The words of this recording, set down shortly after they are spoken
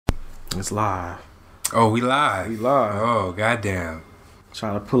It's live. Oh, we live. We live. Oh, goddamn.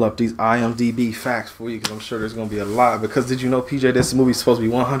 Trying to pull up these IMDb facts for you because I'm sure there's going to be a lot. Because did you know, PJ, this movie's supposed to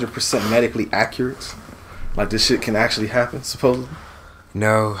be 100% medically accurate? Like, this shit can actually happen, supposedly?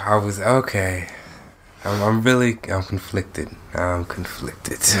 No, I was okay. I'm conflicted. I'm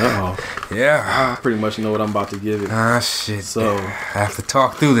conflicted. Uh-oh. Yeah. I pretty much know what I'm about to give it. Ah, shit. So, I have to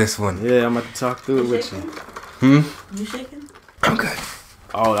talk through this one. Yeah, I'm about to talk through it with you. You shaking? I'm good.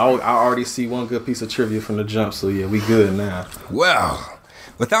 Oh, I already see one good piece of trivia from the jump, so yeah, we good now. Well,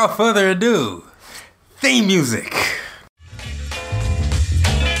 without further ado, theme music.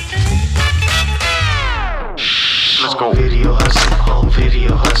 Let's go. Video hustle, home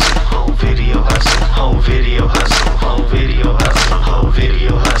video hustle, home video hustle, home video hustle, home video hustle, home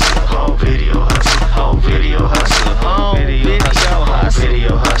video hustle, home video hustle, home video hustle, home video hustle, home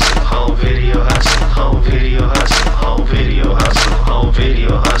video hustle, home video hustle, home video hustle, home video hustle, home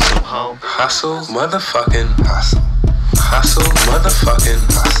video hustle, home hustle, motherfucking hustle, hustle, motherfucking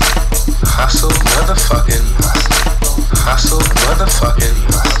hustle, hustle, motherfucking hustle, hustle, motherfucking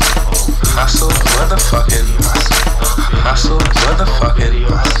hustle, hustle, motherfucking hustle. Hustle, motherfucking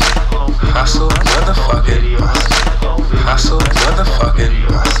hustle. Hustle, motherfucking hustle. Hustle, motherfucking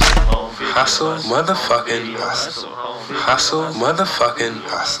hustle. Hustle, motherfucking hustle. Hustle, motherfucking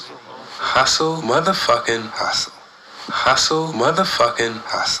hustle. Hustle, motherfucking hustle. Hustle, motherfucking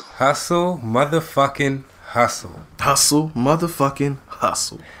hustle. Hustle, motherfucking hustle. Hustle, motherfucking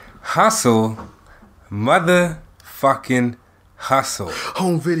hustle. Hustle, motherfucking hustle.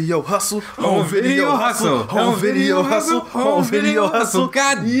 Home video hustle. Home video hustle. Home video hustle. Home video hustle.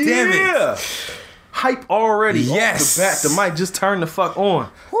 God damn it. Hype already. Yes. Off the bat. The mic just turned the fuck on.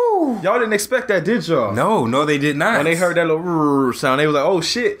 Woo. Y'all didn't expect that, did y'all? No, they did not. When they heard that little sound, they was like, oh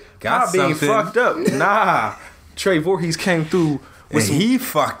shit. Got being something. fucked up. Nah. Trey Voorhees came through with and he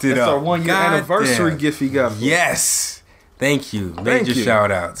fucked it up. That's our 1 year anniversary gift he got. Yes. Thank you. Thank Major you.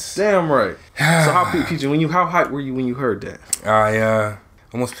 shout outs. Damn right. So how PJ, how hyped were you when you heard that? I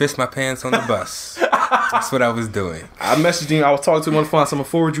almost pissed my pants on the bus. That's what I was doing. I messaged him. I was talking to him on the phone. So I'm gonna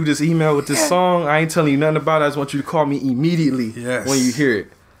forward you this email with this song. I ain't telling you nothing about it. I just want you to call me immediately when you hear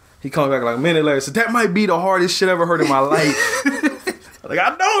it. He called me back like a minute later. Said that might be the hardest shit I ever heard in my life. Like,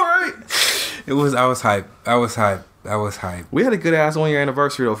 I know, right? I was hyped. We had a good ass 1 year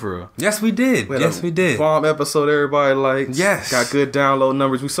anniversary though, for real. Yes, we did. We did. Bomb episode, everybody liked. Yes. Got good download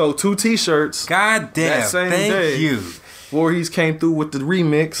numbers. We sold 2 t-shirts. God damn. That same Thank day. you. Voorhees came through with the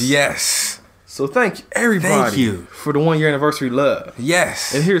remix. Yes. So thank you, everybody. Thank you. For the 1 year anniversary love.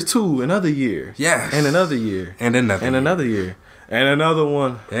 Yes. And here's 2, another year. Yes. And another year. And another And year. another year. And another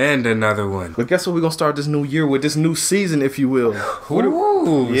one. And another one. But guess what? We're going to start this new year with, this new season, if you will.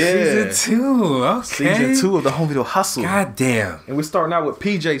 Ooh, yeah. Season 2. Okay. Season 2 of the Home Video Hustle. God damn. And we're starting out with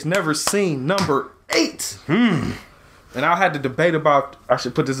PJ's Never Seen number 8. And I had to debate about, I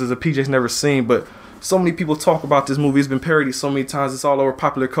should put this as a PJ's Never Seen, but so many people talk about this movie. It's been parodied so many times. It's all over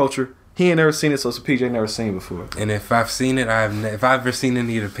popular culture. He ain't never seen it, so it's a PJ never seen before. And if I've seen it, if I've ever seen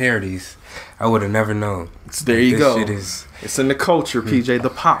any of the parodies, I would have never known. There you go. Shit is... It's in the culture, PJ, the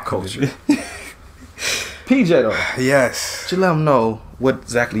pop culture. PJ, though. Yes. Should you let them know what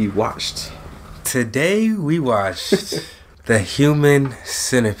exactly you watched? Today we watched The Human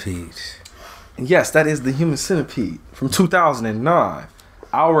Centipede. And yes, that is The Human Centipede from 2009.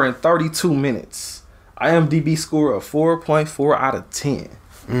 Hour and 32 minutes. IMDb score of 4.4 out of 10.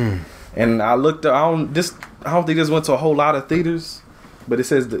 And I looked up, I don't think this went to a whole lot of theaters, but it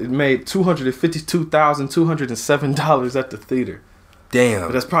says that it made $252,207 at the theater. Damn.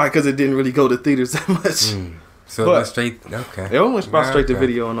 But that's probably because it didn't really go to theaters that much. So it went straight, okay. It almost brought straight to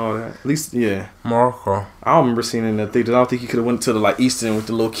video and all that. At least, yeah. Marco. I don't remember seeing it in the theaters. I don't think you could have went to the East End with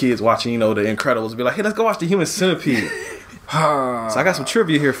the little kids watching, The Incredibles and be like, hey, let's go watch The Human Centipede. So I got some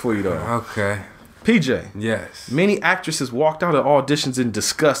trivia here for you, though. Okay. PJ. Yes. Many actresses walked out of auditions in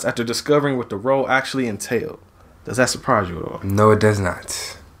disgust after discovering what the role actually entailed. Does that surprise you at all? No, it does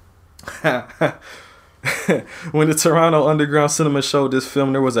not. When the Toronto Underground Cinema showed this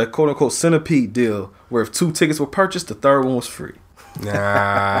film, there was a quote-unquote centipede deal where if 2 tickets were purchased, the third one was free.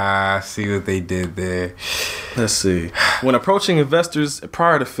 See what they did there. Let's see. When approaching investors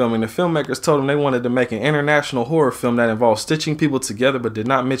prior to filming, the filmmakers told them they wanted to make an international horror film that involved stitching people together but did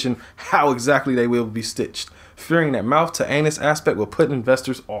not mention how exactly they will be stitched, fearing that mouth to anus aspect will put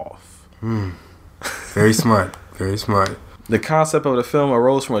investors off. Very smart. Very smart. The concept of the film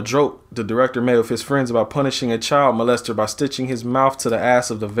arose from a joke the director made with his friends about punishing a child molester by stitching his mouth to the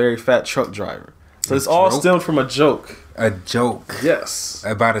ass of the very fat truck driver. So this all stemmed from a joke. A joke. Yes.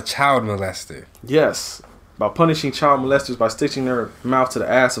 About a child molester. Yes. about punishing child molesters by stitching their mouth to the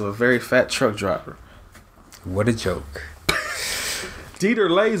ass of a very fat truck driver. What a joke.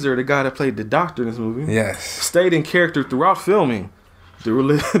 Dieter Laser, the guy that played the doctor in this movie, Yes. stayed in character throughout filming,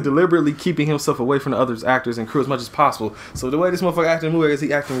 deliberately keeping himself away from the other actors and crew as much as possible. So the way this motherfucker acted in the movie is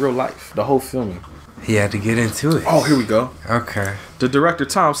he acting in real life, the whole filming. He had to get into it. Oh, here we go. Okay. The director,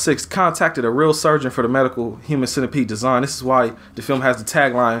 Tom Six, contacted a real surgeon for the medical human centipede design. This is why the film has the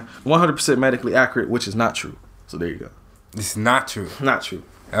tagline, 100% medically accurate, which is not true. So there you go. It's not true. Not true.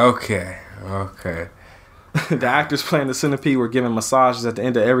 Okay. The actors playing the centipede were given massages at the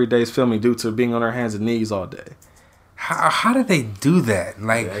end of every day's filming due to being on their hands and knees all day. How did they do that?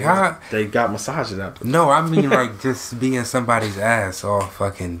 Like, how? They got massages out there. No, I mean, like, just being somebody's ass all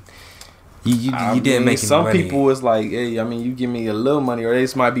fucking... You didn't make any some money. People is like, hey, I mean, you give me a little money or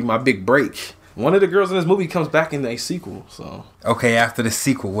this might be my big break. One of the girls in this movie comes back in a sequel, so... Okay, after the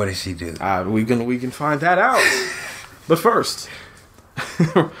sequel, what did she do? We can find that out. But first,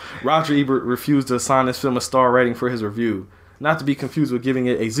 Roger Ebert refused to assign this film a star rating for his review. Not to be confused with giving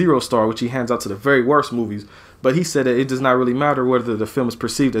it a 0 star, which he hands out to the very worst movies. But he said that it does not really matter whether the film is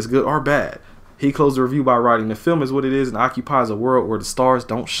perceived as good or bad. He closed the review by writing, "The film is what it is and occupies a world where the stars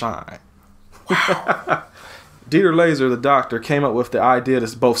don't shine." Wow. Dieter Laser, the doctor, came up with the idea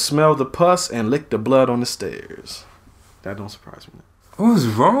to both smell the pus and lick the blood on the stairs. That don't surprise me. What was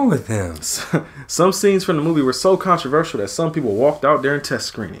wrong with him? Some scenes from the movie were so controversial that some people walked out during test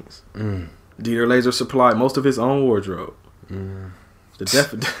screenings. Dieter Laser supplied most of his own wardrobe. The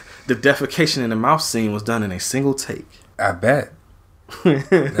defecation in the mouth scene was done in a single take. I bet.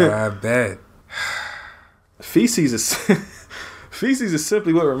 I bet. Feces is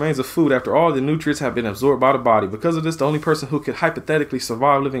simply what remains of food after all the nutrients have been absorbed by the body. Because of this, the only person who could hypothetically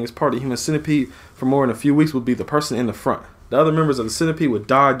survive living as part of the human centipede for more than a few weeks would be the person in the front. The other members of the centipede would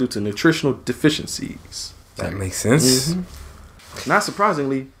die due to nutritional deficiencies. That makes sense. Not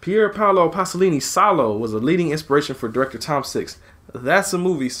surprisingly, Pier Paolo Pasolini's Salo was a leading inspiration for director Tom Six. That's a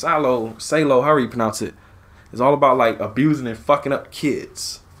movie, Salo, however you pronounce it. It's all about like abusing and fucking up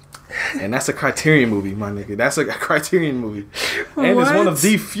kids. And that's a Criterion movie, my nigga. That's a Criterion movie. And it's one of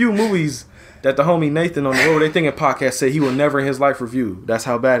the few movies that the homie Nathan on the What Were They Thinking podcast said he will never in his life review. That's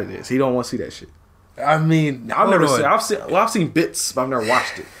how bad it is. He don't want to see that shit. I mean, I've seen bits, but I've never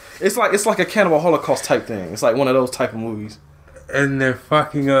watched it. It's like a Cannibal Holocaust type thing. It's like one of those type of movies. And they're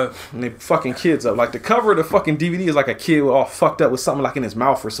fucking up. And they fucking kids up. Like the cover of the fucking DVD is like a kid all fucked up with something like in his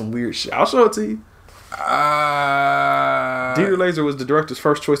mouth or some weird shit. I'll show it to you. Dieter Laser was the director's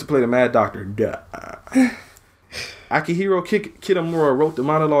first choice to play the Mad Doctor. Duh. Akihiro Kitamura wrote the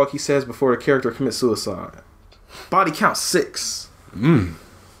monologue he says before the character commits suicide. Body count 6. I'm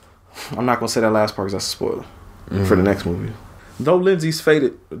not gonna say that last part because that's a spoiler for the next movie. Though Lindsay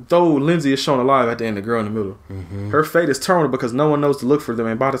is shown alive at the end, the girl in the middle, her fate is terminal because no one knows to look for them,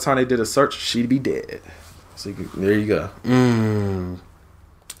 and by the time they did a search, she'd be dead. So there you go.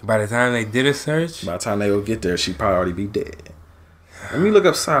 By the time they did a search? By the time they will get there, she'd probably already be dead. Let me look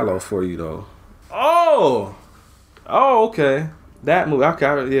up Silo for you, though. Oh, okay. That movie.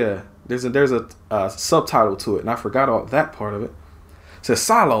 Okay, yeah. There's a subtitle to it, and I forgot all that part of it. It says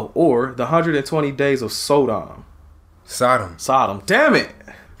Silo, or The 120 Days of Sodom. Sodom. Damn it.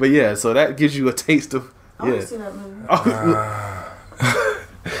 But yeah, so that gives you a taste of... I want to see that movie.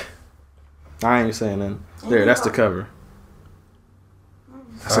 I ain't even saying nothing. There, that's the cover.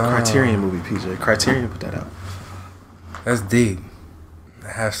 That's a Criterion movie, PJ. Criterion put that out. That's deep.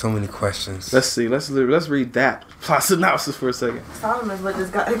 I have so many questions. Let's see. Let's read that plot synopsis for a second. Sodom is what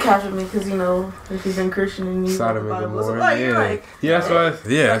just captured me because if you've been Christian and you Sodom is the Bible, so Lord.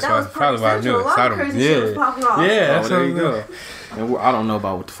 That's probably why I knew it. Sodom. Yeah, there you go. And I don't know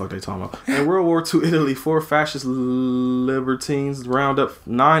about what the fuck they talking about. In World War II Italy, 4 fascist libertines round up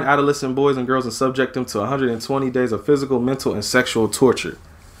 9 adolescent boys and girls and subject them to 120 days of physical, mental, and sexual torture.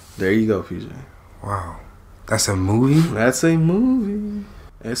 There you go, PJ. Wow. That's a movie? That's a movie.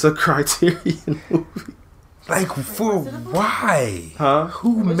 It's a Criterion movie. Like, for why? Huh?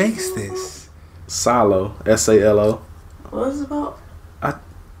 Who makes this? Salo. S-A-L-O. What is it about?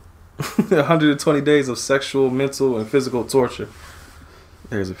 120 days of sexual, mental, and physical torture.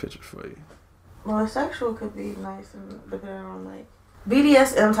 There's a picture for you. Well, sexual could be nice and depending on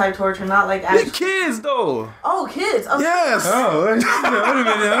BDSM type torture, not like actual... kids though. Oh, kids. Oh, yes.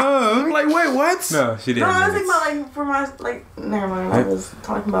 Like, wait, what? No, she didn't. No, I was thinking about for my never mind. I was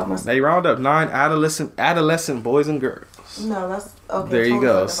talking about myself. They round up 9 adolescent boys and girls. pedophiles. No, that's okay. There you totally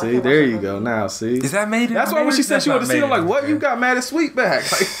go. fucked up. I See, can't there watch you that go. movie. Now, see. Is that made in That's why when she said That's she wanted not to see it, I'm made like, in what? You America. got mad at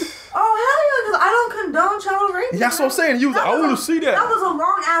Sweetback. Like, Oh hell yeah! Because I don't condone child rape. that's what I'm saying. You was like, I want to see That that. was a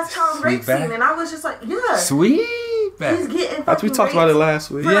long ass child rape Sweetback. scene, and I was just like, yeah. Sweet. He's getting After we fucking talked about it raped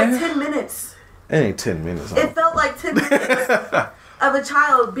last week. for Yeah. like 10 minutes. It ain't 10 minutes. It felt like 10 minutes of a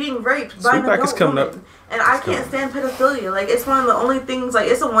child being raped by an Sweetback is adult coming woman. up. And I can't stand pedophilia. Like, it's one of the only things, like,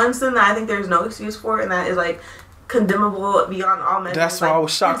 it's the one sin that I think there's no excuse for, and that is, like, condemnable beyond all measures. That's why like, I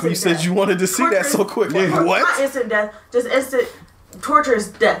was shocked when you instant said you death. wanted to see that so quick. Like, Not what? instant death, just instant torture is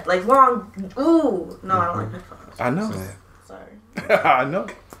death. Like, long, ooh. No, I don't like pedophiles. I know. Sorry. I know.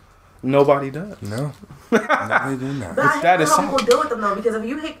 Nobody does. No. No, they do not. But I That hate is how sad. people deal with them though, because if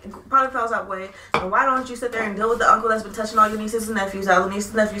you hate pedophiles that way, then why don't you sit there and deal with the uncle that's been touching all your nieces and nephews, all the nieces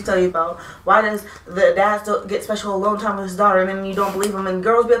and nephews tell you about? Why does the dad still get special alone time with his daughter, and then you don't believe him? And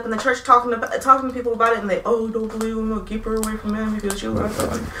girls be up in the church talking to people about it, and they don't believe him, or keep her away from him because she'll like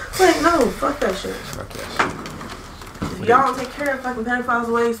no, fuck that shit. Fuck that shit. If y'all don't take care of fucking pedophiles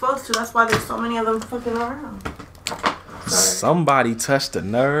the way you're supposed to, that's why there's so many of them fucking around. Sorry. Somebody touched the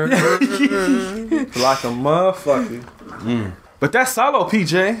nerve like a motherfucker. But that's Solo,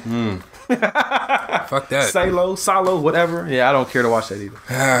 PJ. Fuck that. Solo, whatever. Yeah, I don't care to watch that either.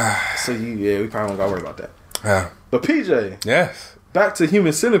 So we probably don't gotta worry about that. But PJ, Yes. back to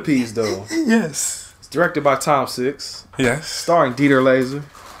Human Centipedes though. Yes. It's directed by Tom Six, Yes. starring Dieter Laser,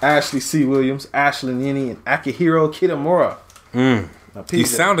 Ashley C. Williams, Ashlyn Yenny, and Akihiro Kitamura. Now, You PJ,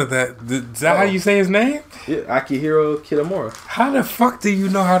 sounded that. Is that how you say his name? yeah, Akihiro Kitamura. How the fuck do you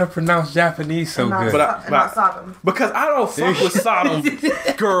know how to pronounce Japanese so Not, good? But not Sodom. Because I don't fuck with Sodom,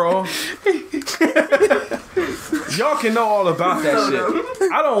 girl. Y'all can know all about that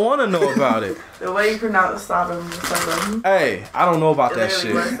shit. I don't want to know about it. The way you pronounce Sodom is so dumb. Hey, I don't know about that It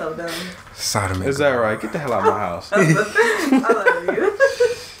shit. literally was so dumb. Sodom Is that right? Get the hell out of my house. I love you.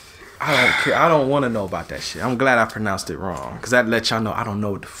 I don't care. I don't want to know about that shit. I'm glad I pronounced it wrong. Because that let y'all know I don't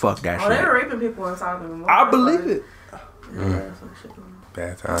know what the fuck that Oh, they were shit. raping people in Sodom. I believe it.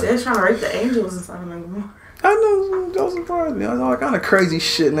 Bad They time. was trying to rape the angels in Sodom and Gomorrah. I know. Don't surprise me. There's all kind of crazy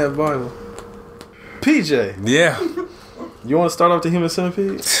shit in that Bible. PJ, Yeah. you want to start off the Human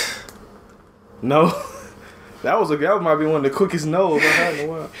Centipede? No? That might be one of the quickest no's I've had in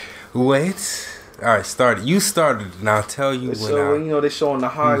a while. Wait. All right, start it. You started, and I'll tell you They when show, I... they show on the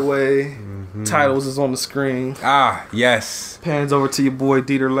highway. Titles is on the screen. Ah, yes. Pans over to your boy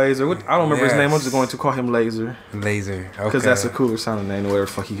Dieter Laser. I don't remember his name. I'm just going to call him Laser. Laser. Okay. Because that's a cooler sounding name, whatever the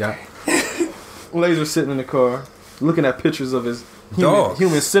fuck he got. Laser sitting in the car, looking at pictures of his human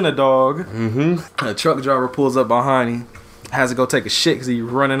Cinedog. Mm-hmm. A truck driver pulls up behind him, has to go take a shit because he's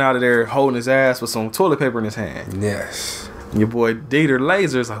running out of there holding his ass with some toilet paper in his hand. Yes. And your boy Dieter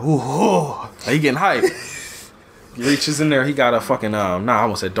Laser is like, ooh, he getting hyped. He reaches in there, he got a fucking, I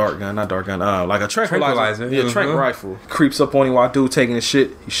almost said not dark gun, like a tranquilizer. Yeah, trank rifle. Creeps up on him while dude taking his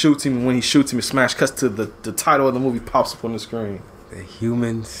shit. He shoots him, and when he shoots him, it smash cuts to the title of the movie pops up on the screen. The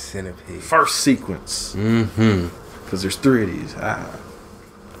Human Centipede. First sequence. Mm-hmm. Because there's 3 of these.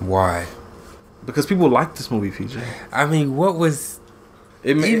 Why? Because people like this movie, PJ. I mean, what was...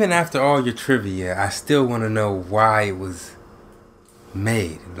 Even after all your trivia, I still want to know why it was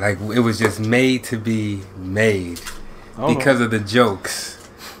made. Like, it was just made to be made. Because of the jokes.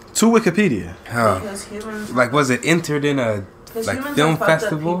 To Wikipedia. Because humans... Like, was it entered in a film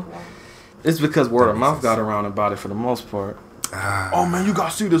festival? It's because word of mouth got around about it for the most part. Oh man, you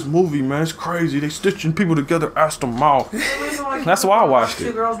gotta see this movie, man. It's crazy. They stitching people together, ass to mouth. That's why I watched it.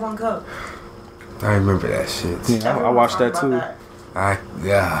 2 Girls, 1 Cup. I remember that shit. Yeah, I watched that too.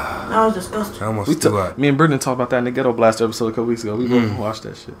 That was disgusting. I almost threw up. Me and Brendan talked about that in the Ghetto Blaster episode a couple weeks ago. We both watched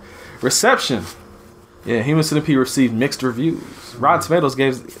that shit. Reception. Yeah, Human Centipede received mixed reviews. Rotten Tomatoes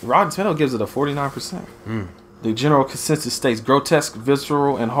gives it a 49%. The general consensus states grotesque,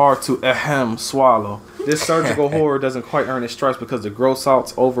 visceral, and hard to swallow. This surgical horror doesn't quite earn its stripes because the gross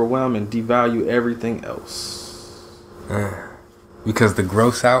outs overwhelm and devalue everything else. Because the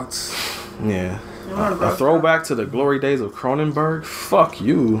gross outs? Yeah. A throwback to the glory days of Cronenberg? Fuck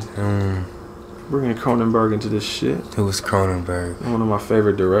you. Bringing Cronenberg into this shit. Who was Cronenberg? One of my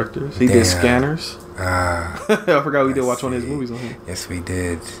favorite directors. He did Scanners. I forgot we did watch one of his movies on here. Yes, we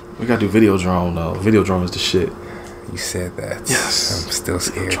did. We gotta do Videodrome though. Videodrome is the shit. You said that. Yes. I'm still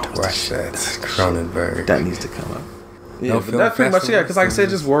scared to watch that. Cronenberg. That needs to come up. Yeah, No but film that's pretty much festival? because like I said,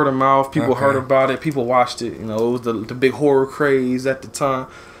 just word of mouth. People heard about it. People watched it. You know, it was the big horror craze at the time.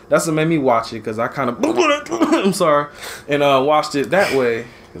 That's what made me watch it because I kind of I'm sorry, and watched it that way.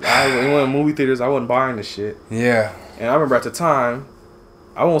 Cause I went to movie theaters. I wasn't buying the shit. Yeah. And I remember at the time,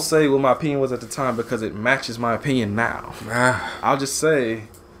 I won't say what my opinion was at the time because it matches my opinion now. I'll just say,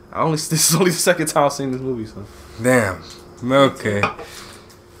 this is only the second time I've seen this movie. So. Damn. Okay.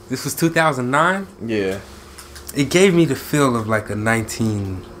 This was 2009? Yeah. It gave me the feel of like a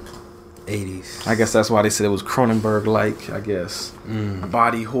 1980s. I guess that's why they said it was Cronenberg-like, I guess.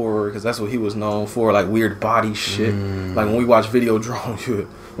 Body horror, because that's what he was known for, like weird body shit. Like when we watch Videodrome,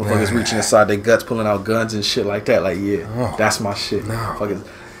 motherfuckers reaching inside their guts, pulling out guns and shit like that. Like, that's my shit. No. Fucking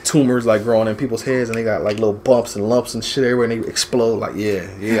tumors like growing in people's heads and they got like little bumps and lumps and shit everywhere and they explode. Like,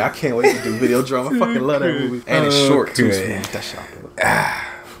 I can't wait to do Videodrome. I fucking love that movie. And it's short too. So get that shit out.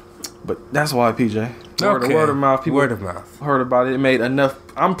 But that's why, PJ. Word of mouth. People word of mouth. Heard about it. It made enough.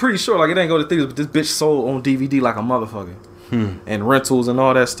 I'm pretty sure, like, it ain't go to theaters, but this bitch sold on DVD like a motherfucker. And rentals and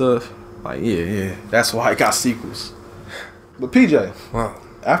all that stuff. Like, that's why it got sequels. But PJ,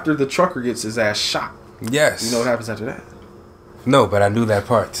 after the trucker gets his ass shot, yes, you know what happens after that? No, but I knew that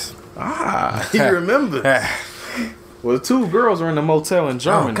part. You remember? Well, the two girls are in the motel in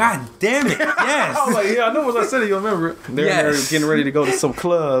Germany. Oh, god damn it! Yes. I was like, I know what I said. You remember it? They're getting ready to go to some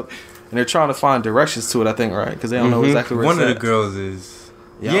club. And they're trying to find directions to it, I think, right? Because they don't know exactly where it's at. One of the girls is...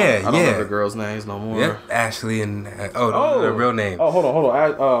 I don't know the girls' names no more. Yep, Ashley and... those are their real names. Oh, hold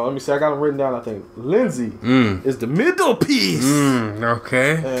on. Let me see. I got them written down, I think. Lindsay is the middle piece.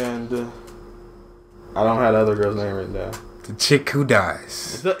 Okay. And I don't have the other girl's name written down. The chick who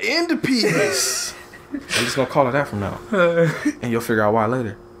dies. The end piece. I'm just going to call it that from now. And you'll figure out why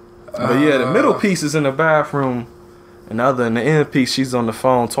later. But the middle piece is in the bathroom. And in the end piece, she's on the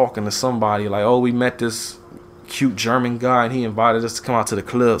phone talking to somebody like, "Oh, we met this cute German guy and he invited us to come out to the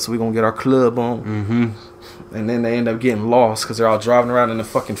club, so we're gonna get our club on." And then they end up getting lost because they're all driving around in the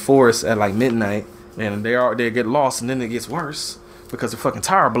fucking forest at like midnight, and they get lost, and then it gets worse because the fucking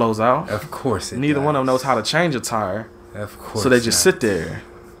tire blows out. Of course, neither one of them knows how to change a tire. Of course, so they just sit there,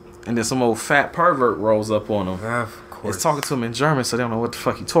 and then some old fat pervert rolls up on them. Of course, it's talking to them in German, so they don't know what the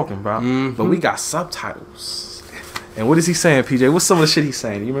fuck he talking about. But we got subtitles. And what is he saying, PJ? What's some of the shit he's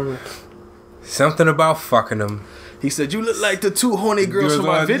saying? You remember? Something about fucking them. He said, "You look like the two horny girls from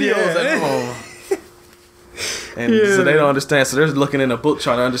my videos at home." And so they don't understand. So they're looking in a book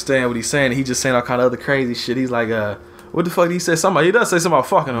trying to understand what he's saying. He just saying all kind of other crazy shit. He's like, what the fuck did he say? He does say something about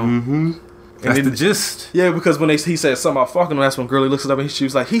fucking them. That's the gist. Yeah, because when he said something about fucking them, that's when Girlie looks it up and she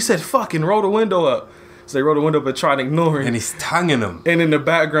was like, he said fucking, roll the window up. So they roll the window up and try to ignore him. And he's tonguing them. And in the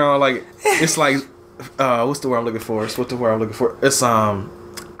background, like, it's like... what's the word I'm looking for? It's what's the word I'm looking for? What's the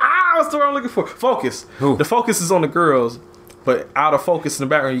word I'm looking for? Focus. Who? The focus is on the girls, but out of focus in the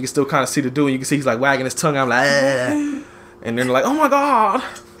background, you can still kind of see the dude. And you can see he's like wagging his tongue. I'm like, and then they're like, "Oh my god!"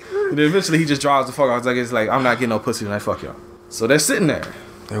 And then eventually he just drives the fuck out. It's like, I'm not getting no pussy tonight. Fuck y'all. So they're sitting there.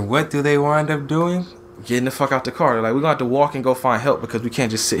 And what do they wind up doing? Getting the fuck out the car. They're like, we're gonna have to walk and go find help because we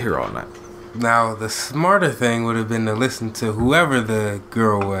can't just sit here all night. Now, the smarter thing would have been to listen to whoever the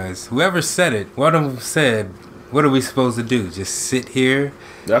girl was. Whoever said it. One of them said, "What are we supposed to do? Just sit here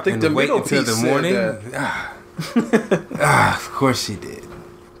I think and the wait until the morning?" Of course she did.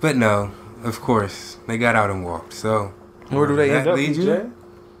 But no, of course. They got out and walked. So, where do they end up, lead PJ?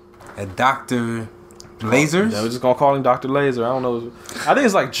 At Dr. Lasers? Yeah, we're just going to call him Dr. Laser. I don't know. I think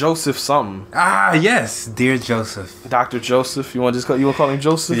it's like Joseph something. Yes. Dear Joseph. Dr. Joseph. You want to call him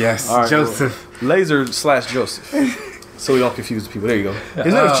Joseph? Yes, right, Joseph. Well, Laser / Joseph. So we don't confuse the people. There you go.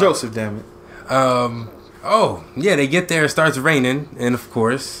 His name is Joseph, damn it. They get there. It starts raining. And of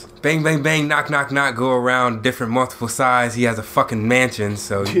course, bang, bang, bang, knock, knock, knock, go around different multiple sides. He has a fucking mansion.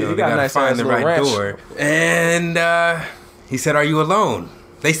 So, they got to find the right door. And he said, "Are you alone?"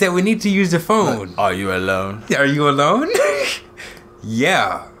 They said, "We need to use the phone." Are you alone? Are you alone?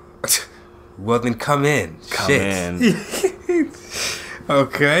 Yeah. Well, then come in. Come in.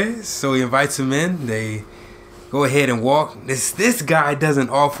 Okay, so he invites him in. They go ahead and walk. This guy doesn't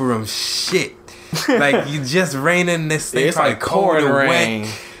offer him shit. Like, you just raining. This thing it's probably like cold and rain.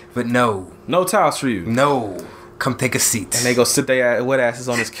 wet. But no. No towels for you. No. Come take a seat. And they go sit their wet asses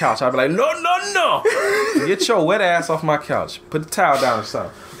on his couch. I'd be like, no. Get your wet ass off my couch. Put the towel down or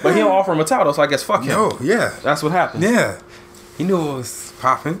something. But he don't offer him a towel, so I guess fuck him. No, yeah. That's what happened. Yeah. He knew what was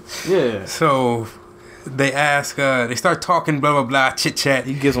popping. Yeah. So they ask, they start talking, blah, blah, blah, chit chat.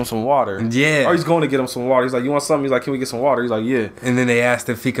 He gives him some water. Yeah. Or he's going to get him some water. He's like, "You want something?" He's like, "Can we get some water?" He's like, "Yeah." And then they asked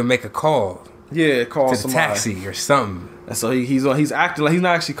if he could make a call. Yeah, call to somebody. taxi or something. And so he's acting like he's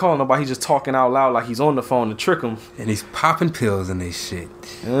not actually calling nobody. He's just talking out loud like he's on the phone to trick him. And he's popping pills and they shit.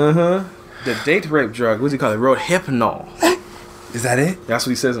 The date rape drug. What's he call it? Rohypnol. Is that it? That's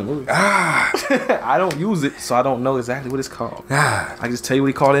what he says in the movie. I don't use it, so I don't know exactly what it's called. I just tell you what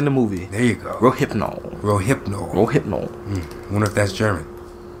he called it in the movie. There you go. Rohypnol. Rohypnol. Rohypnol. Wonder if that's German.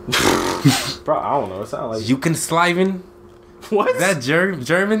 Bro, I don't know. It sounds like Jukenschleifen? what? Is that German?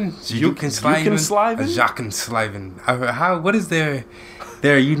 Jukenschleifen? Jukenschleifen? How? What is their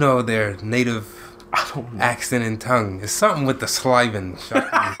native I don't know. accent and tongue? It's something with the Sliven. Is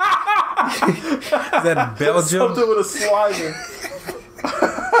that Belgium? Something with a sliding.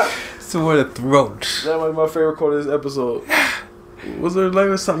 It's with a throat. That might be my favorite quote of this episode. Was there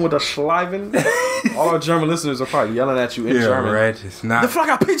like something with a schleifen? All our German listeners are probably yelling at you in German. Right. It's not. The fuck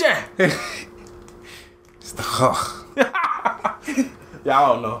out, PJ! It's the Hoch. Yeah, I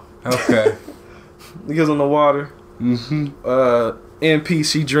don't know. Okay. He goes on the water. Mm-hmm. End piece,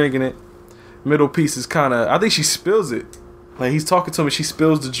 she drinking it. Middle piece is kind of, I think she spills it. Like he's talking to him and she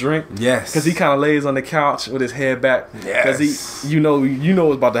spills the drink. Yes. Because he kind of lays on the couch with his head back. Yes. Because you know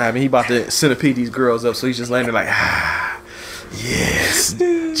what's about to happen. He about to centipede these girls up. So he's just laying there like, yes,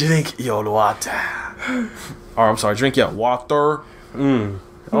 drink your water. Or I'm sorry, drink your water. I don't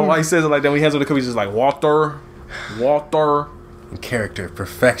know why he says it like that. When he has it with the cup, he's just like, water. Character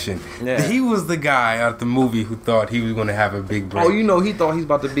perfection. Yeah. He was the guy out the movie who thought he was going to have a big break. Oh, you know, he thought he's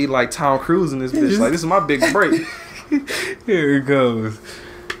about to be like Tom Cruise in this bitch. Like, this is my big break. Here it goes.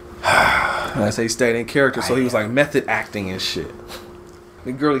 I say he stayed in character, so he was like method acting and shit.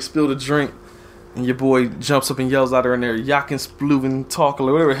 The girl, he spilled a drink, and your boy jumps up and yells out her in there, Jakenspluven talk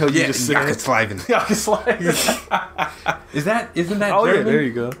or whatever the hell you just said. Jakenschleifen. Isn't that Oh, German? yeah, there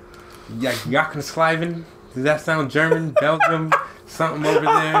you go. Yeah, Jakenschleifen. Does that sound German? Belgium? Something over there?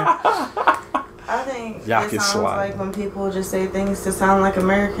 I think Yak it is sounds slime. like when people just say things to sound like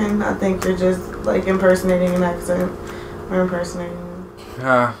American. I think you're just like impersonating an accent or impersonating.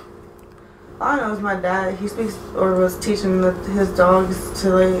 Uh, All I know is my dad. He speaks or was teaching his dogs to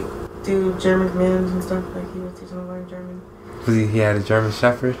like do German commands and stuff. Like he was teaching them to learn German. he had a German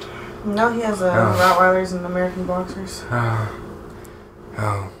Shepherd? No, he has Rottweilers and American Boxers.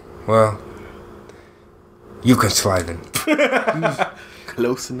 Oh, well, Jukenschleifen.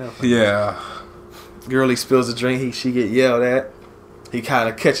 Close enough. Yeah. Girl, he spills a drink, she get yelled at. He kind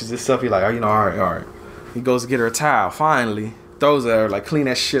of catches himself. He like, oh, all right. He goes to get her a towel. Finally, throws at her, like, clean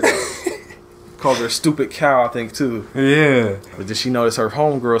that shit up. Calls her a stupid cow, I think, too. Yeah. But then she noticed her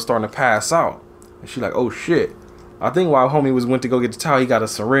homegirl starting to pass out. And she like, oh, shit. I think while homie went to go get the towel, he got a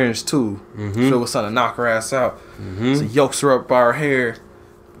syringe, too. Filled with something to knock her ass out. So he yokes her up by her hair,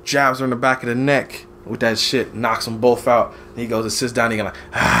 jabs her in the back of the neck with that shit, knocks them both out. And he goes and sits down, and he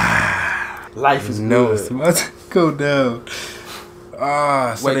like, life is It's good. about to go down.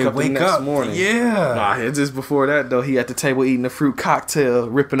 So Wake they up the wake next up. morning. Yeah. Nah, it's just before that, though. He at the table eating a fruit cocktail,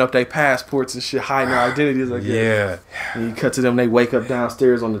 ripping up their passports and shit, hiding their identities. Like Yeah. And you cut to them, they wake up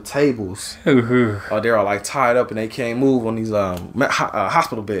downstairs on the tables. They're all like tied up and they can't move on these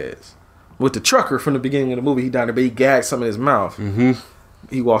hospital beds. With the trucker from the beginning of the movie, he down there, but he gagged something in his mouth.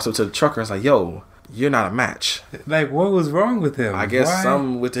 He walks up to the trucker and is like, yo, you're not a match. Like, what was wrong with him? I guess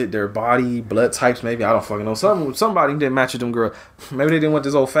something with their body, blood types, maybe. I don't fucking know. Somebody didn't match with them girls. Maybe they didn't want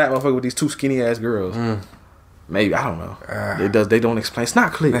this old fat motherfucker with these two skinny ass girls. Maybe, I don't know. They don't explain. It's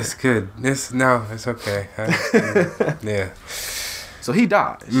not clear. That's good. It's okay. Yeah. So he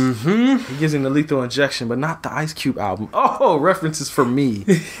dies. He gives him the lethal injection, but not the Ice Cube album. Oh, references for me.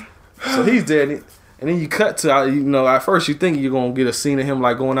 So he's dead. And then you cut to, at first you think you're going to get a scene of him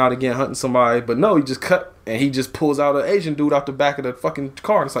like going out again hunting somebody. But no, you just cut and he just pulls out an Asian dude out the back of the fucking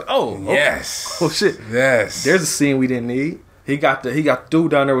car. And it's like, oh, okay. Yes. Oh, shit. Yes. There's a scene we didn't need. He got the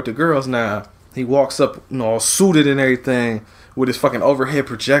dude down there with the girls now. He walks up, all suited and everything with his fucking overhead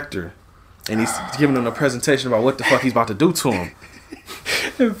projector. And he's giving them a presentation about what the fuck he's about to do to him.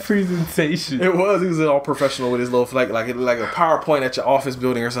 Presentation. He was all professional with his little like a PowerPoint at your office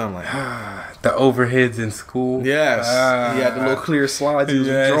building or something like. The overheads in school. Yes, he had the little clear slides he was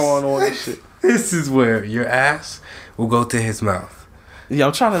drawing on and shit. This is where your ass will go to his mouth. Yeah,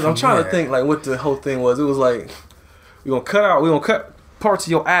 I'm trying to think like what the whole thing was. It was like we're gonna cut parts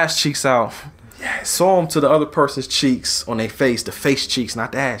of your ass cheeks out. Yes. Sew them to the other person's cheeks on their face, the face cheeks,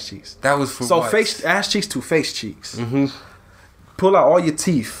 not the ass cheeks. That was for what? Ass cheeks to face cheeks. Pull out all your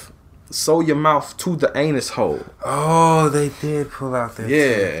teeth. Sew your mouth to the anus hole. Oh, they did pull out their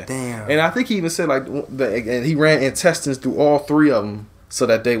teeth. Damn. And I think he even said and he ran intestines through all three of them so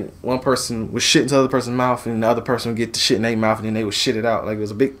that one person would shit into the other person's mouth and the other person would get the shit in their mouth and then they would shit it out. Like it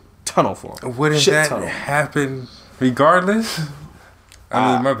was a big tunnel for them. Wouldn't shit that tunnel. happen regardless?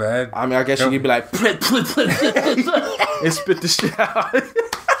 I mean, my bad. I guess you could be like and spit the shit out.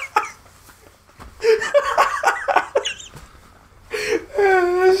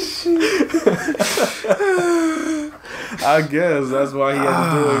 I guess that's why he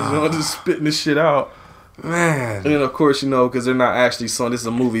had to do it. He wanted to spitting the shit out. Man. And then of course, because they're not actually this is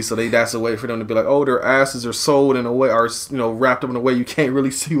a movie, so that's a way for them to be like, oh, their asses are sold in a way, or wrapped up in a way you can't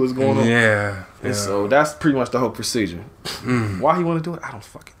really see what's going on. Yeah. And so that's pretty much the whole procedure. Why he want to do it, I don't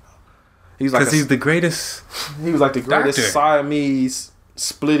fucking know. He's like he's the greatest. He was like the greatest doctor. Siamese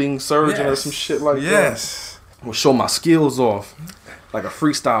splitting surgeon or some shit like that. Yes. I'm gonna show my skills off like a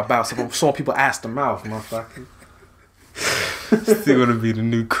freestyle bout. So I'm showing people ass to mouth, motherfucker. Still gonna be the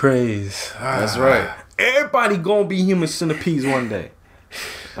new craze. That's right. Everybody gonna be human centipedes one day.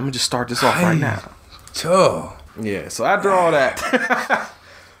 I'm gonna just start this off right now. Sure. Yeah. So after all that,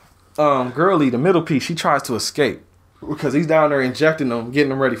 girlie, the middle piece, she tries to escape because he's down there injecting them, getting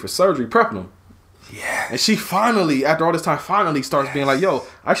them ready for surgery, prepping them. Yeah. And she finally, after all this time, starts being like, yo,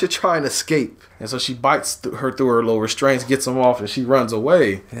 I should try and escape. And so she bites her through her little restraints, gets him off, and she runs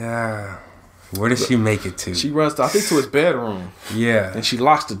away. Yeah. Where does she make it to? She runs, I think, to his bedroom. Yeah. And she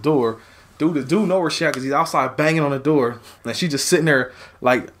locks the door. The dude know where she at because he's outside banging on the door. And she's just sitting there,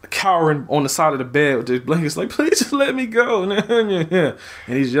 like, cowering on the side of the bed with his blankets, like, please just let me go. And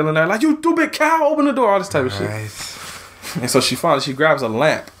he's yelling at her, like, you stupid cow, open the door, all this type of shit. And so she grabs a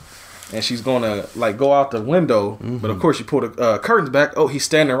lamp. And she's gonna go out the window, but of course she pulled the curtains back. Oh, he's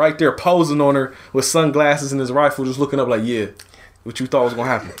standing right there, posing on her with sunglasses and his rifle, just looking up like, yeah, what you thought was gonna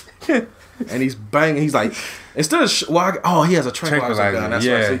happen? And he's banging. He's like, instead of he has a tranquilizer gun. That's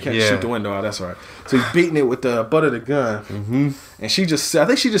right. So he can't shoot the window out. That's right. So he's beating it with the butt of the gun. And I think she's just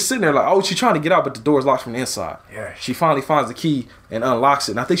sitting there like, oh, she's trying to get out, but the door's locked from the inside. Yeah. She finally finds the key and unlocks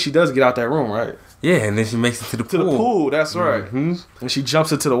it. And I think she does get out that room, right? Yeah, and then she makes it to the pool. To the pool, that's right. And she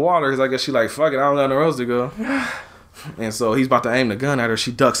jumps into the water because I guess she like, fuck it, I don't got nowhere else to go. And so he's about to aim the gun at her.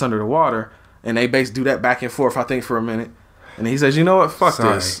 She ducks under the water. And they basically do that back and forth, I think, for a minute. And he says, you know what, fuck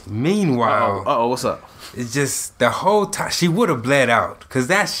this. Meanwhile, what's up? It's just the whole time she would have bled out because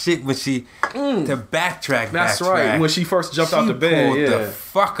that shit when she to backtrack. That's right. When she first jumped out the bed, pulled the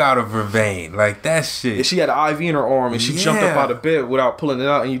fuck out of her vein, like that shit. And she had an IV in her arm, and she jumped up out of bed without pulling it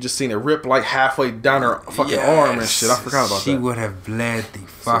out, and you just seen it rip like halfway down her fucking arm and shit. I forgot about that. She would have bled the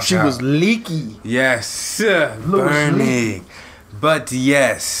fuck out. She was leaky. Yes, burning. But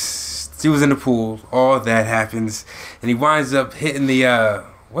yes, she was in the pool. All that happens, and he winds up hitting the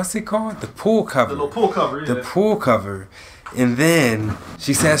what's it called? The pool cover. The little pool cover, yeah. The pool cover. And then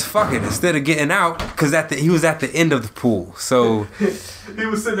she says, fuck it. Instead of getting out, because he was at the end of the pool. So he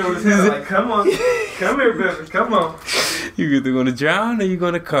was sitting there with his hand like, come on. Come here, baby. Come on. You either going to drown or you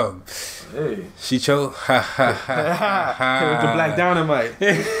going to come. Hey. She chose, with the black dynamite.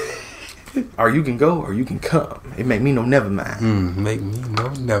 Or you can go or you can come. It make me no never mind. Make me no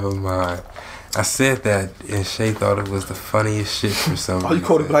never mind. I said that, and Shay thought it was the funniest shit for some reason. Oh, you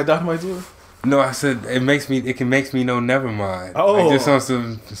quoted Black Dynamite to her? No, I said it makes me know never mind. Oh, like just on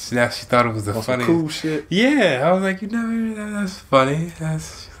some. She thought it was the funniest cool shit. Yeah, I was like, that's funny.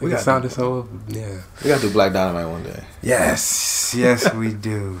 It sounded so. Yeah, we gotta do Black Dynamite one day. Yes, we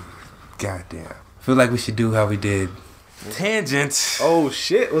do. Goddamn, feel like we should do how we did Tangents. Oh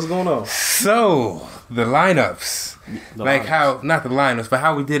shit, what's going on? So the lineups, how not the lineups, but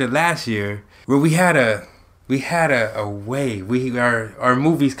how we did it last year. Where we had a wave. Our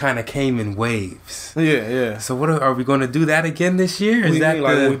movies kind of came in waves. Yeah. So what are we going to do that again this year? Is that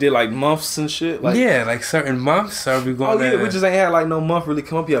like we did like months and shit? Like, yeah, like certain months. Are we going? Oh yeah, we just ain't had like no month really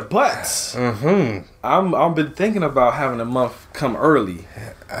come up yet. But I've been thinking about having a month come early.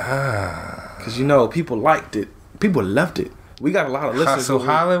 Because people liked it. People loved it. We got a lot of listeners. So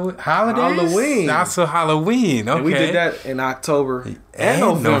holidays? Halloween. Also Halloween. Okay. And we did that in October and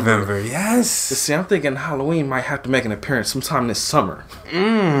November. Yes. See, I'm thinking Halloween might have to make an appearance sometime this summer.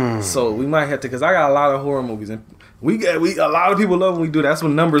 So we might have to, because I got a lot of horror movies, and a lot of people love when we do that. That's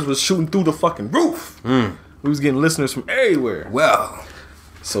when numbers was shooting through the fucking roof. We was getting listeners from everywhere. Well,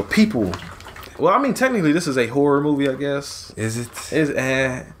 so people. Well, I mean, technically, this is a horror movie, I guess. Is it?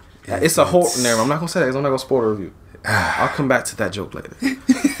 It's a horror. Never. I'm not gonna say that because I'm not gonna spoil the review. I'll come back to that joke later.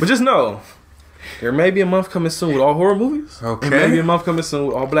 But just know, there may be a month coming soon with all horror movies. Okay. And maybe a month coming soon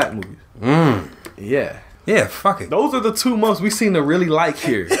with all black movies. Yeah. Yeah, fuck it. Those are the 2 months we seem to really like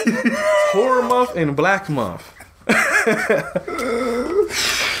here. Horror month and black month.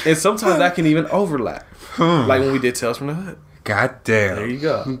 And sometimes that can even overlap. Like when we did Tales from the Hood. Goddamn. There you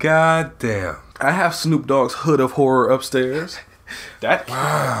go. Goddamn. I have Snoop Dogg's Hood of Horror upstairs.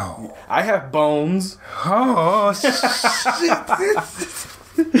 Wow. I have Bones. Oh, shit.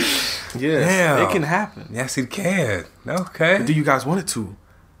 Yes, damn. it can happen. Yes, it can. Okay. But do you guys want it to?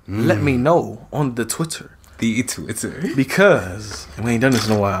 Let me know on the Twitter The Twitter. Because we ain't done this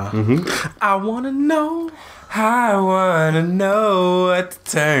in a while. I wanna know. I wanna know what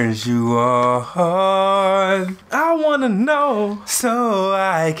turns you on. I wanna know. So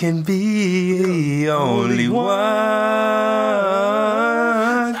I can be the only one.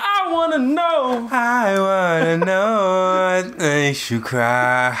 I wanna know. I wanna know what makes you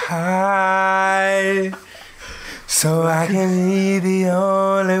cry. So I can be the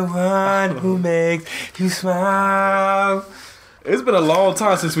only one who makes you smile. It's been a long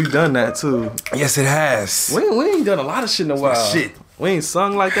time since we've done that too. Yes, it has. We ain't done a lot of shit in a while. Shit. We ain't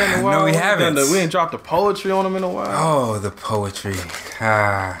sung like that in a while. No, we haven't. We ain't dropped the poetry on them in a while. Oh, the poetry.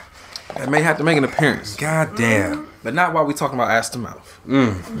 Ah, It may have to make an appearance. God damn. But not while we talking about ass to mouth. I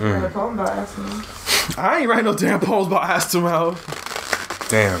wrote a poem about asking. I ain't writing no damn poems about ass to mouth.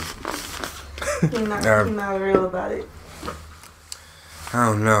 Damn. He not real about it. I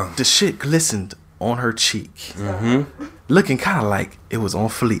don't know. The shit glistened on her cheek. Looking kind of like it was on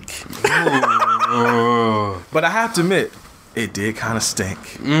fleek. But I have to admit, it did kind of stink.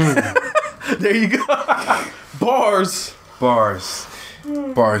 There you go. Bars. Bars.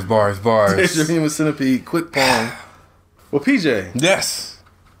 There's your human centipede. Quick poem. Well, PJ. Yes.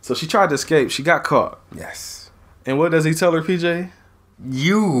 So she tried to escape. She got caught. Yes. And what does he tell her, PJ?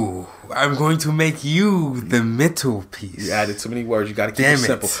 I'm going to make you the middle piece. You added too many words. You got to keep Damn it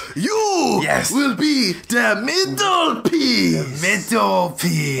simple. it. You will be the middle piece. Middle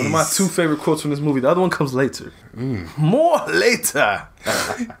piece. One of my two favorite quotes from this movie. The other one comes later. More later.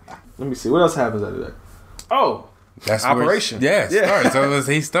 Let me see. What else happens after that? Oh, That's Operation. Where starts.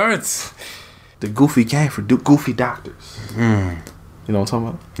 He starts. The goofy game for goofy doctors. You know what I'm talking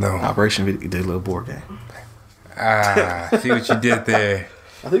about? No. Operation video, the little board game. See what you did there.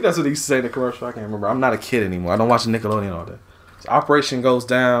 I think that's what he used to say in the commercial. I can't remember. I'm not a kid anymore. I don't watch Nickelodeon all day. So Operation goes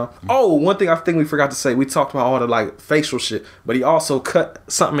down. Oh, one thing I think we forgot to say. We talked about all the like facial shit, but he also cut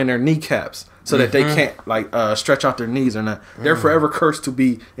something in their kneecaps so that they can't like stretch out their knees or not. They're forever cursed to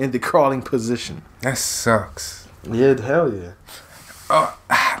be in the crawling position. That sucks. Yeah, hell yeah. Oh,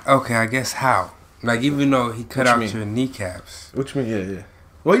 okay, I guess how? Like, even though he cut out your kneecaps. What you mean? Yeah.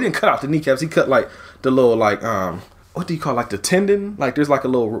 Well, he didn't cut out the kneecaps. He cut like the little like what do you call it? Like the tendon? Like there's like a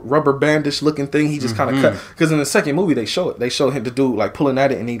little rubber bandish looking thing. He just kind of cut because in the second movie they show it. They show him the dude like pulling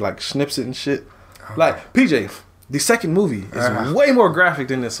at it and he like snips it and shit. Like PJ, the second movie is way more graphic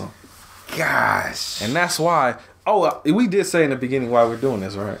than this one. Gosh. And that's why. Oh, we did say in the beginning why we're doing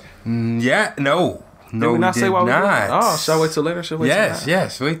this, right? Yeah. No. Did we not say why we're doing it? Oh, shall I wait till later? Yes.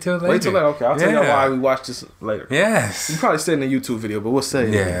 Wait till later. Wait till later. Okay, I'll tell you why we watch this later. Yes. You probably said in the YouTube video, but we'll say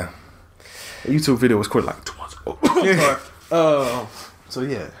it. Yeah. The YouTube video was quite like 2 months ago. So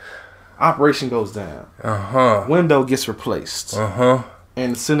yeah, Operation goes down. Window gets replaced. And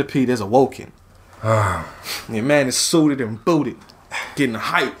the centipede is awoken. The man is suited and booted, getting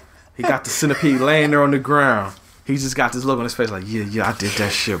hype. He got the centipede laying there on the ground. He just got this look on his face like, yeah, I did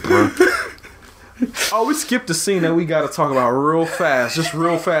that shit, bro. Oh, we skipped the scene that we got to talk about real fast. Just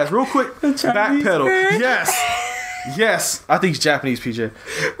real fast. Real quick. Backpedal. Yes. I think he's Japanese, PJ.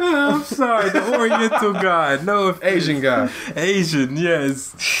 I'm sorry. The Oriental guy. No, Asian guy. Asian,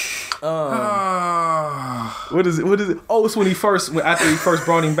 yes. What is it? Oh, it's after he first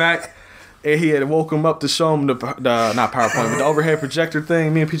brought him back. And he had woke him up to show him the not PowerPoint, but the overhead projector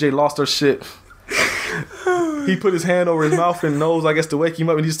thing. Me and PJ lost our shit. He put his hand over his mouth and nose, I guess, to wake him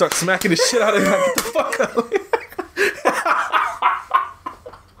up, and he started smacking the shit out of him. Like, get the fuck out of here.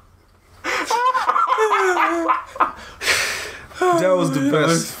 That was the best. That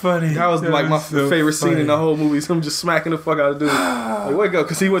was funny. That was like my favorite scene in the whole movie. Is him just smacking the fuck out of dude. Like, wake up,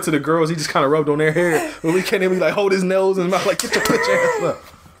 because he went to the girls. He just kind of rubbed on their hair. When we came in, we like hold his nose and mouth, like get your ass up.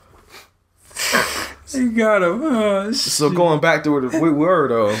 You got him. Oh, so going back to where we were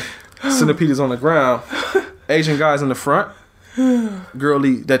though, Centipede is on the ground. Asian guy's in the front.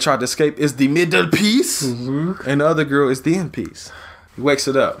 Girlie that tried to escape is the middle piece, and the other girl is the end piece. He wakes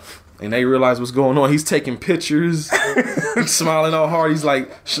it up, and they realize what's going on. He's taking pictures, he's smiling all hard. He's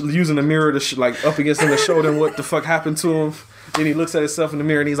like using the mirror to like up against him to show them what the fuck happened to him. Then he looks at himself in the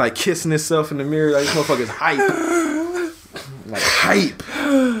mirror and he's like kissing himself in the mirror. Like this motherfucker's hype, like hype.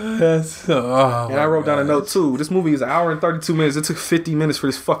 That's and I wrote down a note too. This movie is 1 hour and 32 minutes. It took 50 minutes for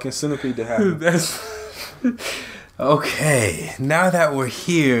this fucking centipede to happen. Okay. Now that we're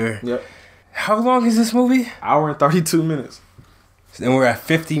here, yep. How long is this movie? 1 hour and 32 minutes. And we're at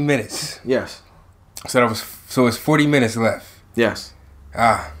 50 minutes. Yes. So it's 40 minutes left. Yes.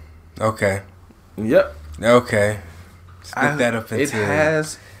 Okay. Yep. Okay. Split that up into. It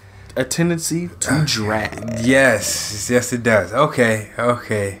has a tendency to drag. Yes, it does. Okay.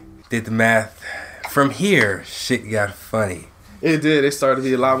 Did the math. from here, shit got funny. It did. It started to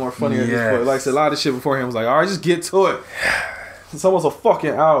be a lot more funnier at this point. Like I said, a lot of shit beforehand was like, all right, just get to it. It's almost a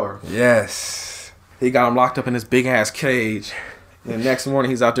fucking hour. Yes. He got him locked up in this big ass cage. And the next morning,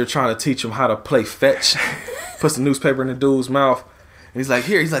 he's out there trying to teach him how to play fetch. Puts the newspaper in the dude's mouth. And he's like,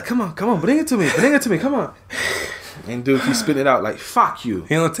 here. He's like, come on, bring it to me, come on. And dude keeps spitting it out like, fuck you.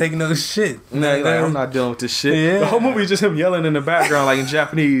 He don't take no shit. Nah, he's like, I'm not dealing with this shit. Yeah. The whole movie is just him yelling in the background, like in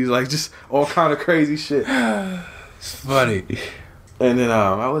Japanese, like just all kind of crazy shit. It's funny. And then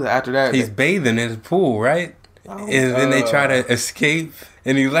after that, he's bathing in the pool, right? And then they try to escape,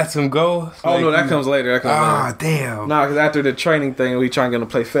 and he lets him go. Oh no, that comes later. Damn. Nah, because after the training thing, we trying to get him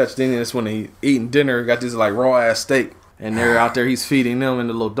to play fetch. Then that's when he eating dinner. Got this like raw ass steak, and they're out there. He's feeding them in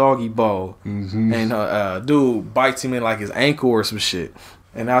the little doggy bowl, and dude bites him in like his ankle or some shit.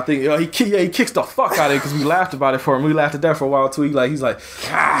 And I think he kicks the fuck out of it because we laughed about it for him. We laughed at that for a while too. He's like,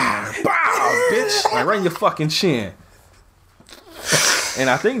 bow, bitch, like right in your fucking chin. And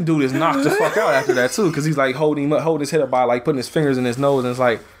I think dude is knocked the fuck out after that too, because he's like holding his head up by like putting his fingers in his nose, and it's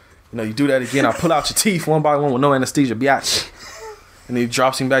like, you do that again, I'll pull out your teeth one by one with no anesthesia, biatch. And he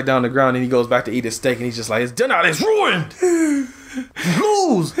drops him back down on the ground, and he goes back to eat his steak, and he's just like, it's dinner, it's ruined.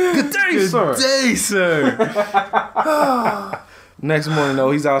 Lose. Good day, sir. Good day, sir. Next morning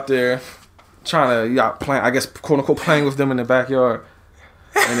though, he's out there trying to playing, I guess quote unquote playing with them in the backyard,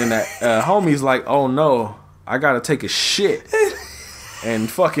 and then that homie's like, oh no, I gotta take a shit.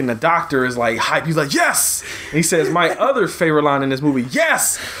 And fucking the doctor is like hype. He's like, yes! And he says, my other favorite line in this movie,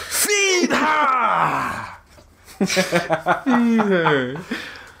 yes! Feed her! Feed her.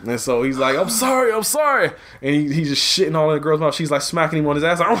 And so he's like, I'm sorry. And he's just shitting all in the girl's mouth. She's like smacking him on his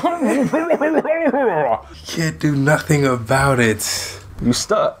ass. Can't do nothing about it. You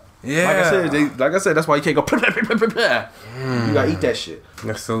stuck. Yeah. Like I said, that's why you can't go. You gotta eat that shit.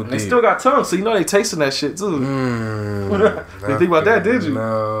 That's so deep. They still got tongue, so they tasting that shit too. Didn't think about that, did you?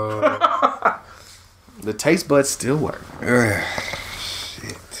 No. The taste buds still work.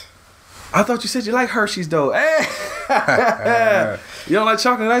 Shit. I thought you said you like Hershey's though. Hey. You don't like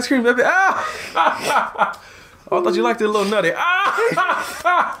chocolate ice cream, baby? I thought you liked it a little nutty.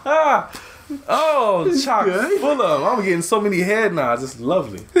 Oh, chocolate full of them. I'm getting so many head nods. It's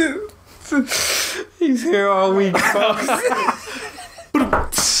lovely. He's here all week, folks.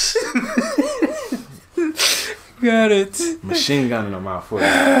 Got it. Machine gun in her mouth for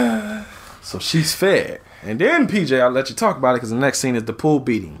you. So she's fed. And then, PJ, I'll let you talk about it because the next scene is the pool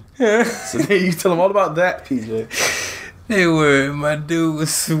beating. So then you tell them all about that, PJ. My dude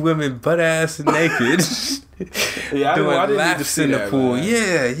was swimming butt ass naked. Yeah, doing I didn't laps need to see in the that, pool. Man.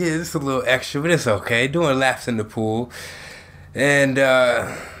 Yeah, it's a little extra, but it's okay. Doing laps in the pool. And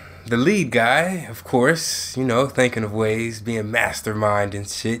the lead guy, of course, thinking of ways, being mastermind and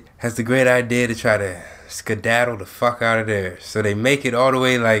shit, has the great idea to try to skedaddle the fuck out of there. So they make it all the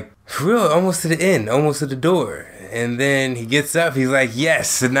way, like, almost to the end, almost to the door. And then he gets up, he's like,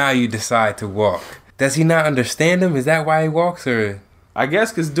 yes, and now you decide to walk. Does he not understand him? Is that why he walks, or... I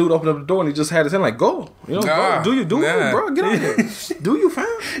guess because dude opened up the door and he just had his hand like, go. Go. Do you, bro. Get out here. Do you, fam?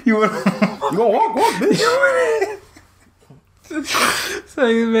 You gonna walk, bitch. So,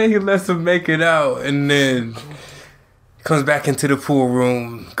 man, he lets him make it out, and then comes back into the pool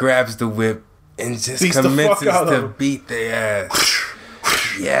room, grabs the whip, and just commences to beat their ass.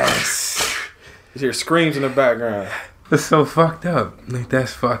 Yes. You hear screams in the background. It's so fucked up. Like,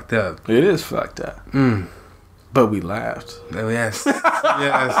 that's fucked up. It is fucked up. But we laughed. Oh, yes.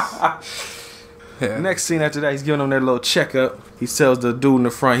 Yes. Yeah. Next scene after that, he's giving them their little checkup. He tells the dude in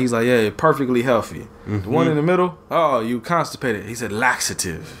the front, he's like, yeah, perfectly healthy. The one in the middle, oh, you constipated. He said,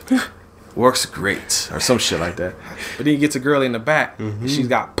 laxative. Works great. Or some shit like that. But then you get a girl in the back, and she's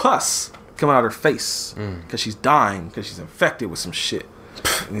got pus coming out of her face. Because she's dying, because she's infected with some shit.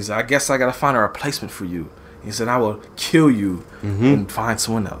 And he's like, I guess I got to find a replacement for you. He said, I will kill you and find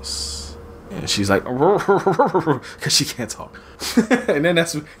someone else. And she's like, because she can't talk. And then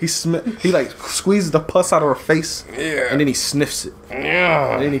he like squeezes the pus out of her face. Yeah. And then he sniffs it.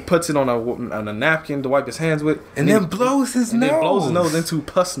 Yeah. And then he puts it on a napkin to wipe his hands with. And then blows his nose. And then blows his nose into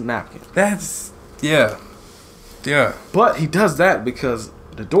pus napkin. That's, yeah. Yeah. But he does that because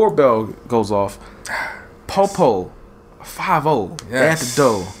the doorbell goes off. Popo, 5-0, they at the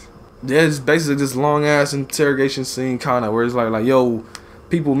door. There's basically this long ass interrogation scene kind of where it's like, yo,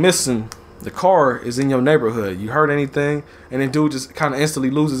 people missing. The car is in your neighborhood. You heard anything? And then dude just kind of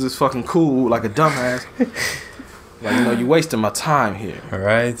instantly loses his fucking cool like a dumbass. Like, you wasting my time here. All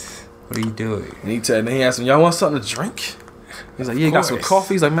right. What are you doing? And he asked him, y'all want something to drink? He's like, yeah, you got some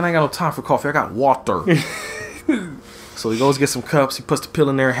coffee? He's like, man, I ain't got no time for coffee. I got water. So he goes get some cups. He puts the pill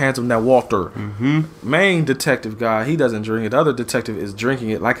in there and hands him that water. Main detective guy, he doesn't drink it. The other detective is drinking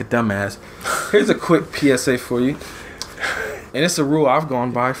it like a dumbass. Here's a quick PSA for you. And it's a rule I've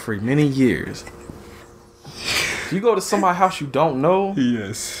gone by for many years. If you go to somebody's house you don't know,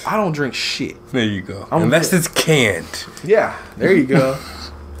 Yes. I don't drink shit. There you go. Unless it's canned. Yeah, there you go.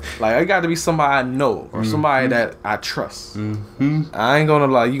 Like, it got to be somebody I know or somebody that I trust. I ain't gonna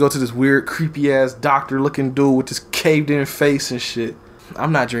lie. You go to this weird, creepy ass doctor looking dude with this caved in face and shit.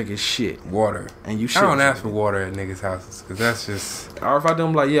 I'm not drinking shit. Water. And you I should. don't ask for water at niggas' houses because that's just. Or if I do,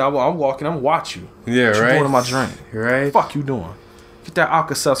 I'm like, yeah, I'm walking. I'm watch you. Yeah, What you right. doing in my drink? Right. Fuck you doing? Get that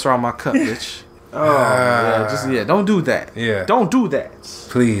Alka-Seltzer out of my cup, bitch. Yeah, don't do that. Yeah. Don't do that.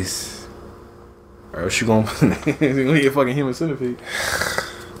 Please. Or else you gonna be a fucking human centipede.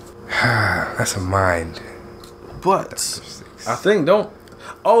 That's a mind. But I think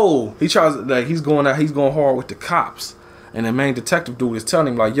he tries, like, he's going hard with the cops, and the main detective dude is telling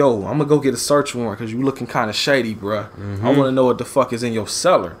him like, yo, I'm gonna go get a search warrant because you looking kind of shady, bruh. I want to know what the fuck is in your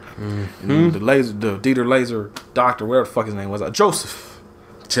cellar. And the Dieter Laser doctor, whatever the fuck his name was, Joseph.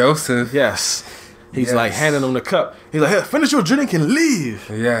 Yes. He's like handing him the cup. He's like, hey, finish your drink and leave.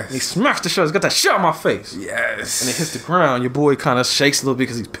 Yes. And he smashed the shit. He's got that shit on my face. Yes. And it hits the ground. Your boy kind of shakes a little bit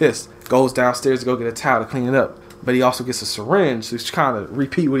because he's pissed. Goes downstairs to go get a towel to clean it up. But he also gets a syringe. So he's trying to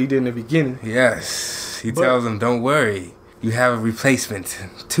repeat what he did in the beginning. Yes. He tells him, don't worry. You have a replacement.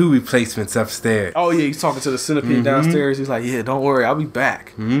 2 replacements upstairs. Oh, yeah. He's talking to the centipede downstairs. He's like, yeah, don't worry. I'll be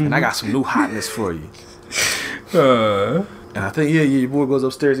back. And I got some new hotness for you. And I think, your boy goes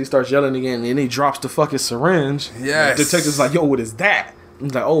upstairs. He starts yelling again. And then he drops the fucking syringe. Yes. The detective's like, yo, what is that?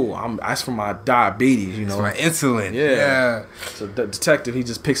 He's like, oh, that's for my diabetes, you know. My insulin. Yeah. So the detective, he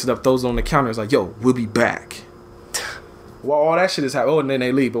just picks it up, throws it on the counter. He's like, yo, we'll be back. While all that shit is happening, and then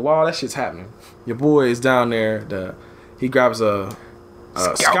they leave. But while all that shit's happening, your boy is down there. He grabs a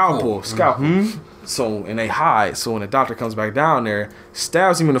scalpel. So, and they hide. So when the doctor comes back down there,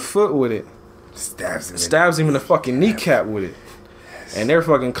 stabs him in the foot with it. Stabs him in the fucking kneecap with it. And they're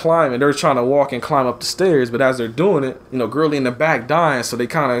fucking climbing. They're trying to walk and climb up the stairs, but as they're doing it, girlie in the back dying, so they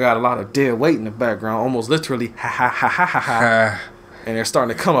kind of got a lot of dead weight in the background, almost literally, ha ha ha ha ha ha. And they're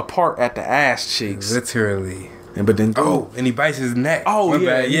starting to come apart at the ass cheeks. Literally. But then, and he bites his neck. Oh,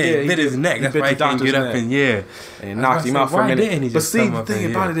 yeah, he bit his neck. That's why he can't get up and and knocked him out for a minute. But see, the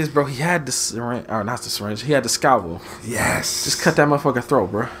thing about it is, bro, he had the syringe, or not the syringe, he had the scalpel. Yes. Just cut that motherfucker throat,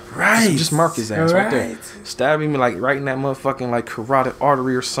 bro. Right. Just mark his ass right there. Stab him like right in that motherfucking like carotid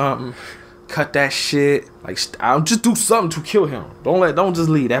artery or something. Cut that shit. Like, I'll just do something to kill him. Don't just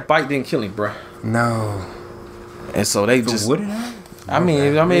leave. That bite didn't kill him, bro. No. And so they just. What did I? I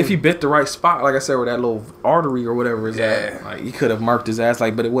mean, if he bit the right spot, like I said, where that little artery or whatever is at, like he could have marked his ass,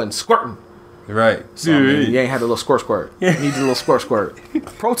 like, but it wasn't squirting. Right. So I mean, he ain't had a little squirt. He needs a little squirt.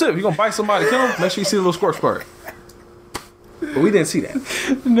 Pro tip: if you gonna bite somebody, kill him, make sure you see a little squirt. But we didn't see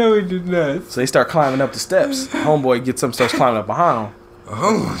that. No, we did not. So they start climbing up the steps. Homeboy gets up, starts climbing up behind him.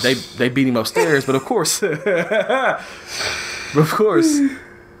 Oh. They beat him upstairs, but of course,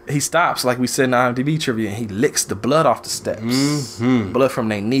 he stops, like we said in the IMDb trivia, and he licks the blood off the steps. Blood from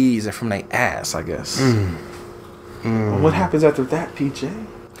their knees and from their ass, I guess. Well, what happens after that, PJ?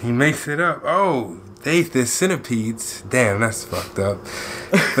 He makes it up. Oh, the centipedes. Damn, that's fucked up.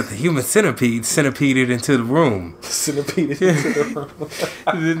 But the human centipeded into the room. Centipeded into the room.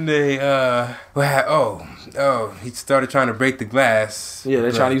 Then they, he started trying to break the glass. Yeah,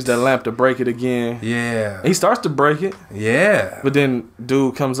 they're trying to use that lamp to break it again. Yeah. He starts to break it. Yeah. But then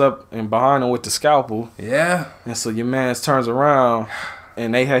dude comes up and behind him with the scalpel. Yeah. And so your man turns around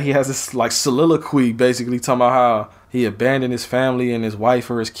and he has this like soliloquy basically talking about how he abandoned his family and his wife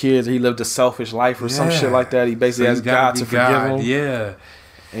or his kids. He lived a selfish life or some shit like that. He basically has God to forgive him. Yeah.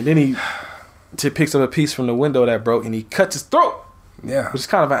 And then he picks up a piece from the window that broke and he cuts his throat. Yeah. Which is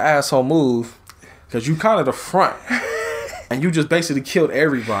kind of an asshole move because you kind of the front and you just basically killed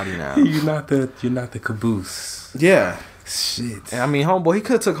everybody now. You're not the caboose. Yeah. Shit. And I mean, homeboy, he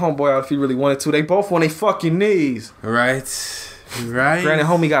could have took homeboy out if he really wanted to. They both on their fucking knees. Right. Granted,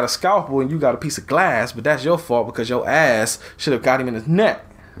 homie got a scalpel and you got a piece of glass, but that's your fault because your ass should have got him in his neck.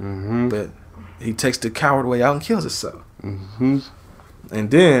 But he takes the coward way out and kills himself. And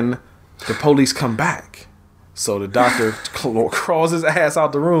then the police come back. So the doctor crawls his ass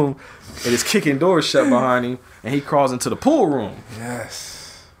out the room and is kicking doors shut behind him, and he crawls into the pool room.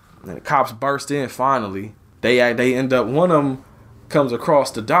 Yes. And the cops burst in finally. They end up, one of them comes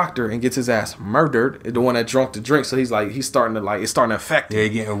across the doctor and gets his ass murdered, the one that drunk the drink. So it's starting to affect him. Yeah,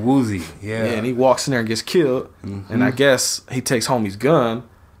 getting woozy. Yeah. And he walks in there and gets killed. And I guess he takes homie's gun.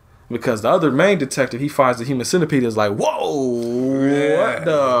 Because the other main detective, he finds the human centipede is like, whoa, what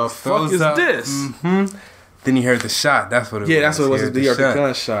the fuck is this? Mm-hmm. Then he heard the shot. That's what it was. Yeah, that's what it was. He heard the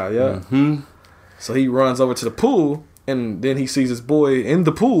gunshot, yeah. Mm-hmm. So he runs over to the pool, and then he sees his boy in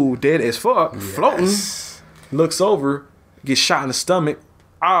the pool, dead as fuck, floating. Looks over, gets shot in the stomach.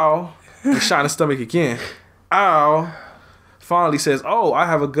 Ow. Gets shot in the stomach again. Ow. Finally says, oh, I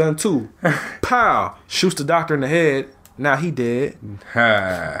have a gun too. Pow. Shoots the doctor in the head. Now he dead.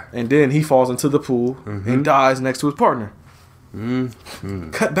 And then he falls into the pool and dies next to his partner.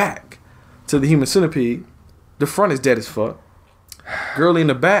 Cut back to the human centipede. The front is dead as fuck. Girlie in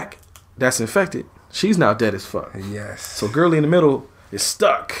the back, that's infected. She's now dead as fuck. Yes. So girlie in the middle is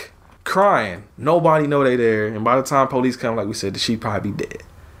stuck, crying. Nobody know they there. And by the time police come, like we said, she'd probably be dead.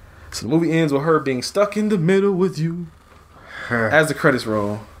 So the movie ends with her being stuck in the middle with you as the credits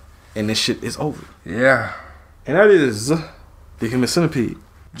roll. And this shit is over. Yeah. And that is the human centipede.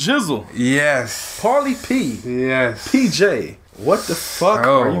 Jizzle. Yes. Parley P. Yes. PJ. What the fuck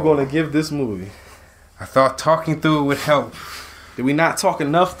are you going to give this movie? I thought talking through it would help. Did we not talk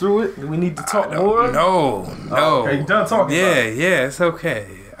enough through it? Do we need to talk more? No. Okay, you done talking about it? Yeah, it's okay.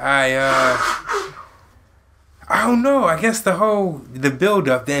 I don't know. I guess the build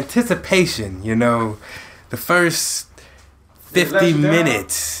up, the anticipation, the first 50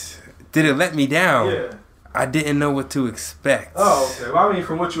 minutes, did it let me down? Yeah. I didn't know what to expect. Oh, okay. Well, I mean,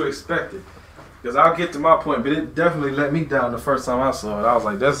 from what you expected. Because I'll get to my point, but it definitely let me down the first time I saw it. I was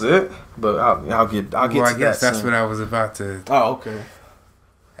like, that's it? But I'll get to that. I guess that's what I was about to... Oh, okay.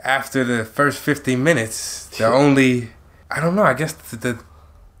 After the first 50 minutes, I don't know, I guess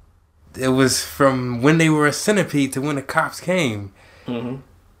it was from when they were a centipede to when the cops came. Mm-hmm.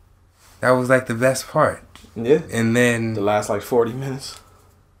 That was like the best part. Yeah. And then... The last like 40 minutes?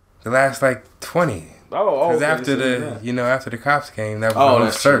 The last like 20. Oh, because okay. after the cops came, that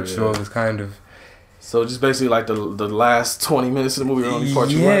was the search, true, so it was kind of... So just basically like the last 20 minutes of the movie are the only part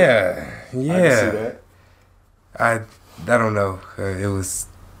you like? Yeah. I can see that. I don't know. It was...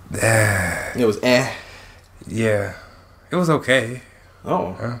 It was Yeah. It was okay.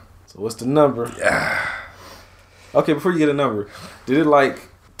 Oh. So what's the number? Okay, before you get a number, did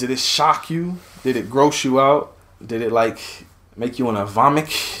it shock you? Did it gross you out? Did it make you want to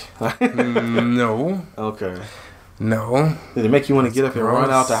vomit? No. Okay. No. Did it make you want to get up and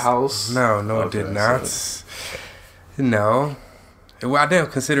run out the house? No, okay, it did not. So. No. Well, I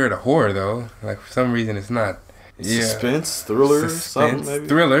didn't consider it a horror though. Like for some reason, it's not. Suspense, thriller, something maybe.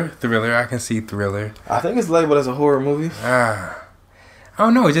 Thriller. I can see thriller. I think it's labeled as a horror movie. I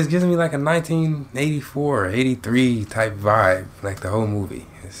don't know. It just gives me like a 1984, 83 type vibe. Like the whole movie.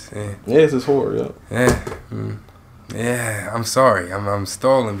 It's horror. Yeah. Yeah. I'm sorry. I'm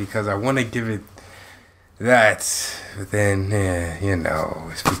stalling because I want to give it that, but then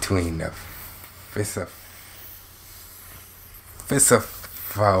it's between it's a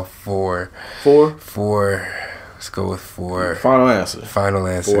 4. Let's go with 4. Final answer. 4 out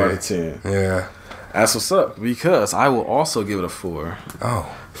of 10. Yeah. That's what's up, because I will also give it a 4.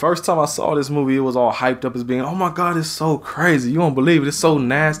 Oh. First time I saw this movie, it was all hyped up as being, oh my God, it's so crazy. You won't believe it. It's so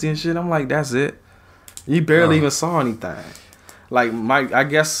nasty and shit. I'm like, that's it. You barely even saw anything. Like, I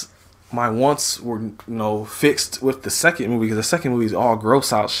guess my wants were, fixed with the second movie, because the second movie is all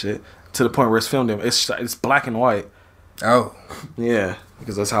gross out shit to the point where it's filmed in. It's black and white. Oh. Yeah,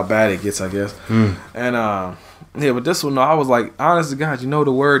 because that's how bad it gets, I guess. And, but this one, I was like, honest to God,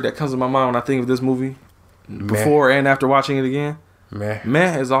 the word that comes to my mind when I think of this movie, before and after watching it again?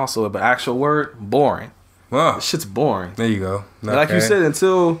 Meh is also an actual word. Boring. Wow. This shit's boring. There you go. Okay. Like you said,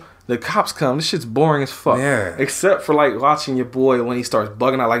 until the cops come, this shit's boring as fuck. Yeah. Except for watching your boy when he starts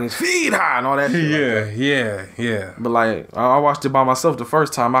bugging out his feet high and all that shit. Yeah. But I watched it by myself the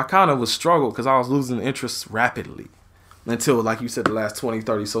first time. I kind of was struggled because I was losing interest rapidly. Until, like you said, the last 20,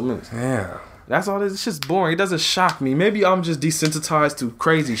 30 so minutes. Yeah. That's all it is. It's just boring. It doesn't shock me. Maybe I'm just desensitized to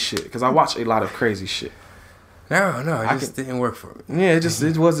crazy shit because I watch a lot of crazy shit. No, it just didn't work for me. Yeah,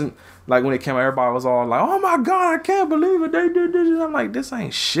 it wasn't like when it came out, everybody was all like, oh my God, I can't believe it. They did this. I'm like, this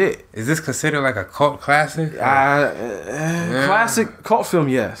ain't shit. Is this considered like a cult classic? Classic cult film,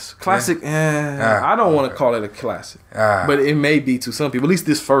 yes. Classic, I don't want to call it a classic. But it may be to some people, at least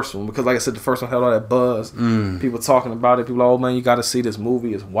this first one, because like I said, the first one had all that buzz. People talking about it. People like, oh man, you got to see this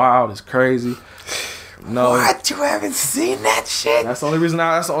movie. It's wild. It's crazy. No. What? You haven't seen that shit? That's the only reason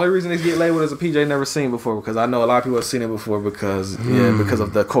they get labeled as a PJ never seen before, because I know a lot of people have seen it before because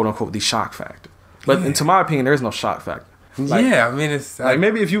of the quote unquote the shock factor. But to my opinion, there is no shock factor. It's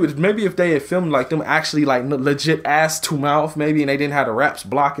maybe if they had filmed them actually legit ass to mouth maybe, and they didn't have the raps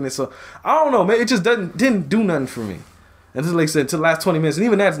blocking it. So I don't know, man. It just didn't do nothing for me. And this, like I said, to the last 20 minutes, and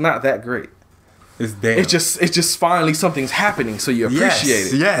even that's not that great. It's damn. It's just finally something's happening, so you appreciate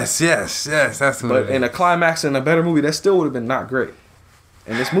it. Yes. That's what. But in a climax in a better movie, that still would have been not great.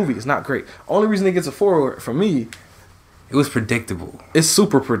 And this movie is not great. Only reason it gets a 4 for me, it was predictable. It's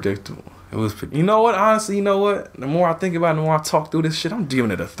super predictable. It was predictable. You know what? Honestly, you know what? The more I think about it, the more I talk through this shit, I'm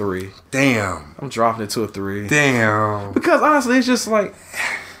giving it a 3. Damn. I'm dropping it to a 3. Damn. Because honestly, it's just like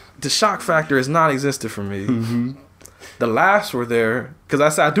the shock factor is non-existent for me. Mm-hmm. The laughs were there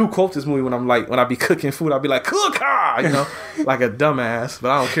because I do quote this movie when I be cooking food. I'll be like, "Cook-ah," you know, like a dumbass. But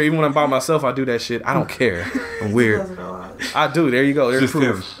I don't care. Even when I'm by myself, I do that shit. I don't care. I'm weird. I do. There you go. There's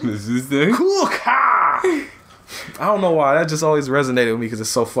proof. Cook-ah. I don't know why. That just always resonated with me because it's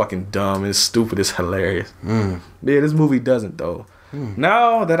so fucking dumb. It's stupid. It's hilarious. Yeah, this movie doesn't though.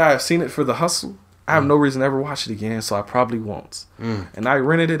 Now that I have seen it for the hustle, I have no reason to ever watch it again, so I probably won't. And I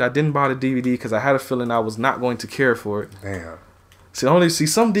rented it. I didn't buy the DVD because I had a feeling I was not going to care for it. Damn. See,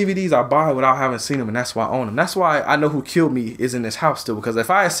 some DVDs I buy without having seen them, and that's why I own them. That's why I Know Who Killed Me is in this house still, because if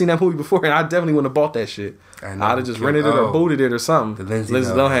I had seen that movie before, I definitely wouldn't have bought that shit. I'd have just rented it or booted it or something. The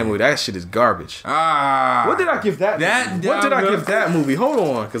Lindsay Lohan movie. That shit is garbage. What did I give that movie? What did I give that movie? Hold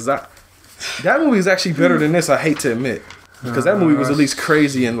on, because that movie is actually better than this, I hate to admit. Because that movie was at least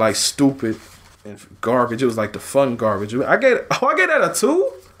crazy and like stupid and garbage. It was like the fun garbage. I gave that a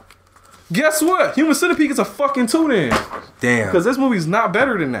 2. Guess what? Human Centipede gets a fucking 2 then. Damn. Because this movie's not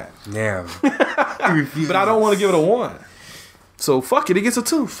better than that. Damn. But I don't want to give it a 1. So fuck it. It gets a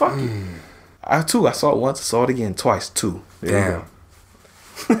 2. Fuck it. I saw it once. I saw it again twice. 2. There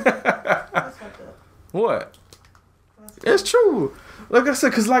Damn. What? It's true. Like I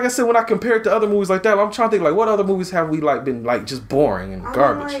said, when I compare it to other movies like that, I'm trying to think like what other movies have we like been like just boring and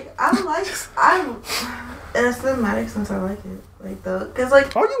garbage. In a cinematic sense, I like it. Like cause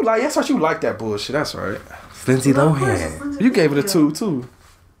like that's what you like that bullshit. That's right. Lindsay Lohan. You gave it a 2 too.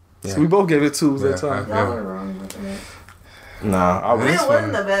 Yeah. So we both gave it 2s that time. Y'all were wrong with it. Nah, it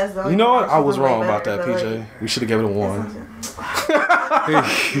wasn't the best though. You know what? I was wrong about that, PJ. Like, we should have given it a 1.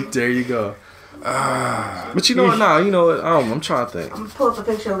 There you go. But you know what? Nah, you know what? I'm trying to think. I'm gonna pull up a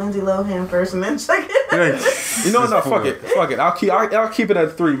picture of Lindsay Lohan first and then check it. You know what? No, fuck it. I'll keep it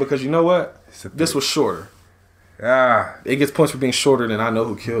at 3 because you know what? This was shorter. It gets points for being shorter than I Know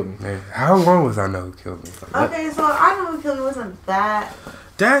Who Killed Me. Man, how long was I Know Who Killed Me? Okay, so I Know Who Killed Me wasn't that.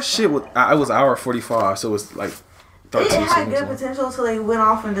 That shit was. It was 1:45, so it was like. It had good potential until they went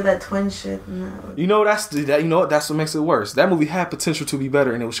off and did that twin shit. You know that's what makes it worse. That movie had potential to be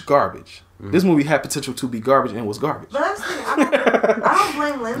better and it was garbage. This movie had potential to be garbage and it was garbage. But that's the thing, I don't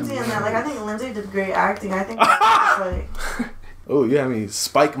blame Lindsay in that. Like I think Lindsay did great acting. I think that was like. Oh yeah, I mean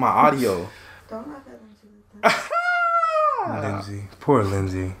spike my audio. Don't laugh at Lindsay like that. Lindsay, poor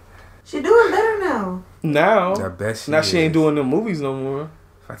Lindsay. She doing better now. Now, I bet she ain't doing the movies no more.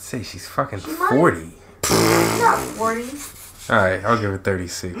 I'd say she's fucking 40. She's not 40. Alright, I'll give her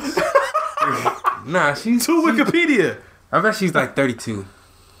 36. Nah, she's... To Wikipedia. I bet she's like 32.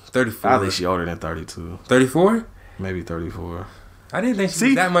 34. I think she's older than 32. 34? Maybe 34. I didn't think she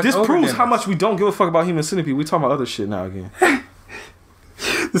was that much older. This proves how much we don't give a fuck about Human Centipede. We talking about other shit now again.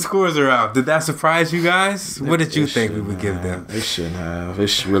 The scores are out. Did that surprise you guys? What did you think we would give them? It shouldn't have.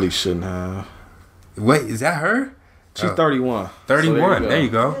 It really shouldn't have. Wait, is that her? She's 31. 31. So there you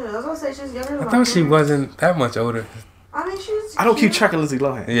go. Yeah, I was gonna say she's younger than I thought she wasn't that much older. I mean, she's. I don't keep track of Lindsay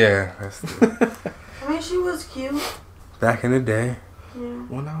Lohan. Yeah. I mean, she was cute. Back in the day. Yeah.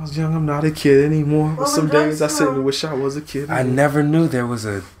 When I was young, I'm not a kid anymore. Well, But some days I sit and wish I was a kid. I never knew there was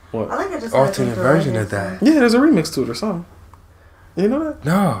a I think I just alternate version of that. Yeah, there's a remix to it or something. You know that?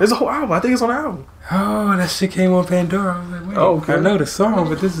 No. There's a whole album. I think it's on the album. Oh, that shit came on Pandora. I was like, wait. Okay. I know the song,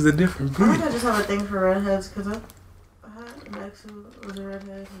 but this is a different beat. I think I just have a thing for redheads because I had an ex who was a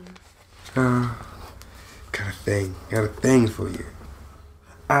redhead. Got a thing for you.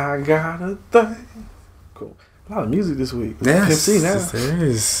 I got a thing. Cool. A lot of music this week. Yes, Can't see now. there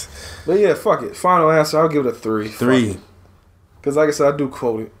is. But yeah, fuck it. Final answer. I'll give it a 3. 3. Because like I said, I do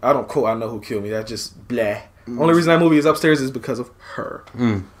quote it. I don't quote I Know Who Killed Me. That's just blah. Only reason that movie is upstairs is because of her.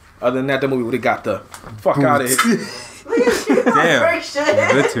 Other than that movie would have got the fuck out of here. Look at you. Damn.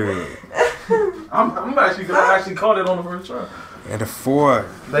 Shit. Literally. I'm actually because I actually caught it on the first try. And a 4.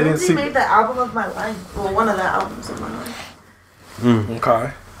 They didn't Lindsay see. made the album of my life. Well, one of the albums of my life.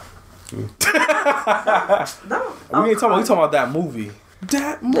 Okay. No. We ain't talking about that movie.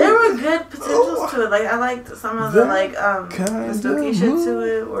 That movie. There were good potentials to it. Like I liked some of the the Stokey shit to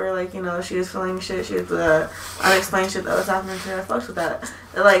it, where like she was feeling shit, she was unexplained shit that was happening to her. I fucked with that.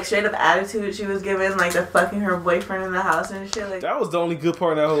 the like straight up attitude she was giving, like the fucking her boyfriend in the house and shit. Like That was the only good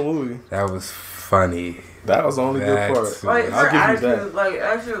part of that whole movie. That was funny. That was the only good part. like her I'll give you attitude, that. like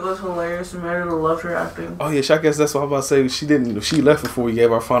that shit was hilarious. And Meredith loved her acting. Oh yeah, I guess that's what I'm about to say. She left before we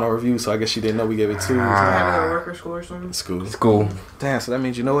gave our final review, so I guess she didn't know we gave it 2. She had to go to work or school or something. School. Damn, so that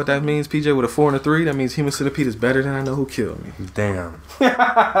means you know what that means, PJ, with a 4 and a 3? That means Human Centipede is better than I Know Who Killed Me. Damn.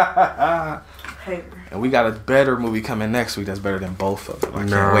 Hater. And we got a better movie coming next week that's better than both of them. I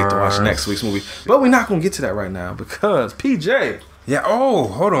can't wait to watch next week's movie. But we're not going to get to that right now because PJ. Yeah,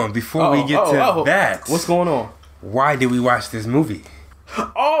 hold on. Before we get to that. What's going on? Why did we watch this movie?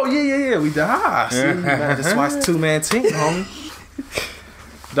 Oh, yeah. We died. See, man, just watched 2-man team, homie.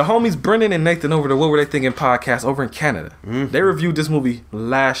 The homies Brendan and Nathan over the What Were They Thinking podcast over in Canada. They reviewed this movie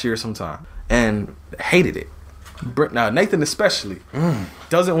last year sometime and hated it. Now Nathan especially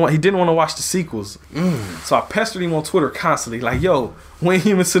he didn't want to watch the sequels. So I pestered him on Twitter constantly, like, yo, when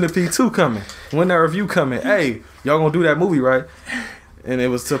Human Centipede 2 coming? When that review coming? Hey, y'all gonna do that movie, right? And it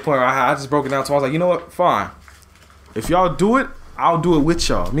was to the point where I just broke it down. So I was like, you know what? Fine. If y'all do it, I'll do it with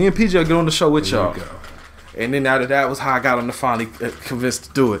y'all. Me and PJ will get on the show with y'all. And then out of that was how I got him to finally convinced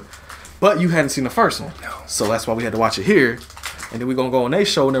to do it. But you hadn't seen the first one. No. So that's why we had to watch it here. And then we're going to go on their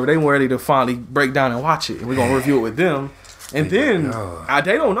show whenever they were ready to finally break down and watch it. And we're going to review it with them. And then,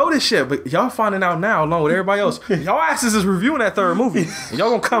 they don't know this shit, but y'all finding out now along with everybody else. Y'all asses is reviewing that third movie. And y'all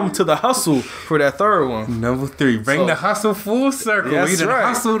going to come to the hustle for that third one. Number 3. Bring the hustle full circle. That's We done right.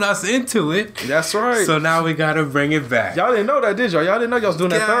 hustled us into it. That's right. So now we got to bring it back. Y'all didn't know that, did y'all? Y'all didn't know y'all was doing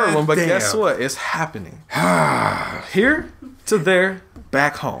that third one. But damn. guess what? It's happening. Here to there,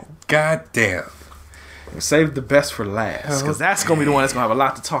 back home. God damn. Save the best for last, because that's gonna be the one that's gonna have a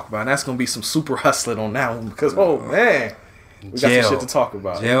lot to talk about, and that's gonna be some super hustling on that one. Because man, we got some shit to talk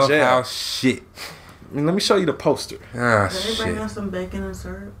about. Jailhouse shit. I mean, let me show you the poster. Ah, Did they bring us some bacon and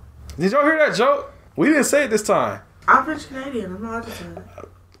syrup? Did y'all hear that joke? We didn't say it this time. I'm French Canadian. I'm not allowed to say that.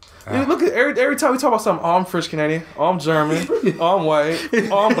 Dude, look at every time we talk about something. Oh, I'm French Canadian. Oh, I'm German. Oh, I'm white.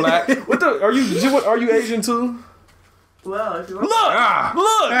 Oh, I'm black. What the? Are you Asian too? Well, if you want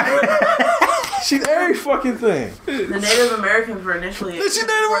Look! She's every fucking thing. the Native Americans were initially. She's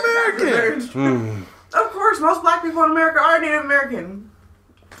Native American. Of course, most black people in America are Native American.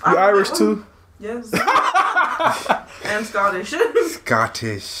 You Irish too? Yes. And Scottish.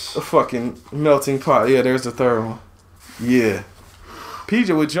 Scottish. A fucking melting pot. Yeah, there's the third one. Yeah.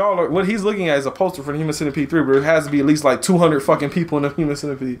 PJ, what he's looking at is a poster for the Human Centipede 3, but it has to be at least like 200 fucking people in the Human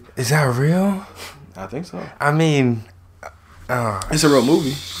Centipede. Is that real? I think so. I mean, It's a real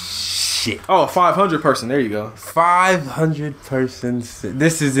movie. shit. Oh, a 500 person. There you go. 500 persons.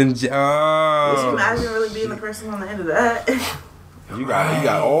 This is in. Would you imagine really being the person on the end of that? You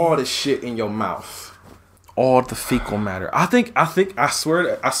got all the shit in your mouth. All the fecal matter. I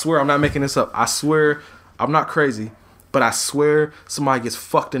swear I'm not making this up. I swear I'm not crazy, but I swear somebody gets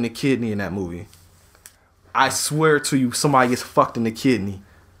fucked in the kidney in that movie. I swear to you, somebody gets fucked in the kidney.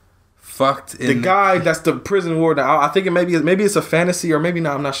 Fucked in The guy that's the prison warden. I think maybe it's a fantasy or maybe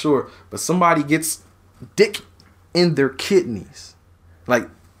not. I'm not sure. But somebody gets dick in their kidneys, like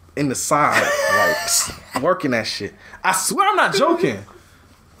in the side, like working that shit. I swear I'm not joking.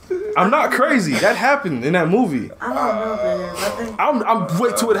 I'm not crazy. That happened in that movie. I don't know, babe. I think I'm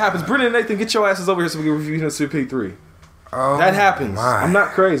wait till it happens. Brendan and Nathan, get your asses over here so we can review Centipede 3. Oh, That happens. my. I'm not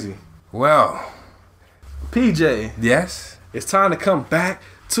crazy. Well, PJ, yes. it's time to come back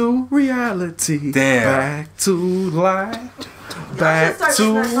to reality. Damn. Back to life. Back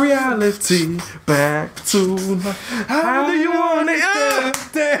to reality. Back to life. How do you want it?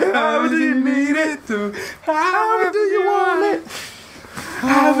 How do you need it? How do you want it?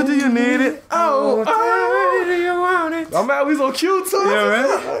 How do you need it? Oh, how do you want it? I'm out. We so cute too. Yeah,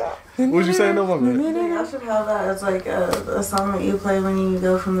 right? What you saying, no one I man? think I should have that as like a song that you play when you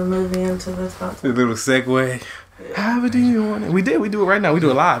go from the movie into the spot. A little segue. How do you want it? We do it right now. We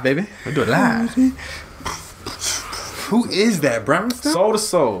do it live, baby. We do it live. Who is that, Brownstone? Soul to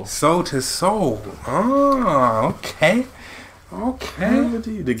soul. Soul to soul. Oh, okay. Okay.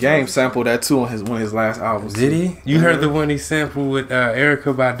 The Game sampled that too on one of his last albums. Did he? You heard the one he sampled with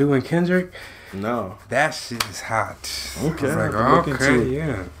Erykah Badu and Kendrick? No. That shit is hot. Okay, I I was have to like, look into okay, it.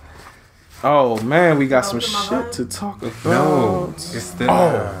 yeah. Oh man, we got some Welcome to my shit life. to talk about. No, it's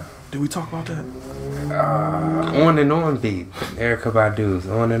the Did we talk about that? On and On beat. Erykah Badu's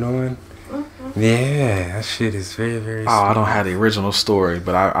On and On. Yeah, that shit is very, very Oh, I don't have the original story,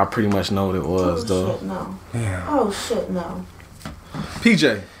 but I pretty much know what it was though. Shit, no. Yeah. Oh shit, no.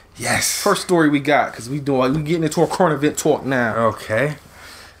 PJ, Yes. first story we got because we getting into a current event talk now. Okay.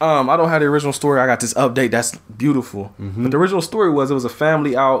 I don't have the original story. I got this update that's beautiful. But the original story was it was a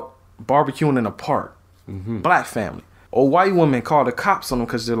family out barbecuing in a park. Black family. A white woman called the cops on them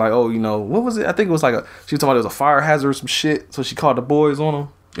because they're like, oh, you know, what was it? I think it was like she was talking about it was a fire hazard or some shit. So she called the boys on them.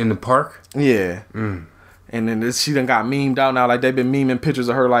 In the park? Yeah. And then she done got memed out now. Like, they've been memeing pictures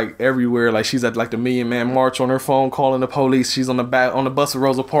of her, like, everywhere. Like, she's at, like, the Million Man March on her phone calling the police. She's on the bus of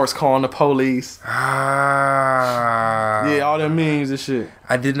Rosa Parks calling the police. Ah. Yeah, all them memes and shit.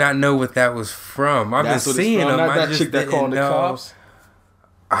 I did not know what that was from. I've been seeing them. Not I that just chick that didn't called the know. cops.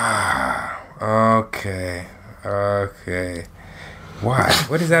 Okay. Why?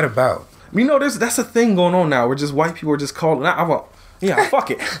 What is that about? You know, that's a thing going on now where just white people are just calling.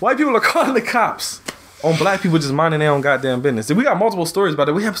 Fuck it. White people are calling the cops on black people just minding their own goddamn business. And we got multiple stories about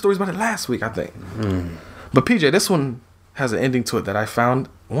it. We have stories about it last week, I think. But PJ, this one has an ending to it that I found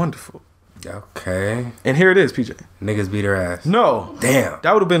wonderful. Okay. And here it is, PJ. Niggas beat her ass. No. Damn.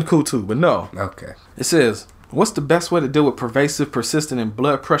 That would have been cool too, but no. Okay. It says, what's the best way to deal with pervasive, persistent, and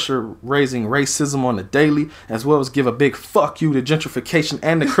blood pressure raising racism on the daily, as well as give a big fuck you to gentrification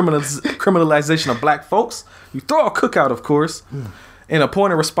and the criminalization of black folks? You throw a cookout, of course. In a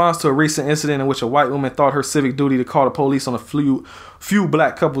pointed response to a recent incident in which a white woman thought her civic duty to call the police on a few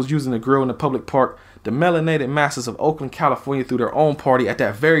black couples using the grill in the public park, the melanated masses of Oakland, California threw their own party at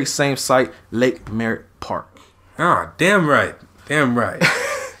that very same site, Lake Merritt Park. Ah, damn right.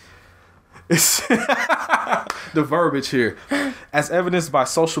 It's the verbiage here. As evidenced by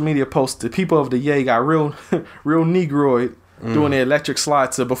social media posts, the people of the Yay got real negroid doing the electric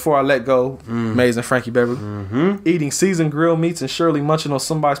slide to Before I Let Go, Amazing Frankie Beverly. Eating seasoned grilled meats and surely munching on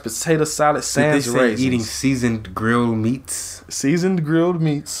somebody's potato salad sans raisins. Eating seasoned grilled meats? Seasoned grilled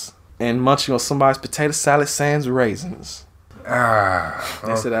meats and munching on somebody's potato salad sans raisins.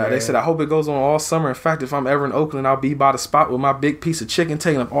 They said, I hope it goes on all summer. In fact, if I'm ever in Oakland, I'll be by the spot with my big piece of chicken,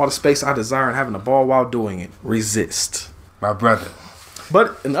 taking up all the space I desire and having a ball while doing it. Resist. My brother.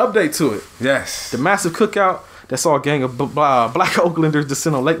 But an update to it. Yes. The massive cookout that saw a gang of black Oaklanders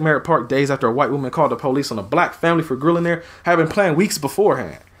descend on Lake Merritt Park days after a white woman called the police on a black family for grilling there had been planned weeks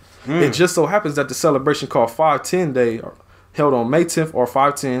beforehand. It just so happens that the celebration called 510 Day, held on May 10th or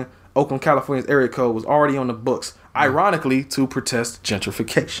 510, Oakland, California's area code, was already on the books. Ironically, to protest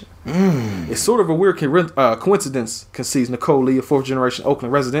gentrification. It's sort of a weird coincidence, concedes Nicole Lee, a fourth-generation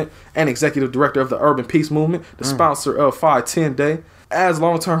Oakland resident and executive director of the Urban Peace Movement, the sponsor of 510 Day. As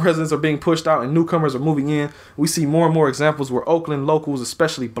long-term residents are being pushed out and newcomers are moving in, we see more and more examples where Oakland locals,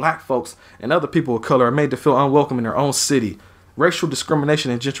 especially black folks and other people of color, are made to feel unwelcome in their own city. Racial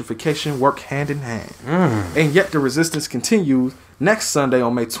discrimination and gentrification work hand in hand. And yet the resistance continues. Next Sunday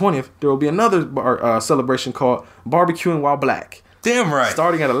on May 20th, there will be another celebration called Barbecuing While Black. Damn right.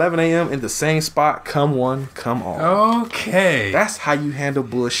 Starting at 11 a.m. in the same spot. Come one, come all. Okay. That's how you handle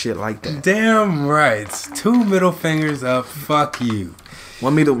bullshit like that. Damn right. 2 middle fingers up. Fuck you.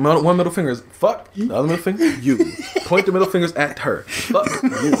 One middle finger is fuck. The other middle finger, you. Point the middle fingers at her. Fuck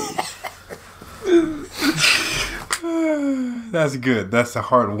you. That's good. That's a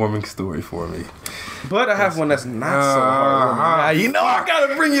heartwarming story for me. But I have one that's not so heartwarming. Now, you know I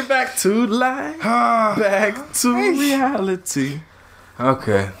gotta bring it back to life. Back to reality.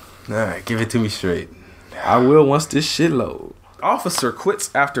 Okay. Alright, give it to me straight. I will once this shit load. Officer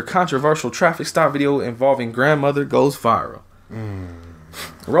quits after controversial traffic stop video involving grandmother goes viral.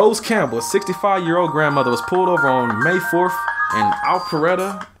 Rose Campbell, a 65-year-old grandmother, was pulled over on May 4th in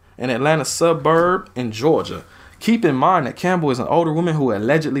Alpharetta, an Atlanta suburb in Georgia. Keep in mind that Campbell is an older woman who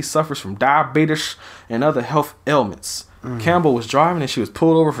allegedly suffers from diabetes and other health ailments. Campbell was driving and she was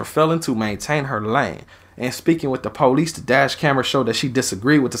pulled over for failing to maintain her lane. And speaking with the police, the dash camera showed that she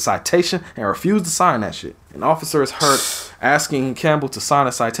disagreed with the citation and refused to sign that shit. An officer is heard asking Campbell to sign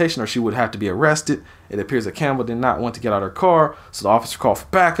a citation or she would have to be arrested. It appears that Campbell did not want to get out of her car, so the officer called for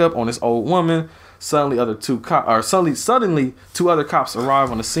backup on this old woman. Suddenly, two other cops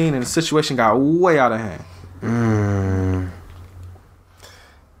arrive on the scene and the situation got way out of hand.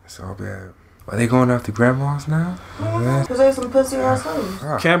 It's all bad. Are they going after grandmas now? Because they some pussy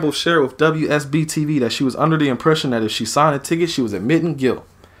assholes. Campbell shared with WSB TV that she was under the impression that if she signed a ticket, she was admitting guilt.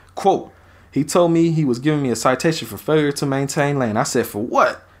 Quote, he told me he was giving me a citation for failure to maintain lane. I said, for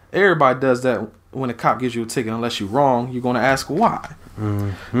what? Everybody does that when a cop gives you a ticket. Unless you're wrong, you're going to ask why.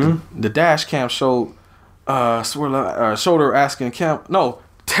 The dash cam showed her asking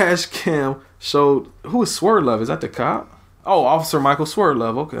dash cam showed, who is Swirlove? Is that the cop? Oh, Officer Michael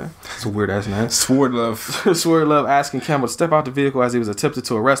Swirlove. Okay. It's a weird ass name. Swirlove. Swirlove asking Campbell to step out the vehicle as he was attempted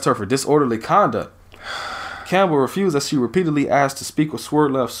to arrest her for disorderly conduct. Campbell refused as she repeatedly asked to speak with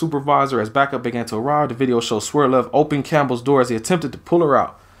Swirlove's supervisor as backup began to arrive. The video shows Swirlove open Campbell's door as he attempted to pull her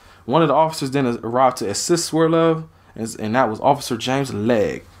out. One of the officers then arrived to assist Swerlove, and that was Officer James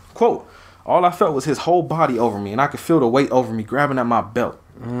Legg. Quote, all I felt was his whole body over me, and I could feel the weight over me grabbing at my belt.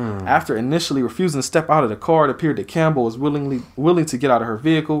 After initially refusing to step out of the car, it appeared that Campbell was willing to get out of her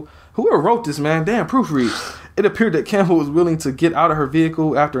vehicle. Whoever wrote this, man, damn proofread. It appeared that Campbell was willing to get out of her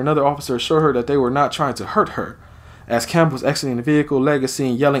vehicle after another officer assured her that they were not trying to hurt her. As Campbell was exiting the vehicle, Legg is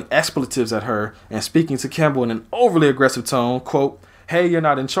seen yelling expletives at her and speaking to Campbell in an overly aggressive tone. Quote, hey, you're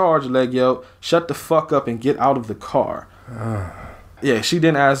not in charge, Legg yelled. Shut the fuck up and get out of the car. Yeah, she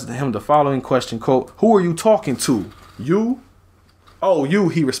then asked him the following question, quote, who are you talking to? You? Oh, you,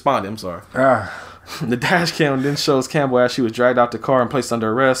 he responded. I'm sorry. The dash cam then shows Campbell as she was dragged out the car and placed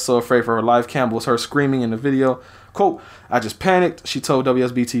under arrest. So afraid for her life, Campbell was heard screaming in the video. Quote, I just panicked, she told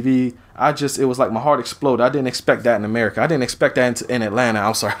WSB-TV. It was like my heart exploded. I didn't expect that in America. I didn't expect that in Atlanta.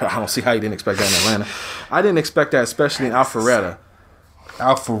 I'm sorry, I don't see how you didn't expect that in Atlanta. I didn't expect that, especially in Alpharetta.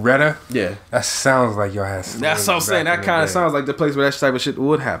 Alpharetta? Yeah. That sounds like y'all had. That's what I'm saying. That kind of sounds like the place where that type of shit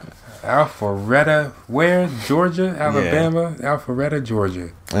would happen. Alpharetta, where? Georgia? Alabama? Yeah. Alpharetta,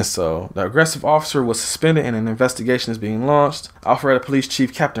 Georgia. And so, the aggressive officer was suspended and an investigation is being launched. Alpharetta Police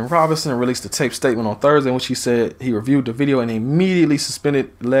Chief Captain Robinson released a taped statement on Thursday in which he said he reviewed the video and immediately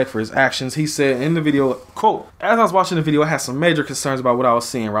suspended Legg for his actions. He said in the video, quote, as I was watching the video, I had some major concerns about what I was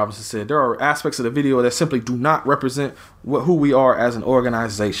seeing, Robinson said. There are aspects of the video that simply do not represent who we are as an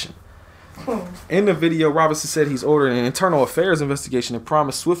organization. In the video, Robinson said he's ordering an internal affairs investigation and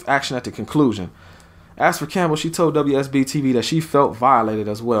promised swift action at the conclusion. As for Campbell, she told WSB-TV that she felt violated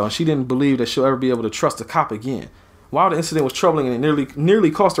as well, and she didn't believe that she'll ever be able to trust a cop again. While the incident was troubling and it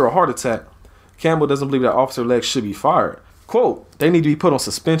nearly cost her a heart attack, Campbell doesn't believe that Officer Legg should be fired. Quote, they need to be put on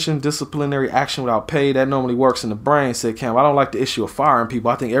suspension, disciplinary action without pay. That normally works in the brain, said Campbell. I don't like the issue of firing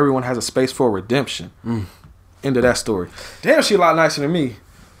people. I think everyone has a space for redemption. End of that story. Damn, she a lot nicer than me.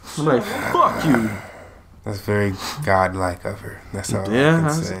 I'm like, fuck you. That's very godlike of her. That's all I can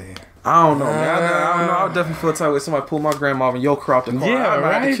say. I don't know, man. I don't know. I would definitely feel tight when somebody pulled my grandma and yoke her out the car. Yeah, I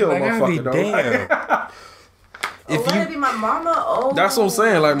might have to kill a motherfucker, though. Damn. If you be my mama, that's what I'm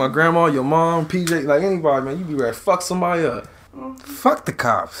saying. Like my grandma, your mom, PJ, like anybody, man, you be ready to fuck somebody up. Fuck the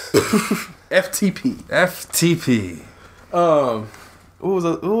cops. FTP. Who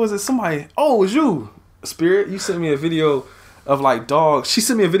was it? Somebody. Oh, it was you, Spirit. You sent me a video of like dogs. She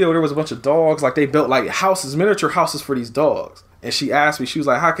sent me a video where there was a bunch of dogs, like they built like houses, miniature houses for these dogs. And she asked me, she was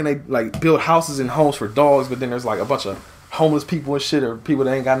like, how can they like build houses and homes for dogs, but then there's like a bunch of homeless people and shit, or people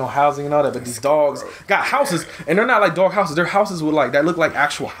that ain't got no housing and all that, but these dogs got houses, and they're not like dog houses, they're houses with like, that look like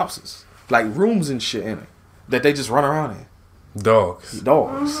actual houses, like rooms and shit in it, that they just run around in. Dogs.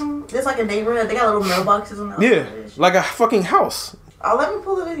 It's like a neighborhood, they got little mailboxes and all. Yeah, like a fucking house. Oh, let me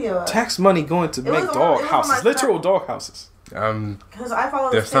pull the video up. Tax money going to make dog houses, literal dog houses. Because I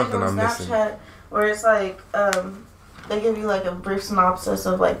follow this page on Snapchat where it's like they give you like a brief synopsis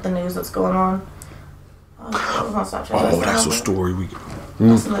of like the news that's going on. Oh, that's a story we get.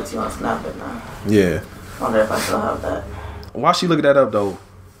 I'll send that to you on Snapchat now. Yeah. Wonder if I still have that. While she looking that up though, I'm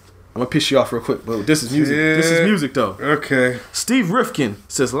gonna piss you off real quick, but this is music. Yeah. This is music though. Okay. Steve Rifkin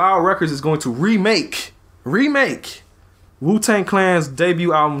says Loud Records is going to remake Wu-Tang Clan's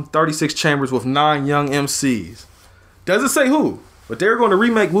debut album 36 Chambers with 9 young MCs. Doesn't say who, but they're going to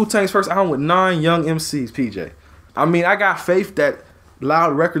remake Wu-Tang's first album with 9 young MCs, PJ. I mean, I got faith that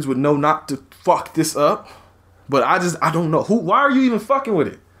Loud Records would know not to fuck this up, but I don't know. Why are you even fucking with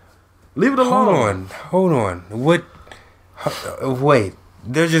it? Leave it alone. Hold on. What? Wait.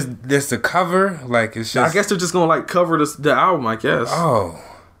 There's the cover? Like, it's just... I guess they're just going to, like, cover the album, I guess. Oh.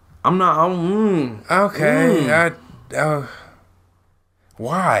 I'm not... Okay.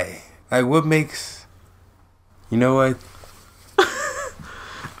 Why? Like, what makes... You know what?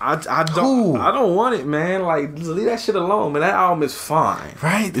 I don't want it, man. Like, leave that shit alone, man. That album is fine.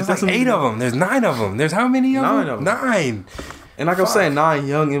 Right? There's like 8 of them. There's 9 of them. There's how many of them? 9 of them. 9. And like I'm saying, 9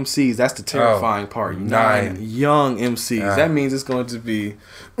 young MCs. That's the terrifying part. 9 young MCs. That means it's going to be...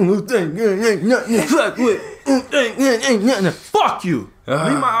 Fuck you.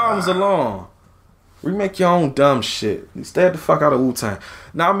 Leave my albums alone. Remake your own dumb shit. Stay the fuck out of Wu-Tang.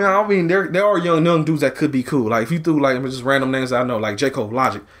 Now, I mean, there are young dudes that could be cool. Like, if you threw, like, just random names I know, like J. Cole,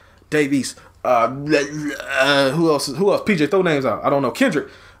 Logic, Dave East, who else? PJ, throw names out. I don't know. Kendrick.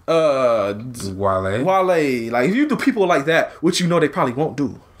 Wale. Like, if you do people like that, which you know they probably won't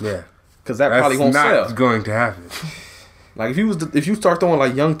do. Yeah. Because that probably won't sell. That's not going to happen. Like, if you start throwing,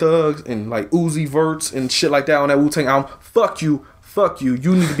 like, Young Thugs and, like, Uzi Verts and shit like that on that Wu-Tang album, fuck you.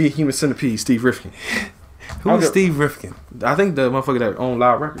 You need to be a human centipede, Steve Rifkin. Who is Steve Rifkin? I think the motherfucker that owned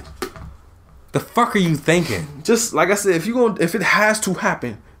Loud Records. The fuck are you thinking? Just like I said, if it has to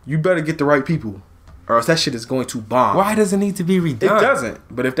happen, you better get the right people, or else that shit is going to bomb. Why does it need to be redone? It doesn't.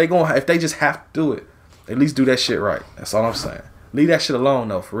 But if they just have to do it, at least do that shit right. That's all I'm saying. Leave that shit alone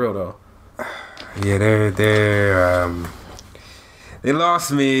though, for real though. Yeah, they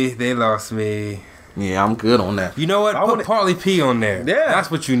lost me. They lost me. Yeah, I'm good on that. You know what? Put Pauly P on there. Yeah,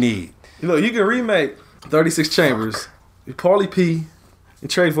 that's what you need. Look, you can remake 36 Chambers, Pauly P, and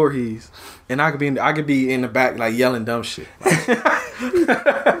Trey Voorhees, and I could be in the back like yelling dumb shit.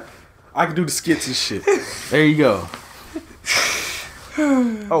 I could do the skits and shit. There you go.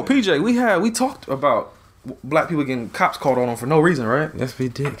 Oh, PJ, we talked about black people getting cops called on them for no reason, right? Yes, we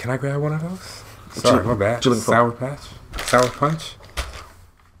did. Can I grab one of those? Sorry, my bad. Sour Punch.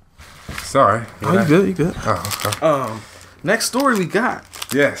 Sorry. Oh, you good? You good? Oh, okay. Next story we got.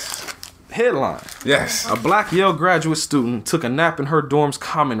 Yes. Headline. Yes. A black Yale graduate student took a nap in her dorm's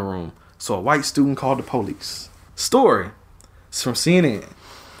common room, so a white student called the police. Story. It's from CNN.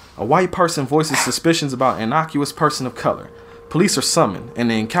 A white person voices suspicions about an innocuous person of color. Police are summoned, and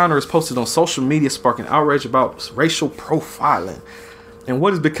the encounter is posted on social media, sparking outrage about racial profiling. In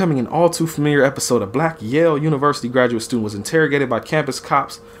what is becoming an all too familiar episode, a black Yale University graduate student was interrogated by campus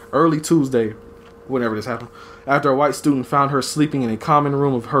cops early Tuesday, whenever this happened, after a white student found her sleeping in a common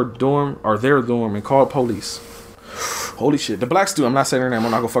room of her dorm, or their dorm, and called police. Holy shit. The black student, I'm not saying her name,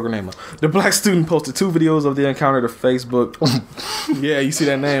 I'm not gonna fuck her name up. The black student posted 2 videos of the encounter to Facebook. Yeah, you see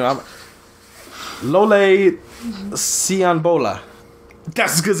that name. Lole Cianbola.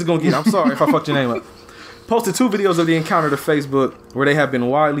 That's as good as it's gonna get. I'm sorry if I fucked your name up. Posted 2 videos of the encounter to Facebook where they have been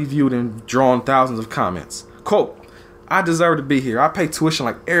widely viewed and drawn thousands of comments. Quote, "I deserve to be here. I pay tuition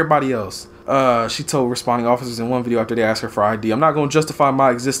like everybody else," she told responding officers in one video after they asked her for ID. "I'm not going to justify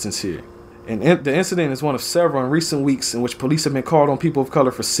my existence here." And the incident is one of several in recent weeks in which police have been called on people of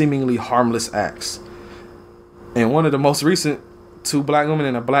color for seemingly harmless acts. And one of the most recent, 2 black women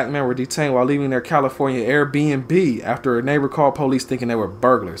and a black man were detained while leaving their California Airbnb after a neighbor called police thinking they were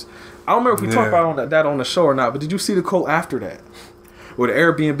burglars. I don't remember if we talked about that on the show or not, but did you see the quote after that? Where the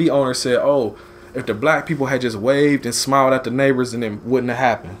Airbnb owner said, "Oh, if the black people had just waved and smiled at the neighbors, then it wouldn't have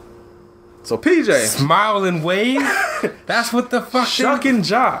happened." So PJ, smile and wave? That's what the fuck. Shuck and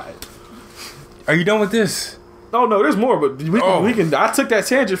jive. Are you done with this? Oh no, there's more, but we can. I took that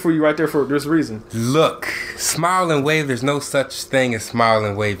tangent for you right there for this reason. Look, smile and wave. There's no such thing as smile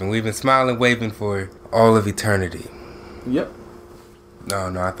and waving. We've been smiling and waving for all of eternity. Yep.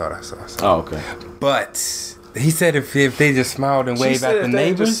 No, I thought I saw something. Oh, okay. But he said if they just smiled and waved at the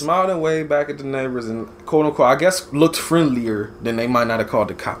neighbors, just smiled and waved back at the neighbors and quote unquote, I guess looked friendlier, then they might not have called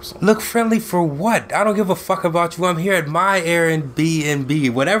the cops on. Look friendly for what? I don't give a fuck about you. I'm here at my Airbnb,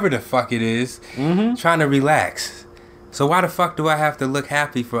 whatever the fuck it is, trying to relax. So why the fuck do I have to look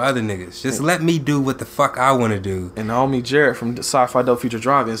happy for other niggas? Just let me do what the fuck I want to do. And the homie Jared from Sci-Fi Dope Future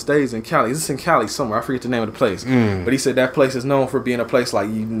Drive-In stays in Cali. It's in Cali somewhere. I forget the name of the place. But he said that place is known for being a place like,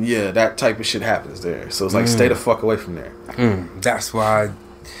 yeah, that type of shit happens there. So it's like, stay the fuck away from there. That's why.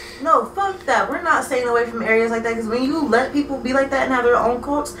 No, fuck that. We're not staying away from areas like that, because when you let people be like that and have their own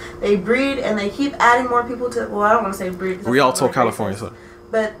cults, they breed and they keep adding more people to. Well, I don't want to say breed. Rialto, California. So.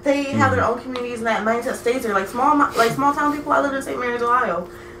 But they have their own communities, and that mindset stays there. Like small town people. I lived in St. Mary's, Ohio.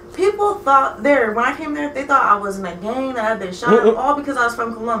 People thought when I came there, they thought I was in a gang, that I'd been shot up, all because I was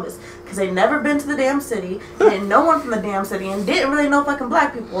from Columbus. Because they'd never been to the damn city, and no one from the damn city, and didn't really know fucking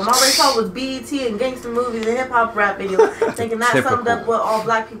black people. And all they saw was BET and gangster movies and hip hop rap videos, thinking that summed up what all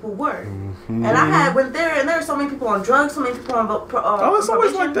black people were. And I went there, and there were so many people on drugs, so many people on it's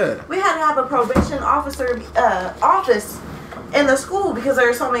always like that. We had to have a probation officer office in the school because there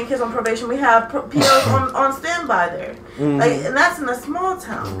are so many kids on probation. We have POs on standby there, and that's in a small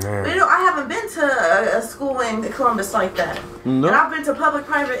town. But, I haven't been to a school in Columbus like that, and I've been to public,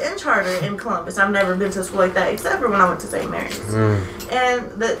 private, and charter in Columbus. I've never been to a school like that except for when I went to St. Mary's.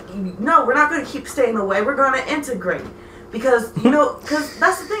 And we're not going to keep staying away. We're going to integrate. Because, because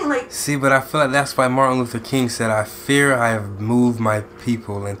that's the thing, like... See, but I feel like that's why Martin Luther King said, I fear I have moved my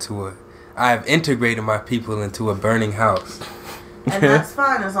people I have integrated my people into a burning house. And that's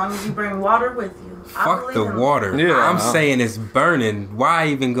fine, as long as you bring water with you. Fuck the water. Yeah, I'm saying it's burning. Why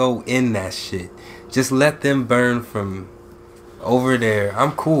even go in that shit? Just let them burn from over there.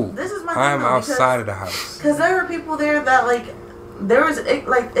 I'm cool. This is my I'm thing, outside of the house. Because there were people there that,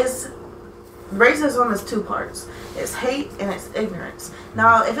 it's... racism is two parts. It's hate and it's ignorance.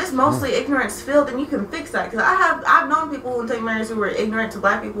 Now, if it's mostly ignorance filled, then you can fix that. Because I've known people in St. Mary's who were ignorant to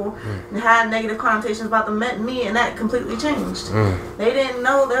black people and had negative connotations about them met me, and that completely changed. They didn't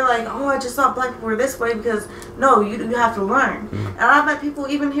know. They're like, oh, I just thought black people were this way, because no, you have to learn. And I've met people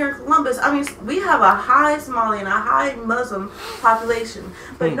even here in Columbus. I mean, we have a high Somali and a high Muslim population,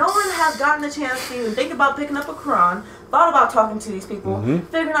 but no one has gotten a chance to even think about picking up a Quran, thought about talking to these people,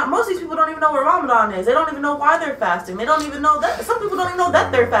 figuring out most of these people don't even know what Ramadan is. They don't even know why they're fasting. They don't even know that. Some people don't even know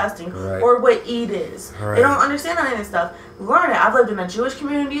that they're fasting or what Eid is. They don't understand any of this stuff. Learn it. I've lived in a Jewish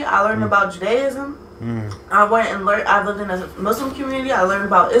community. I learned about Judaism. I went and learned. I've lived in a Muslim community. I learned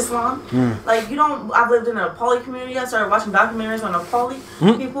about Islam. Like, you don't. I've lived in a Nepali community. I started watching documentaries on Nepali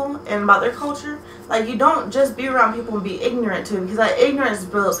people and about their culture. Like, you don't just be around people and be ignorant to it, because that ignorance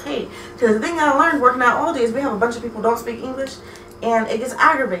builds hate. Because the thing I learned working at Aldi is we have a bunch of people who don't speak English, and it gets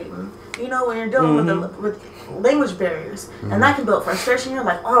aggravating. You know, when you're dealing with language barriers, and that can build frustration. You're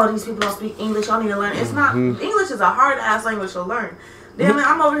like, oh, these people don't speak English. I need to learn. It's not. English is a hard ass language to learn. Damn it,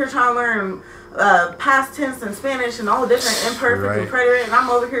 I'm over here trying to learn past tense and Spanish and all the different imperfect and preterite, and I'm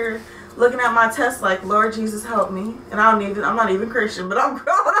over here looking at my test like, Lord Jesus, help me. And I'm not even Christian, but I'm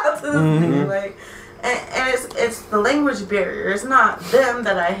crawling out to this thing, like. And it's the language barrier. It's not them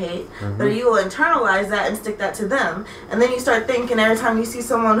that I hate, but you will internalize that and stick that to them, and then you start thinking every time you see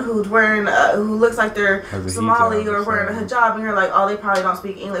someone who's wearing who looks like they're Somali or wearing a hijab, and you're like, oh, they probably don't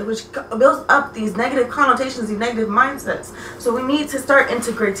speak English, which builds up these negative connotations, these negative mindsets. So we need to start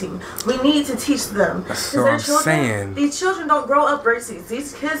integrating. We need to teach them. So I'm saying these children don't grow up racist.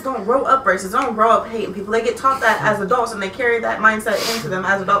 These kids don't grow up racist. They don't grow up hating people. They get taught that as adults, and they carry that mindset into them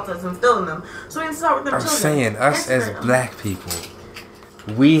as adults that's instilled in them. So we need to start with them. I'm saying, us as black people,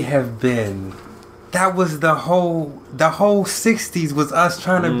 we have been. That was the whole 60s was us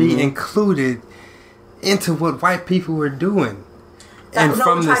trying to be included into what white people were doing. And we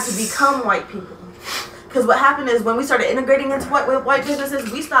tried to become white people. Because what happened is when we started integrating into white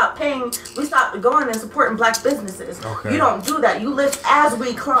businesses, we stopped going and supporting black businesses. Okay. You don't do that. You lift as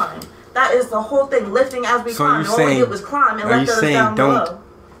we climb. That is the whole thing, lifting as we climb. All we did was climb and left us down below.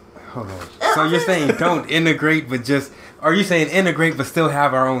 Hold on. So you're saying don't integrate, but just... Are you saying integrate but still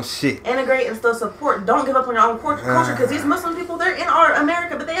have our own shit? Integrate and still support. Don't give up on your own culture, because these Muslim people, they're in our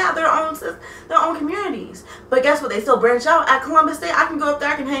America, but they have their own communities. But guess what? They still branch out. At Columbus State, I can go up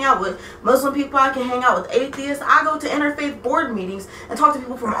there, I can hang out with Muslim people, I can hang out with atheists. I go to interfaith board meetings and talk to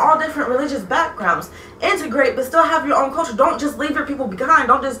people from all different religious backgrounds. Integrate, but still have your own culture. Don't just leave your people behind.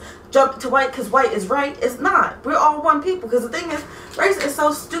 Don't just jump to white because white is right. It's not. We're all one people. Because the thing is, race is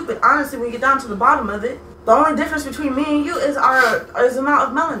so stupid. Honestly, when you get down to the bottom of it, the only difference between me and you is the amount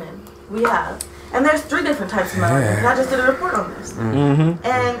of melanin we have. And there's 3 different types of melanin. And I just did a report on this.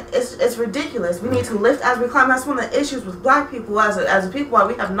 And it's ridiculous. We need to lift as we climb. That's one of the issues with black people as a people, why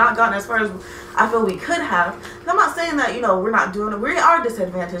we have not gotten as far as I feel we could have. I'm not saying that, we're not doing it. We are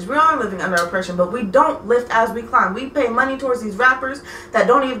disadvantaged. We are living under oppression, but we don't lift as we climb. We pay money towards these rappers that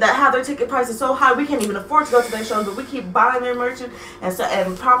have their ticket prices so high we can't even afford to go to their shows, but we keep buying their merch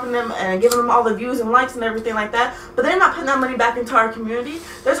and propping them and giving them all the views and likes and everything like that. But they're not putting that money back into our community.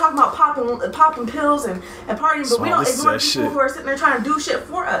 They're talking about popping pills and partying, but we don't ignore people who are sitting there trying to do shit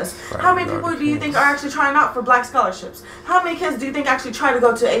for us. How many people do you think are actually trying out for black scholarships? How many kids do you think actually try to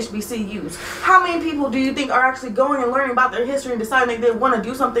go to HBCUs? How many people do you think are actually going and learning about their history and deciding they want to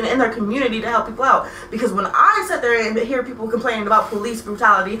do something in their community to help people out? Because when I sit there and hear people complaining about police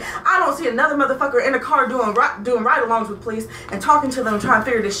brutality, I don't see another motherfucker in a car doing ride-alongs with police and talking to them and trying to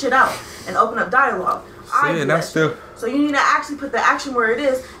figure this shit out and open up dialogue. So you need to actually put the action where it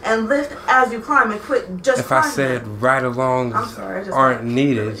is and lift as you climb and quit just climbing. If I said ride-alongs aren't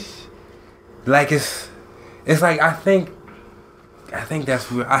needed, like it's like I think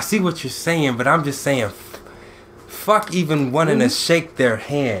that's weird. I see what you're saying, but I'm just saying, fuck even wanting to shake their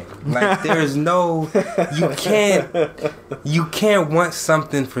hand. Like there's no, you can't want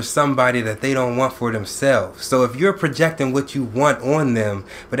something for somebody that they don't want for themselves. So if you're projecting what you want on them,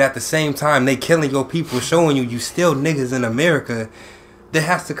 but at the same time they killing your people, showing you still niggas in America, there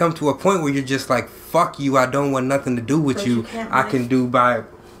has to come to a point where you're just like, fuck you, I don't want nothing to do with you. I can do by,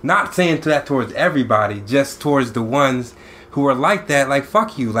 not saying that towards everybody, just towards the ones who are like that, like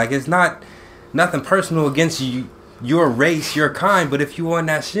fuck you. Like it's not nothing personal against you, your race, your kind, but if you on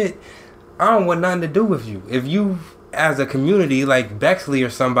that shit, I don't want nothing to do with you. If you as a community like Bexley or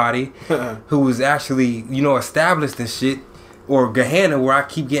somebody who was actually, established and shit, or Gehenna, where I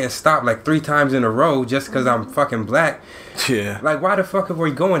keep getting stopped like 3 times in a row just because I'm fucking black. Yeah. Like, why the fuck are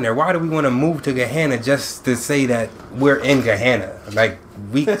we going there? Why do we want to move to Gehenna just to say that we're in Gehenna? Like,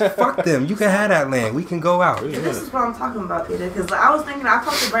 we fuck them. You can have that land. We can go out. This is what I'm talking about, Peter. Because I was thinking, I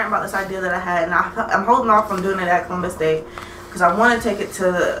talked to Brent about this idea that I had, and I'm holding off from doing it at Columbus Day because I want to take it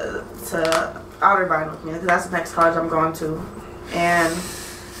to Otterbein with me because that's the next college I'm going to, and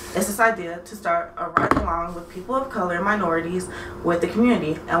it's this idea to start a ride along with people of color, minorities, with the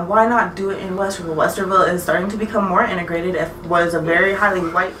community. And why not do it in Westerville? Westerville is starting to become more integrated. It was a very highly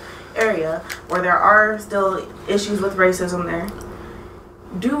white area where there are still issues with racism there.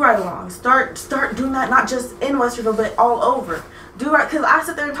 Do ride along. Start doing that, not just in Westerville, but all over. Do right, because I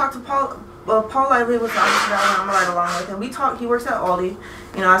sit there and talk to Paul. Well, Paul Lively was the officer that I'm ride along with, and we talk. He works at Aldi,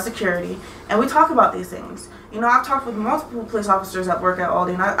 as security, and we talk about these things. I've talked with multiple police officers that work at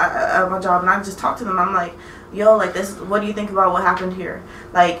Aldi, and I at my job, and I just talk to them. I'm like, yo, like this. What do you think about what happened here?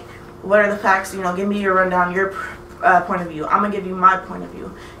 Like, what are the facts? Give me your rundown, your point of view. I'm gonna give you my point of view.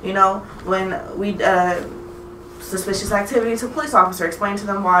 When we suspicious activity to a police officer, explain to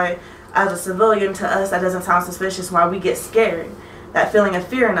them why, as a civilian, to us that doesn't sound suspicious. Why we get scared. That feeling of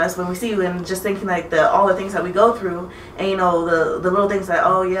fear in us when we see you, and just thinking like all the things that we go through, and the little things that,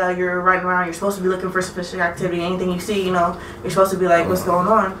 oh yeah, you're riding around, you're supposed to be looking for suspicious activity, anything you see, you're supposed to be like, what's going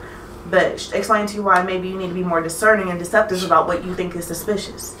on? But explain to you why maybe you need to be more discerning and deceptive about what you think is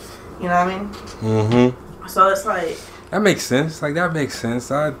suspicious. You know what I mean? Mm-hmm. So it's like, that makes sense. Like, that makes sense.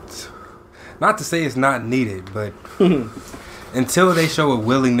 Not to say it's not needed, but until they show a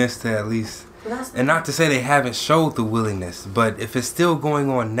willingness to at least. And not to say they haven't showed the willingness, but if it's still going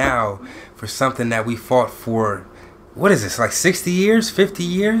on now for something that we fought for, what is this, like 60 years, 50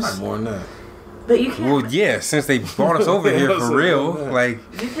 years? Like more than that. But you can't. Well, yeah, since they brought us over here for real. Like,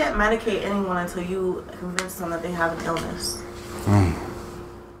 you can't medicate anyone until you convince them that they have an illness.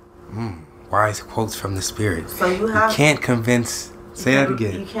 Wise quotes from the Spirit. So you can't convince. Say that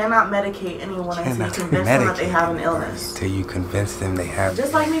again. You cannot medicate anyone until you convince them that they have an illness. Until you convince them they have.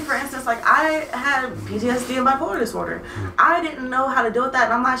 Just like me, for instance, like I had PTSD and bipolar disorder. I didn't know how to deal with that,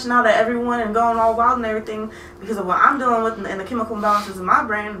 and I'm lashing out at everyone and going all wild and everything because of what I'm dealing with and the chemical imbalances in my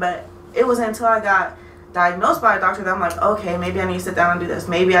brain. But it wasn't until I got diagnosed by a doctor that I'm like, okay, maybe I need to sit down and do this.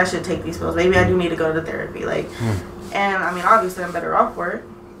 Maybe I should take these pills. Maybe I do need to go to therapy. And I mean, obviously, I'm better off for it,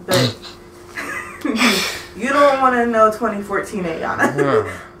 but. You don't want to know 2014 Ayana.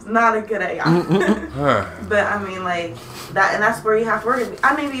 It's not a good Ayana. But I mean, like that, and that's where you have to work.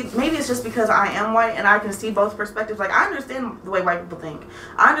 Maybe it's just because I am white and I can see both perspectives. Like, I understand the way white people think.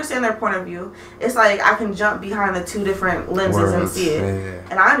 I understand their point of view. It's like I can jump behind the two different lenses and see it. Yeah.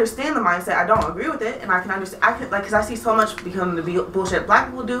 And I understand the mindset. I don't agree with it, and I can understand. Because I see so much become the bullshit black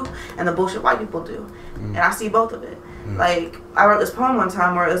people do and the bullshit white people do, and I see both of it. Like, I wrote this poem one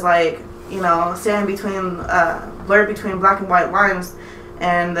time where it was like, standing between, blurred between black and white lines,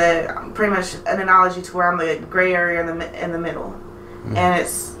 and pretty much an analogy to where I'm the gray area in the middle. And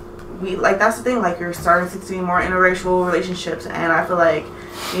that's the thing, like, you're starting to see more interracial relationships, and I feel like,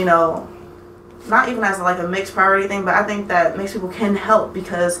 not even as like a mixed priority thing, but I think that mixed people can help,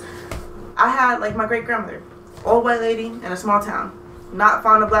 because I had, like, my great grandmother, old white lady in a small town, not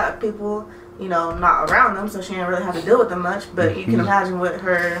fond of black people, not around them, so she didn't really have to deal with them much, but you can imagine what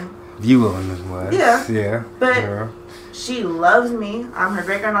her view on this was. Yeah. But she loves me. I'm her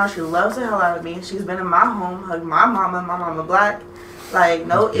great grandma. She loves the hell out of me. She's been in my home, hugged my mama black. Like,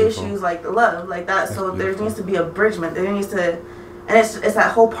 no issues, like the love, like that. So there needs to be a bridgement. There needs to, and it's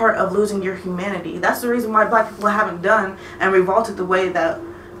that whole part of losing your humanity. That's the reason why black people haven't done and revolted the way that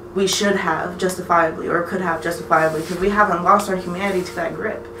we should have justifiably, or could have justifiably, because we haven't lost our humanity to that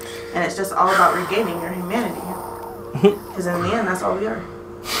grip. And it's just all about regaining your humanity. Because in the end, that's all we are.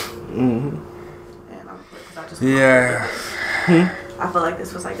 And I feel like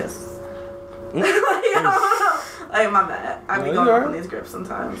this was like this. Like, my bad. I be going off on these grips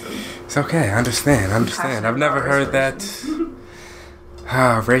sometimes. It's okay. I understand. I've never heard that.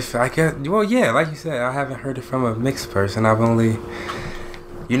 Race. I guess. Well, yeah. Like you said, I haven't heard it from a mixed person. I've only,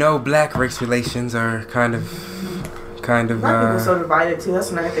 black race relations are kind of. Black people are so divided too.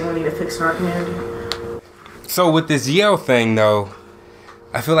 That's another thing we need to fix in our community. So with this Yale thing, though,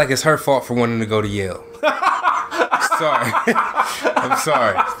 I feel like it's her fault for wanting to go to Yale. Sorry. I'm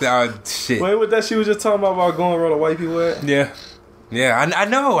sorry. Shit. Wait, what that she was just talking about going where the white people at? Yeah.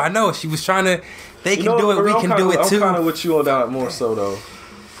 I know. She was trying to. They can do it. We can do it too. I'm kind of with you on that more so though,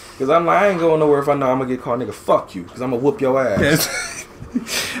 because I'm like, I ain't going nowhere if I know I'm gonna get called nigga. Fuck you, because I'm gonna whoop your ass.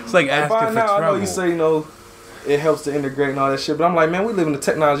 It's like asking for trouble. I know you say it helps to integrate and all that shit. But I'm like, man, we live in the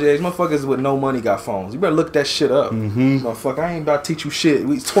technology age. Motherfuckers with no money got phones. You better look that shit up. Motherfucker, I ain't about to teach you shit.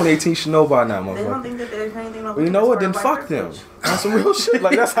 It's 2018, you should know by now, motherfucker. They don't think that there's anything wrong with You know what? Then fuck them. That's some real shit.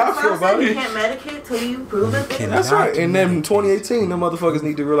 Like, that's how I feel about You it. can't medicate till you prove it. That's right. And then in 2018, them motherfuckers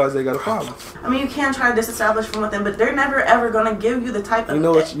need to realize they got a problem. I mean, you can try to disestablish from within, but they're never ever gonna give you the type of.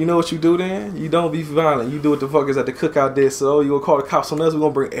 You know what you do then? You don't be violent. You do what the fuckers at the cookout did. So you gonna call the cops on us? We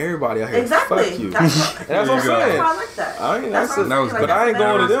gonna bring everybody out here. Exactly. Fuck you. That's what I'm saying. That's why I like that. But I ain't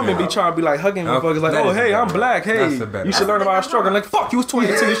going to them and be trying to be like hugging motherfuckers like, oh hey, I'm black. Hey, you should learn about our struggle. Like, fuck you, it's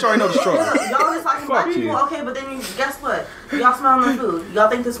 2018. You sure ain't know the struggle. Y'all just talking about people, okay, but then guess what? Y'all smell the food. Y'all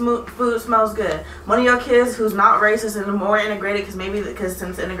think this food smells good. One of your kids who's not racist and more integrated, because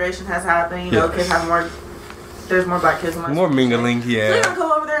since integration has happened, you know, kids have more. There's more black kids. More mingling, So they're gonna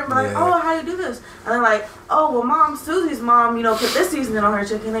go over there and be like, oh, how do you do this? And they're like, oh, well, mom, Susie's mom, you know, put this seasoning on her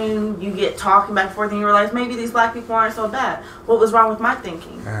chicken, and you get talking back and forth, and you realize maybe these black people aren't so bad. What was wrong with my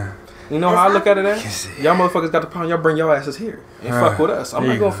thinking? You know how I look at it as? Y'all motherfuckers got the problem. Y'all bring your asses here and fuck with us. I'm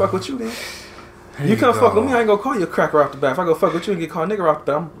not gonna fuck with you then. You come fuck with me, I ain't gonna call you a cracker off the bat. If I go fuck with you and get called nigger off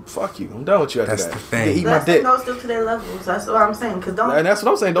the bat, fuck you. I'm done with you after that. That's the thing. Eat my dick. Don't stoop to their levels. That's what I'm saying. And that's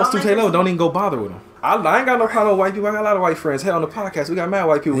what I'm saying. Don't stoop to their level. Don't even go bother with them. I ain't got no problem with white people. I got a lot of white friends. Hell, on the podcast, we got mad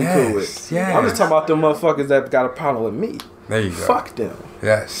white people we cool with. Yeah. I'm just talking about them motherfuckers that got a problem with me. There you go. Fuck them.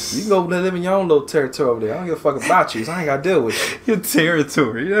 Yes. You can go live in your own little territory over there. I don't give a fuck about you. So I ain't got to deal with you. Your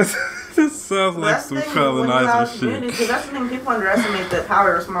territory. This sounds like some colonizer shit. Because that's the thing, people underestimate the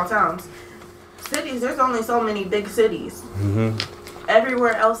power of small towns. Cities, there's only so many big cities.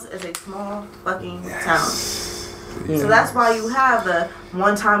 Everywhere else is a small fucking town. So that's why you have the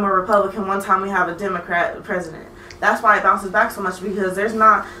one time a Republican, one time we have a Democrat president. That's why it bounces back so much, because there's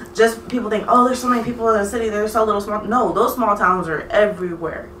not just people think, oh, there's so many people in the city, there's so little small. No, those small towns are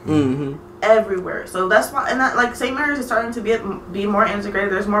everywhere. Everywhere. So that's why, and that, like, St. Mary's is starting to be more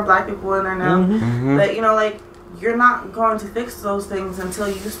integrated. There's more black people in there now. But, you know, like, you're not going to fix those things until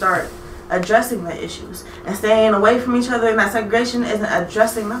you start addressing the issues. And staying away from each other, and that segregation isn't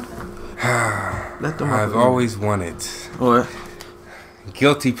addressing nothing. I've always wanted. What?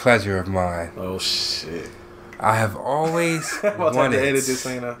 Guilty pleasure of mine. Oh shit! I have always wanted to edit this,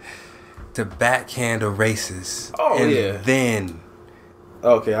 ain't I? To backhand a racist. Oh and yeah. Then.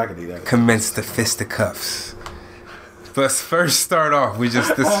 Okay, I can do that. Commence the fisticuffs. But first start off with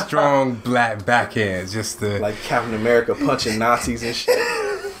just the strong black backhand, just the like Captain America punching Nazis and shit.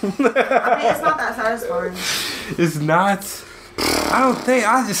 I mean, it's not that satisfying. It's not. I don't think.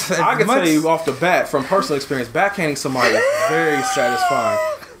 I can tell you off the bat from personal experience, backhanding somebody is very satisfying.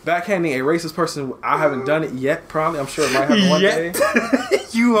 Backhanding a racist person, I haven't done it yet. Probably, I'm sure it might happen one day. But I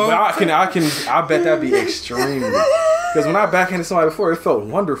bet that'd be extremely. Because when I backhanded somebody before, it felt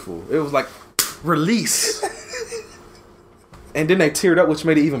wonderful. It was like release, and then they teared up, which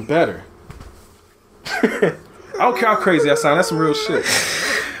made it even better. I don't care how crazy I sound. That's some real shit.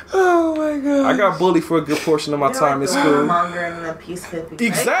 Oh my god! I got bullied for a good portion of my time in school.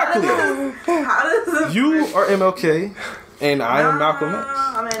 Exactly. You are MLK, and I am Malcolm X.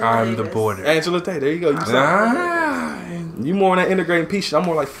 I'm the border. Angela Day. There you go. You more on that integrating piece shit. I'm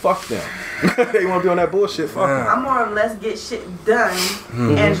more like fuck them. They want to be on that bullshit. Fuck them. I'm more or less get shit done.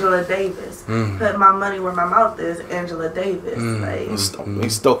 Angela Davis. Put my money where my mouth is. Angela Davis. Like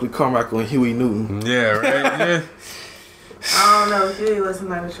Stokely Carmichael and Huey Newton. Yeah, right. Yeah. I don't know. Huey wasn't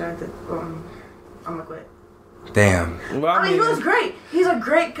that attractive. I'm gonna quit. Damn. Well, I mean, he was great. He's a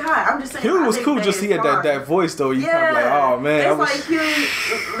great guy. I'm just saying. Huey was cool. Just he had that voice though. You kind of like, oh man. It's like Huey.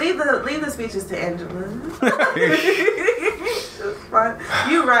 Leave the speeches to Angela.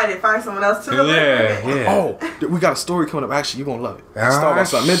 You write it. Find someone else to yeah. Oh, we got a story coming up. Actually, you're gonna love it. Let's talk about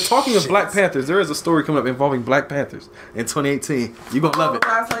something. Man, talking of Black Panthers, there is a story coming up involving Black Panthers in 2018. You're gonna love it.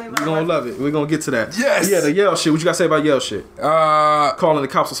 You're gonna love it. We're gonna get to that. Yes. Yeah, the Yale shit. What you gotta say about Yale shit? Calling the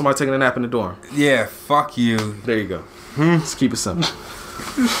cops on somebody taking a nap in the dorm. Yeah. Fuck you. There you go. Let's keep it simple.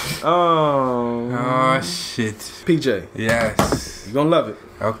 Oh shit. PJ. Yes. You're gonna love it.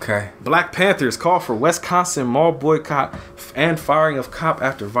 Okay. Black Panthers call for Wisconsin mall boycott and firing of cop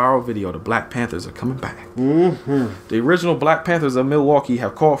after viral video. The Black Panthers are coming back. The original Black Panthers of Milwaukee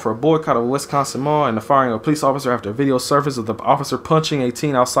have called for a boycott of a Wisconsin mall and the firing of a police officer after a video surfaced of the officer punching a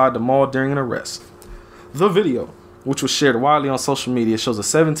teen outside the mall during an arrest. The video, which was shared widely on social media, shows a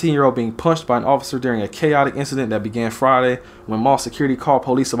 17-year-old being punched by an officer during a chaotic incident that began Friday when mall security called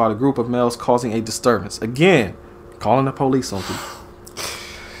police about a group of males causing a disturbance. Again, calling the police on people.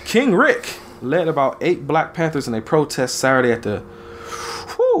 King Rick led about 8 Black Panthers in a protest Saturday at the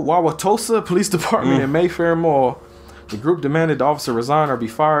Wauwatosa Police Department in Mayfair Mall. The group demanded the officer resign or be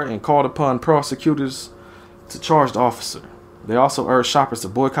fired and called upon prosecutors to charge the officer. They also urged shoppers to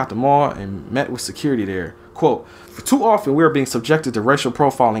boycott the mall and met with security there. Quote, "For too often we are being subjected to racial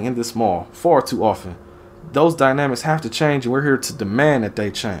profiling in this mall. Far too often. Those dynamics have to change, and we're here to demand that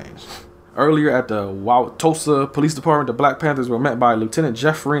they change." Earlier at the Wauwatosa Police Department, the Black Panthers were met by Lieutenant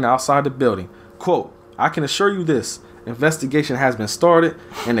Jeff Farina outside the building. Quote, "I can assure you this. Investigation has been started,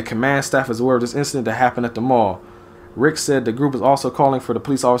 and the command staff is aware of this incident that happened at the mall." Rick said the group is also calling for the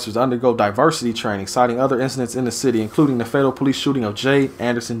police officers to undergo diversity training, citing other incidents in the city, including the fatal police shooting of Jay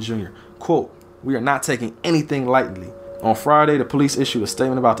Anderson Jr. Quote, "We are not taking anything lightly." On Friday, the police issued a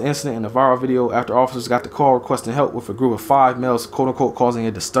statement about the incident in the viral video after officers got the call requesting help with a group of 5 males, quote-unquote, causing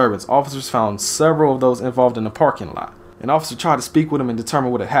a disturbance. Officers found several of those involved in the parking lot. An officer tried to speak with him and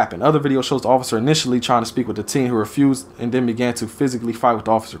determine what had happened. Other video shows the officer initially trying to speak with the teen who refused and then began to physically fight with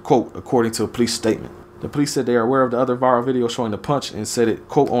the officer, quote, according to a police statement. The police said they are aware of the other viral video showing the punch and said it,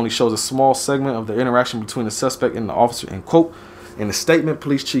 quote, only shows a small segment of the interaction between the suspect and the officer, end quote. In the statement,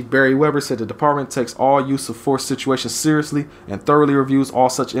 Police Chief Barry Weber said the department takes all use of force situations seriously and thoroughly reviews all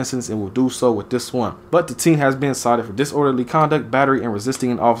such incidents and will do so with this one. But the teen has been cited for disorderly conduct, battery, and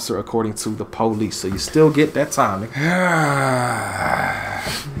resisting an officer, according to the police. So you still get that time.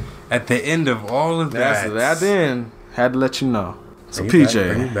 At the end of all of that. That then had to let you know. So bring PJ,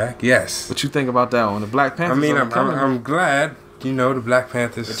 it back. Yes. What you think about that one? The Black Panthers. I mean, I'm glad. You know, the Black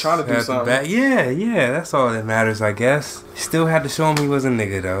Panthers. They're trying to do something. Yeah, that's all that matters, I guess. Still had to show him he was a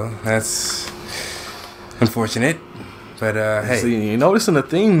nigga, though. That's unfortunate. But, hey. See, you noticing a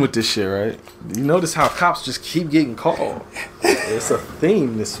theme with this shit, right? You notice how cops just keep getting called. It's a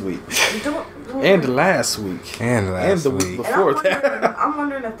theme this week. And last week. And the week before that. I'm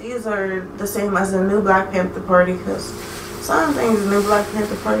wondering if these are the same as the new Black Panther Party, because some things the new Black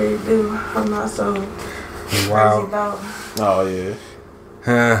Panther Party do, I'm not so crazy about. Oh,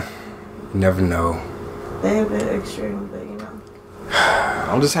 yeah. Never know. They're a bit extreme, but you know.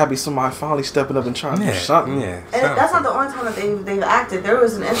 I'm just happy somebody finally stepping up and trying to do something. Yeah. And that's not the only time that they've acted. There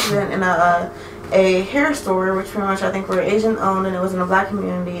was an incident in a hair store, which pretty much I think were Asian owned, and it was in a black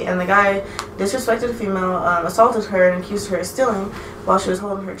community, and the guy disrespected a female, assaulted her, and accused her of stealing while she was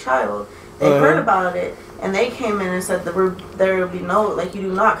holding her child. They heard about it, and they came in and said that there will be no, like, you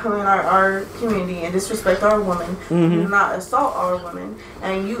do not come in our community and disrespect our women. Mm-hmm. You do not assault our women,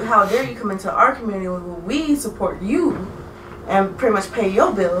 and how dare you come into our community where we support you and pretty much pay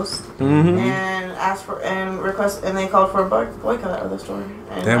your bills, and ask for and request, and they called for a boycott of the store.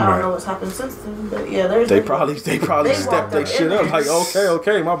 And I don't know what's happened since then, but yeah, they probably stepped their shit up like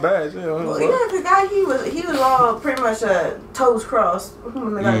okay, my bad. You know, well, yeah, the guy he was all pretty much toes crossed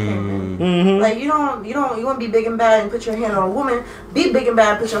when the guy came in. Mm-hmm. Like you want to be big and bad and put your hand on a woman. Be big and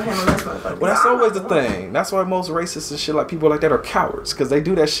bad and put your hand on this motherfucker. Well, that's always the thing. That's why most racists and shit like people like that are cowards, because they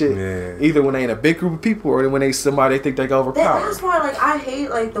do that shit either when they in a big group of people or when they somebody they think they go overpower. That's why I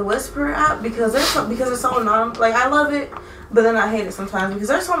hate the Whisper app because it's so I love it. But then I hate it sometimes because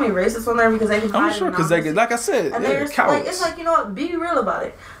there's so many racists on there because they can. I'm sure because they get, like I said, and they're cowards. It's like, you know what, be real about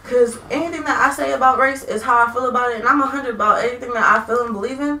it. Because anything that I say about race is how I feel about it, and I'm 100 about anything that I feel and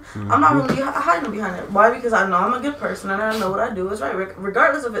believe in. Mm-hmm. I'm not going to be hiding behind it. Why? Because I know I'm a good person and I know what I do is right,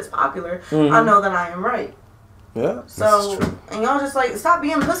 regardless if it's popular. Mm-hmm. I know that I am right. Yeah. So, and y'all just stop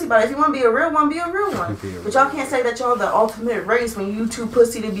being pussy about it. If you want to be a real one, be a real one. But y'all can't say that y'all the ultimate race when you too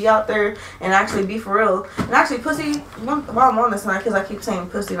pussy to be out there and actually be for real. And actually, pussy, while I'm on this tonight, because I keep saying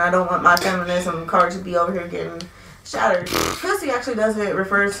pussy and I don't want my feminism card to be over here getting shattered. Pussy actually doesn't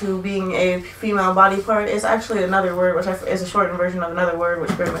refer to being a female body part. It's actually another word, which is a shortened version of another word,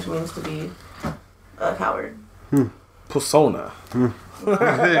 which pretty much means to be a coward. Persona. From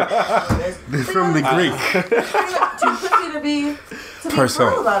the Greek. Too pussy to be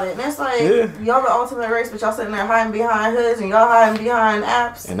real about it. And it's y'all the ultimate race, but y'all sitting there hiding behind hoods and y'all hiding behind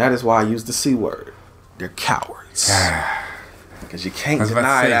apps. And that is why I use the C word. They're cowards. Because you can't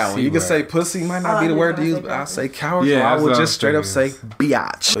deny that one. You can say pussy might not be the word to use, but I'll say coward. Yeah, so I would just straight up say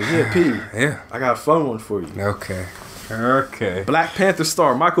biatch. But yeah, P. I got a fun one for you. Okay. Black Panther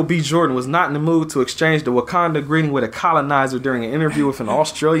star Michael B. Jordan was not in the mood to exchange the Wakanda greeting with a colonizer during an interview with an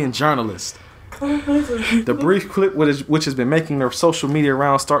Australian journalist. The brief clip, which has been making their social media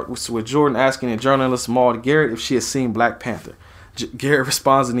rounds, starts with Jordan asking a journalist Maud Garrett if she has seen Black Panther. Garrett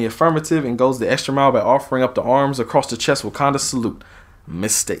responds in the affirmative and goes the extra mile by offering up the arms across the chest Wakanda salute.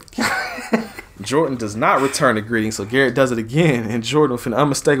 Mistake. Jordan does not return the greeting, so Garrett does it again, and Jordan, with an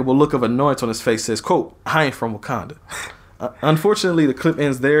unmistakable look of annoyance on his face, says, quote, I ain't from Wakanda. Unfortunately, the clip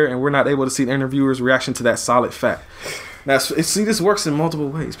ends there, and we're not able to see the interviewer's reaction to that solid fact. Now, see, this works in multiple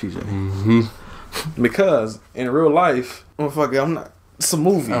ways, PJ. Mm-hmm. Because in real life, motherfucker, it's a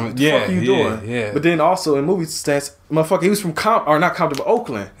movie. What the fuck are you doing? Yeah. But then also in movie stats, motherfucker, he was from not Compton, but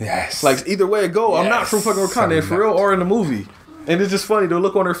Oakland. Yes. Like either way it go, I'm not from fucking Wakanda for real or in the movie. And it's just funny the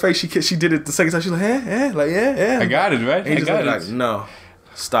look on her face. She did it the second time. She's like, yeah. I got it right. And I got it. Like, no,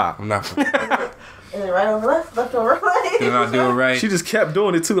 stop. I'm not. And then right over left over right. Did I do it right? She just kept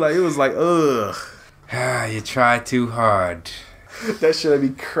doing it too. Like it was like, ugh. You tried too hard. That shit I'd be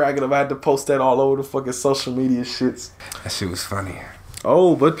cracking up. I had to post that all over the fucking social media shits. That shit was funny.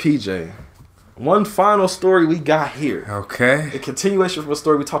 Oh, but PJ, one final story we got here. Okay. A continuation from a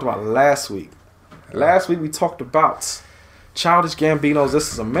story we talked about last week. Last week we talked about Childish Gambino's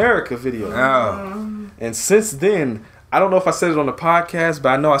 "This Is America" video. Oh. And since then, I don't know if I said it on the podcast, but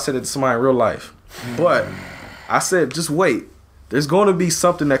I know I said it to somebody in real life. But I said, just wait. There's going to be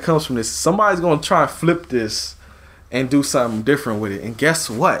something that comes from this. Somebody's going to try and flip this and do something different with it. And guess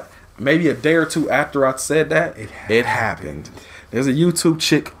what? Maybe a day or two after I said that, it happened. There's a YouTube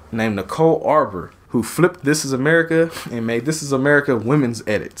chick named Nicole Arbor who flipped "This Is America" and made "This Is America" women's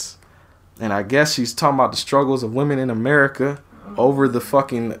edits. And I guess she's talking about the struggles of women in America over the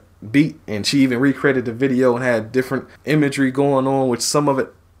fucking beat. And she even recreated the video and had different imagery going on, which some of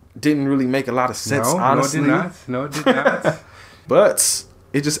it didn't really make a lot of sense, honestly. No, it did not. But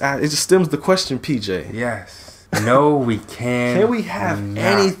it just stems the question, PJ. Yes. No, we can't. Can we have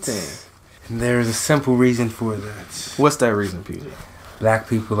anything? There's a simple reason for that. What's that reason, PJ? Black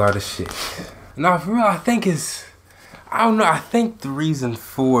people are the shit. No, for real, I think the reason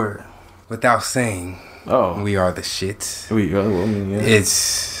for, without saying, we are the shit.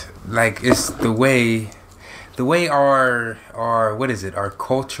 It's like, it's the way our our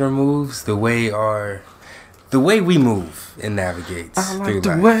culture moves, the way we move and navigate I like through the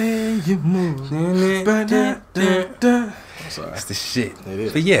life. way you move. Sorry. It's the shit. It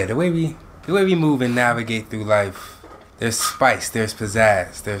is. But yeah, the way we move and navigate through life, there's spice, there's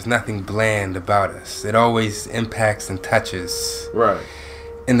pizzazz, there's nothing bland about us. It always impacts and touches Right.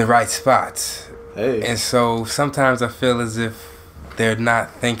 in the right spots. Hey. And so sometimes I feel as if they're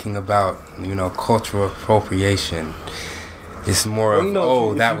not thinking about, cultural appropriation. It's more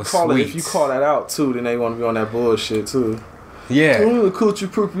of, that was sweet. If you call that out too, then they want to be on that bullshit too. Yeah. Culture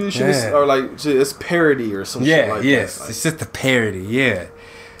appropriation or like it's parody or some shit like yes. that. Like, it's just a parody, yeah.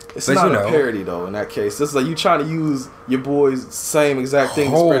 It's not a parody though in that case. It's like you trying to use your boy's same exact thing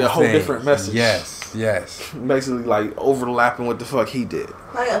to spread a whole different message. Yes. Basically like overlapping what the fuck he did.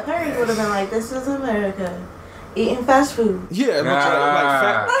 Like a parody would have been like, "This is America. Eating fast food." Yeah,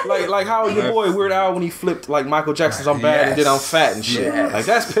 like how your boy Weird Al when he flipped like Michael Jackson's "I'm Bad" and did "I'm Fat" and shit. Yes. Like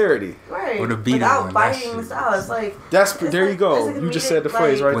that's parody. Right. Or the beat without biting the style. It's like there you go. You just said the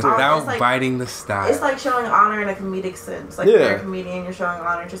phrase right there. Without biting the style. It's like showing honor in a comedic sense. Like you're a comedian, you're showing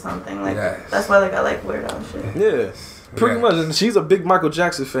honor to something. Like that's why I like Weird Al shit. Yeah. Pretty much. And she's a big Michael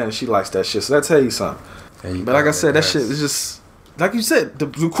Jackson fan and she likes that shit. So that tell you something. But like I said, that shit is just like you said, the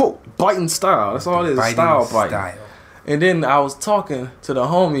quote biting style. That's all it is. Style biting. And then I was talking to the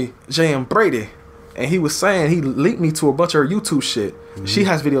homie J.M. Brady, and he was saying he linked me to a bunch of her YouTube shit. Mm-hmm. She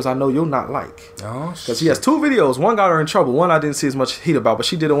has videos I know you'll not like. Oh, because she has two videos. One got her in trouble. One I didn't see as much heat about, but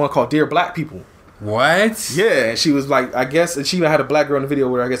she did one called "Dear Black People." What? Yeah, and she was like, I guess, and she even had a black girl in the video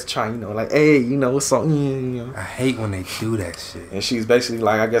where I guess trying, like, hey, what's up? I hate when they do that shit. And she's basically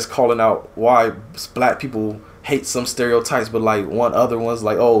like, I guess, calling out why black people hate some stereotypes, but like one other one's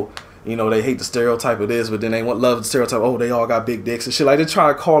like, they hate the stereotype of this, but then they love the stereotype. They all got big dicks and shit. Like they're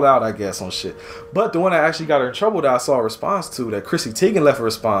trying to call out, I guess, on shit. But the one that actually got her in trouble that I saw a response to, that Chrissy Teigen left a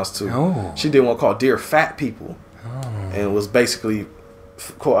response to, she did one called "Dear Fat People," and it was basically,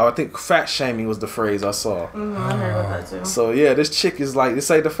 I think, fat shaming was the phrase I saw. I heard about that too. So yeah, this chick is like,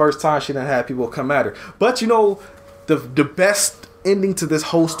 this ain't the first time she done had people come at her. But the best ending to this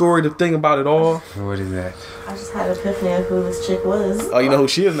whole story, the thing about it all. What is that? I just had an epiphany of who this chick was. Oh, you know who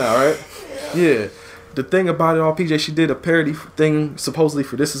she is now, right? Yeah. The thing about it all, PJ, she did a parody thing supposedly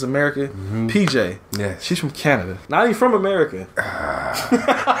for "This Is America." Mm-hmm. PJ, yes, she's from Canada, not even from America. It's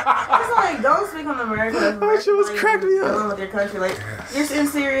like, don't speak on America. That shit was cracking me up. With your country, like you're in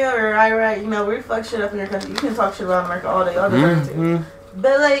Syria or Iraq, we fuck shit up in your country. You can talk shit about America all day, all deserve to.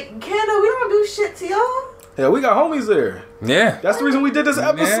 But like Canada, we don't do shit to y'all. Yeah, we got homies there. Yeah, that's the reason we did this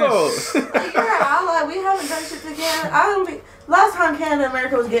episode. Yes. Like, you're an ally. We haven't done shit to Canada. Last time Canada and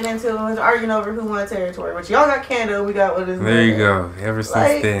America was getting into it was arguing over who won territory. But y'all got Canada, we got what is there. You go. Ever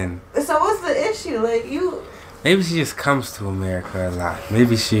since then. So what's the issue? Like maybe she just comes to America a lot.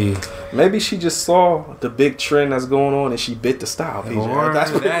 Maybe she just saw the big trend that's going on and she bit the style.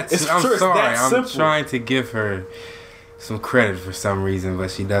 PJ. I'm sorry. I'm trying to give her some credit for some reason,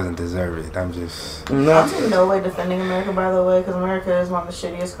 but she doesn't deserve it. I'm in no way defending America, by the way, because America is one of the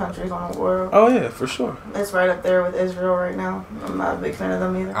shittiest countries on the world. Oh yeah, for sure. It's right up there with Israel right now. I'm not a big fan of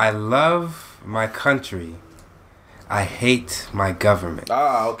them either. I love my country. I hate my government.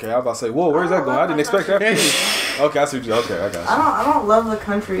 Ah, okay. I was about to say, whoa, where's that going? I didn't expect that. Okay, I see what you. Okay, I got you. I don't love the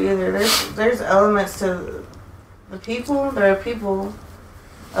country either. There's elements to the people. There are people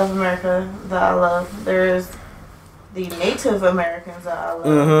of America that I love. There is the Native Americans that I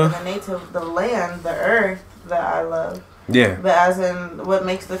love, and the land, the earth that I love. Yeah. But as in what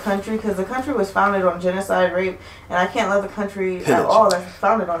makes the country, because the country was founded on genocide, rape, and I can't love the country at all that's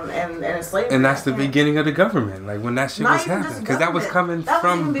founded on and slavery. And that's the beginning of the government, like when that shit was happening, because that was coming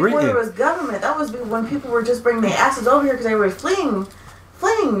from Britain. Before there was government, that was when people were just bringing their asses over here because they were fleeing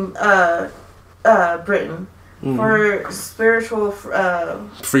Britain for spiritual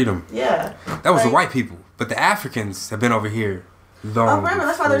freedom. Yeah. That was the white people. But the Africans have been over here long. Oh, remember,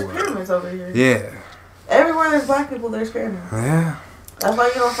 that's why there's pyramids over here. Yeah. Everywhere there's black people, there's pyramids. Yeah. That's why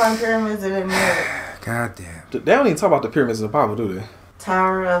you don't find pyramids in America. God damn. They don't even talk about the pyramids in the Bible, do they?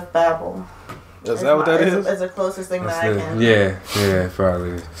 Tower of Babel. Is that what that is? It's the closest thing that I can. Yeah,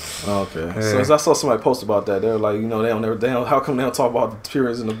 probably. Okay. Yeah. So as I saw somebody post about that, they're like, they don't. How come they don't talk about the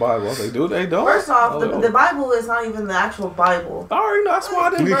pyramids in the Bible? I was like, dude, they don't. First off, the Bible is not even the actual Bible. I already know. That's why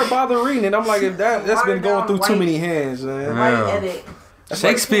I didn't bother reading it. I'm like, that's been going through too many hands, man. White edit.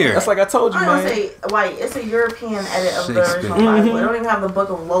 Shakespeare. That's like I told you, man. I don't say white. It's a European edit of the original Bible. They don't even have the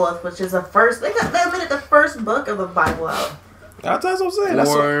Book of Lilith, which is the first. They admitted the first book of the Bible out. That's what I'm saying.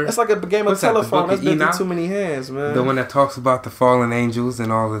 That's like a game of telephone. That's been through too many hands, man. The one that talks about the fallen angels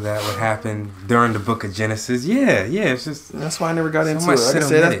and all of that, what happened during the book of Genesis. Yeah, it's just... That's why I never got into it. Like I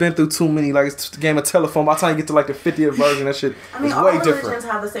said, that's been through too many. Like, it's a game of telephone. By the time you get to, like, the 50th version, that shit is way different. All religions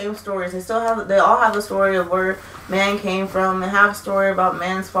have the same stories. They all have the story of where man came from. They have a story about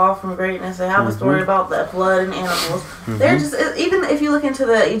man's fall from greatness. They have a story about the flood and animals. They're just... Even if you look into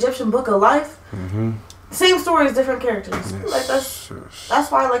the Egyptian Book of Life... Same stories, different characters. Yes, like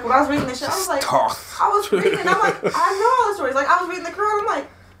that's why, like, when I was reading this shit, I was like, I was reading, I'm like, I know all the stories. Like, I was reading the Quran, I'm like,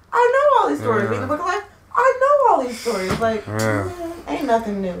 I know all these stories. Reading the Book of Life, I know all these stories. Like, ain't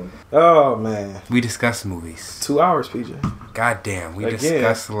nothing new. Oh man, we discuss movies. 2 hours, PJ. Goddamn, we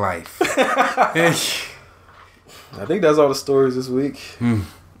discuss life. I think that's all the stories this week.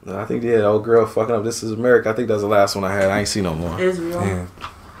 I think old girl fucking up This Is America. I think that's the last one I had. I ain't seen no more. Israel,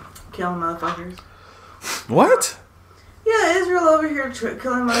 killing motherfuckers. What? Yeah, Israel over here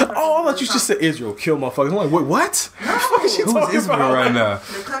killing motherfuckers. Oh, I thought you just said Israel kill motherfuckers. I'm like, wait, what? No. What the fuck is she talking about right now?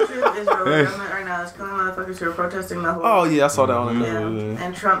 The country of Israel, the government right now is killing motherfuckers who are protesting the whole. Oh yeah, I saw that on the news.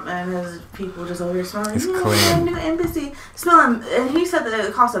 And Trump and his people just over here smelling. It's clean. New embassy smelling, and he said that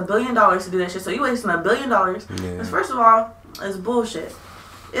it costs $1 billion to do that shit. So you wasting $1 billion. Because first of all, it's bullshit.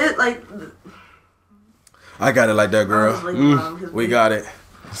 It like. I got it like that, girl. We got it.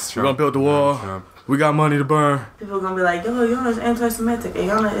 We're gonna build the wall. We got money to burn. People are going to be like, yo, Yonah's anti-Semitic. And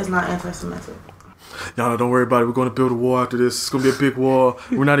Yonah is not anti-Semitic. Y'all don't worry about it. We're going to build a wall after this. It's going to be a big wall.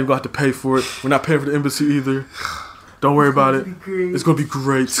 We're not even going to have to pay for it. We're not paying for the embassy either. Don't worry about it. It's going to be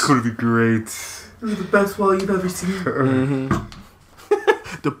great. It's going to be great. It's the best wall you've ever seen.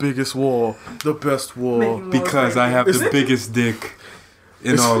 The biggest wall. The best wall. Because I have the biggest dick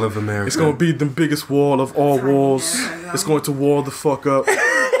in all of America. It's going to be the biggest wall of all walls. It's going to wall the fuck up.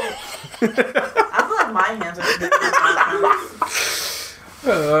 My hands are big.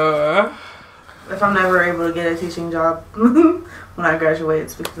 If I'm never able to get a teaching job when I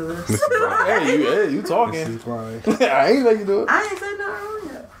graduate, speak to this. Hey, you talking. I ain't let you do it. I ain't said nothing wrong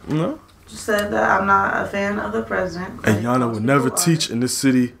yet. No. Just said that I'm not a fan of the president. And Yana will never teach in this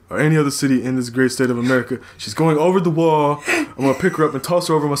city or any other city in this great state of America. She's going over the wall. I'm going to pick her up and toss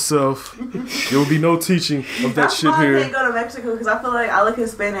her over myself. There will be no teaching of that shit here. I can't go to Mexico because I feel like I look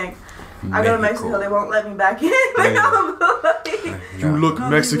Hispanic. I go to Mexico, they won't let me back in. You look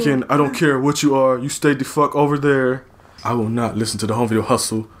Mexican. I don't care what you are. You stay the fuck over there. I will not listen to the home video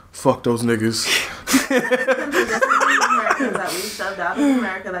hustle. Fuck those niggas. Americans that we shoved out of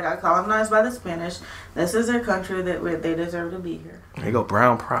America that got colonized by the Spanish. This is their country that they deserve to be here. There you go,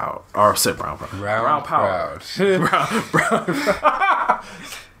 brown proud. Or said brown proud. Brown proud.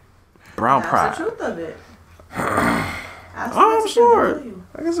 Brown proud. That's the truth of it. I'm sure.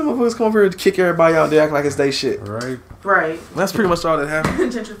 I guess some motherfuckers come over here to kick everybody out. They act like it's they shit. Right. Right. That's pretty much all that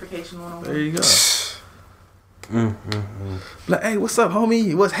happened. Gentrification 101. There you go. Like, hey, what's up,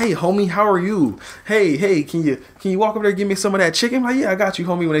 homie? Hey, homie, how are you? Hey, can you walk over there and give me some of that chicken? I'm like, yeah, I got you,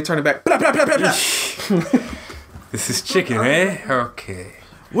 homie. When they turn it back, blah, blah, blah, blah, blah. This is chicken, eh? Okay.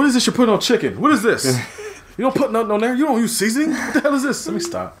 What is this you're putting on chicken? What is this? You don't put nothing on there. You don't use seasoning. What the hell is this? Let me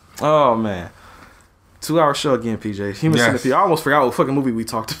stop. Oh man, 2-hour show again, PJ. Human Centipede. I almost forgot what fucking movie we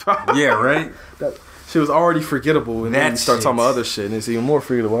talked about. Yeah, right. That shit was already forgettable, and then you start talking about other shit, and it's even more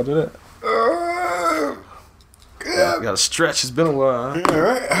forgettable after that. You gotta stretch. It's been a while. Huh? All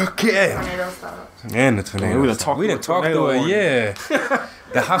right. Okay. Tornado stops. And the tornado. We done talked through it. Yeah.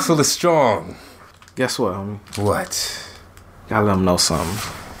 The hustle is strong. Guess what, homie? What? Gotta let them know something.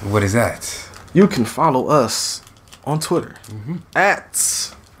 What is that? You can follow us on Twitter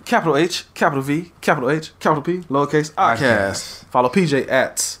at capital H, capital V, capital H, capital P, lowercase Icast. Follow PJ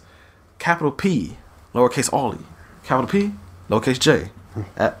at capital P, lowercase Ollie, capital P, lowercase J,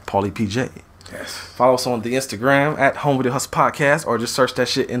 at Paulie PJ. Yes. Follow us on the Instagram at Home Video Hustle Podcast, or just search that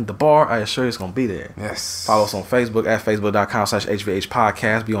shit in the bar. I assure you it's gonna be there. Yes. Follow us on Facebook at facebook.com/HVH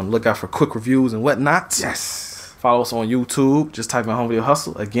Podcast. Be on the lookout for quick reviews and whatnot. Yes. Follow us on YouTube. Just type in Home Video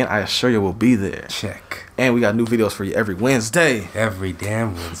Hustle. Again, I assure you we'll be there. Check. And we got new videos for you every Wednesday. Every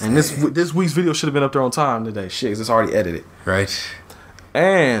damn Wednesday. And this week's video should have been up there on time today. Shit, 'cause it's already edited. Right.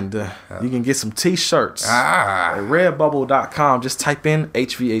 And you can get some t-shirts at redbubble.com. Just type in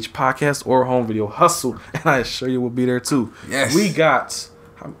HVH Podcast or Home Video Hustle, and I assure you we'll be there too. Yes. We got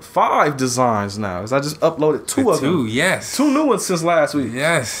 5 designs now, as I just uploaded 2 of them. Yes. 2 new ones since last week.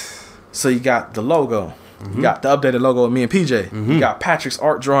 Yes. So you got the logo. You got the updated logo of me and PJ. You got Patrick's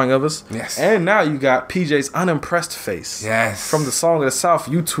art drawing of us. Yes. And now you got PJ's unimpressed face. Yes. From the Song of the South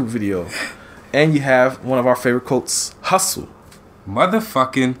YouTube video. And you have one of our favorite quotes, hustle.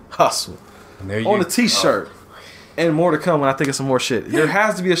 Motherfucking hustle. There on the t-shirt. And more to come when I think of some more shit. There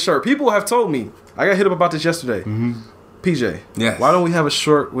has to be a shirt. People have told me. I got hit up about this yesterday. PJ. Yes. Why don't we have a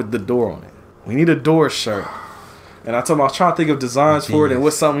shirt with the door on it? We need a door shirt. And I told him I was trying to think of designs for it and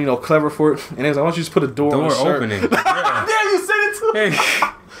what's something, clever for it. And they was like, why don't you just put a door on the shirt? Opening. Yeah, you said it too. Hey.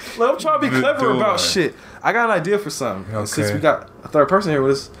 Like, I'm trying to be clever about shit. I got an idea for something. Okay. Since we got a third person here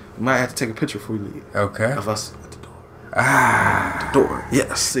with us, we might have to take a picture before we leave. Okay. Of us at the door. The door.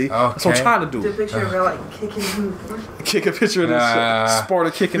 Yes, see? Okay. That's what I'm trying to do. The picture of her, like, kicking in the door. Kick a picture of this shit.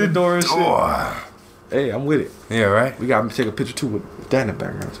 Sparta kicking the door and shit. Hey, I'm with it. Yeah, right? We got to take a picture too with that in the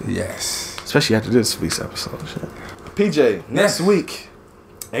background too. Yes. Especially after this week's episode. Shit. PJ, next week,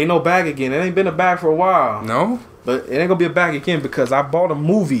 ain't no bag again. It ain't been a bag for a while. No? But it ain't gonna be a bag again because I bought a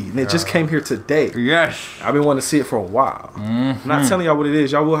movie and it just came here today. Yes. I've been wanting to see it for a while. I'm not telling y'all what it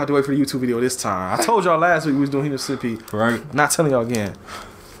is. Y'all will have to wait for the YouTube video this time. I told y'all last week we was doing Human Centipede. Right. I'm not telling y'all again.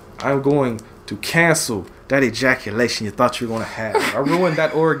 I'm going to cancel that ejaculation you thought you were gonna have. I ruined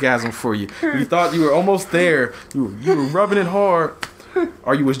that orgasm for you. You thought you were almost there. You were rubbing it hard.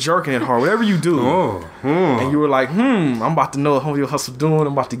 Or you was jerking it hard, whatever you do. And you were like, I'm about to know what Home Video Hustle doing.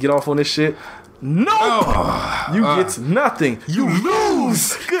 I'm about to get off on this shit. Nope! You get nothing. You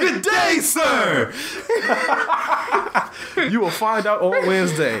lose! Good day, sir! You will find out on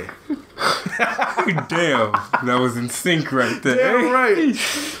Wednesday. Damn. That was in sync right there. Damn right.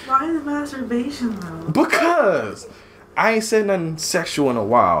 Why the masturbation, though? Because I ain't said nothing sexual in a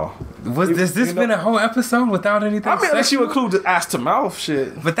while. Has this been a whole episode without anything I mean, unless you sexual? include the ass to mouth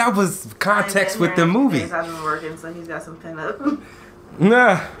shit. But that was context with the movie. I've been working, so he's got some pin up.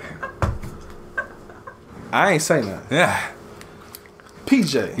 Nah. I ain't saying that. Yeah.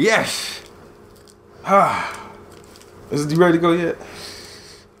 PJ. Yes. Is you ready to go yet?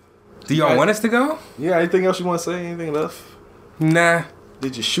 Do y'all want us to go? Yeah, anything else you want to say? Anything left? Nah.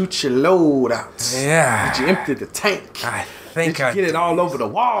 Did you shoot your load out? Yeah. Did you empty the tank? I think Did you get it all over the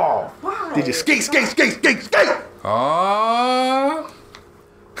wall? Why? Did you skate? Oh.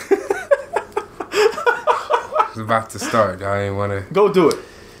 It's about to start. I ain't want to. Go do it.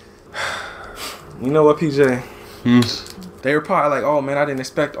 You know what, PJ? They were probably like, oh man, I didn't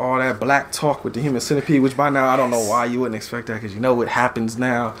expect all that black talk with the Human Centipede, which by now I don't know why you wouldn't expect that because you know what happens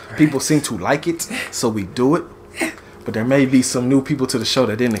now. People seem to like it, so we do it. But there may be some new people to the show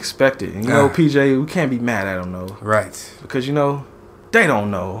that didn't expect it. And you know, PJ, we can't be mad at them, though. Right. Because, you know, they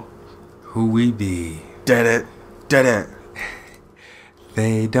don't know. Who we be. Dead it.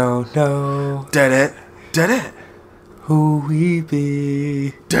 They don't know. Dead it. Who we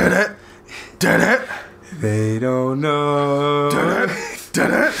be. Dead it. They don't know.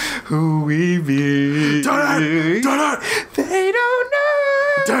 Dead it. Who we be. Dead it. They don't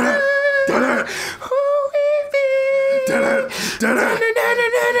know. Dead it. Who we be. Did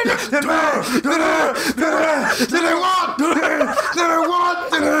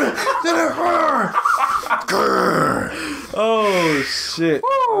it hurt? Oh shit.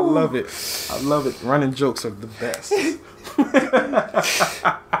 I love it. Running jokes are the best.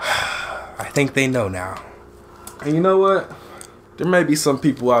 I think they know now. And you know what? there may be some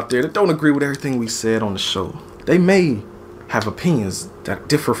people out there that don't agree with everything we said on the show. They may have opinions that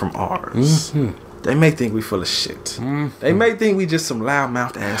differ from ours. Mm-hmm. They may think we full of shit. Mm-hmm. They may think we just some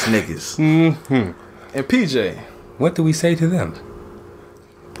loudmouth ass niggas. Mm-hmm. And PJ, what do we say to them?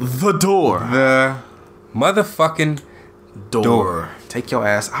 The door. The motherfucking door. Take your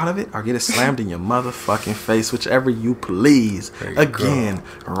ass out of it or get it slammed in your motherfucking face, whichever you please. Again,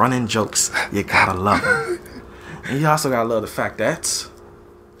 running jokes. You gotta love them. And you also gotta love the fact that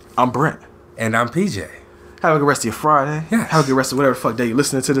I'm Brent. And I'm PJ. Have a good rest of your Friday. Yes. Have a good rest of whatever fuck day you're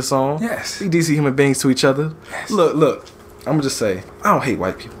listening to this song. Yes. Be decent human beings to each other. Yes. Look. I'm gonna just say, I don't hate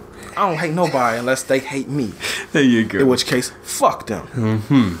white people. I don't hate nobody unless they hate me. There you go. In which case, fuck them.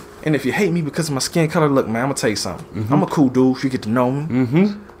 Mm-hmm. And if you hate me because of my skin color, look, man, I'm gonna tell you something. Mm-hmm. I'm a cool dude if you get to know me.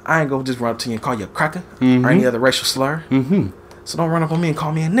 Mm-hmm. I ain't gonna just run up to you and call you a cracker or any other racial slur. Mm-hmm. So don't run up on me and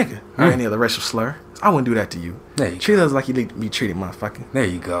call me a nigga or any other racial slur. I wouldn't do that to you. Treat us like you need to be treated, motherfucker. There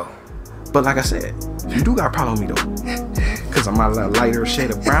you go. But like I said, if you do got a problem with me though, because I'm a lighter shade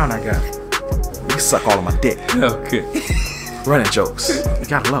of brown I got, you can suck all of my dick. Okay. Running jokes. You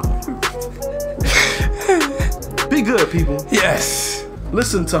gotta love them. Be good, people. Yes.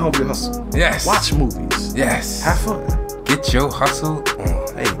 Listen to Home Video Hustle. Yes. Watch movies. Yes. Have fun. Get your hustle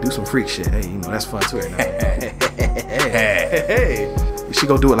on. Hey, do some freak shit. Hey, you know, that's fun too right now. Hey. You should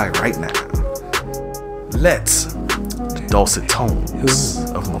go do it like right now. Let the dulcet tones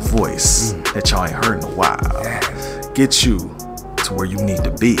of my voice that y'all ain't heard in a while get you to where you need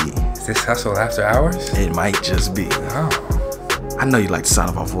to be. Is this hustle after hours? It might just be. Oh. I know you like the sound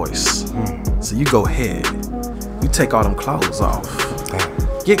of our voice. So you go ahead. You take all them clothes off.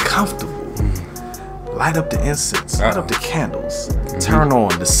 Get comfortable. Light up the incense. Light up the candles. Turn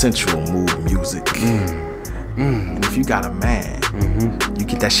on the sensual mood music. And if you got a man, you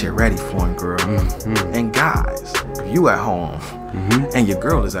get that shit ready for him, girl. And guys, if you at home and your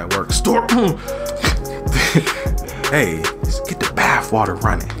girl is at work, hey, just get the bath water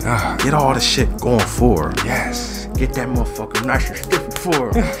running. Get all the shit going for her. Yes. Get that motherfucker nice and stiff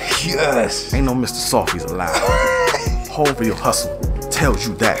for her. Yes. Ain't no Mr. Softies allowed. Home Video Hustle tells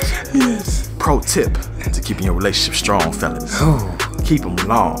you that. Yes. Pro tip to keeping your relationship strong, fellas. Keep them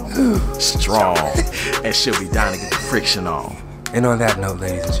long, strong, and she'll be down to get the friction on. And on that note,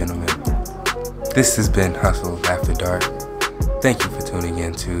 ladies and gentlemen, this has been Hustle After Dark. Thank you for tuning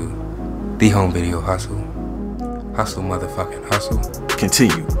in to the Home Video Hustle. Hustle motherfucking hustle.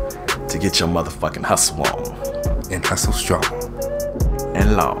 Continue to get your motherfucking hustle on. And hustle strong.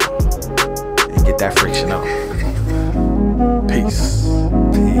 And long. And get that friction on. Peace.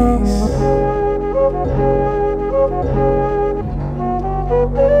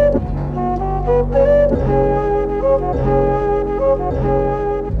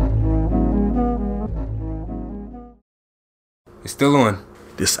 It's still on.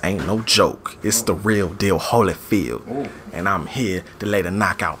 This ain't no joke. It's the real deal, Holyfield. And I'm here to lay the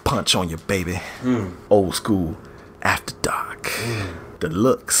knockout punch on you, baby. Old school, after dark. The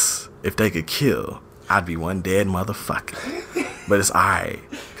looks, if they could kill, I'd be one dead motherfucker. But it's alright,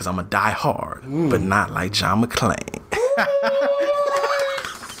 because I'm going to die hard, but not like John McClane.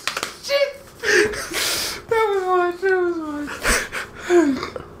 That was one.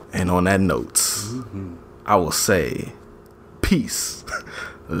 And on that note, I will say peace,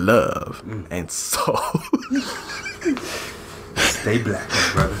 love, and soul. Stay black,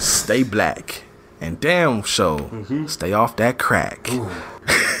 my brother. Stay black. And damn show, stay off that crack.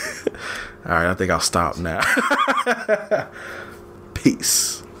 Alright, I think I'll stop now.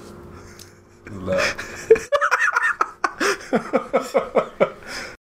 Peace. Love.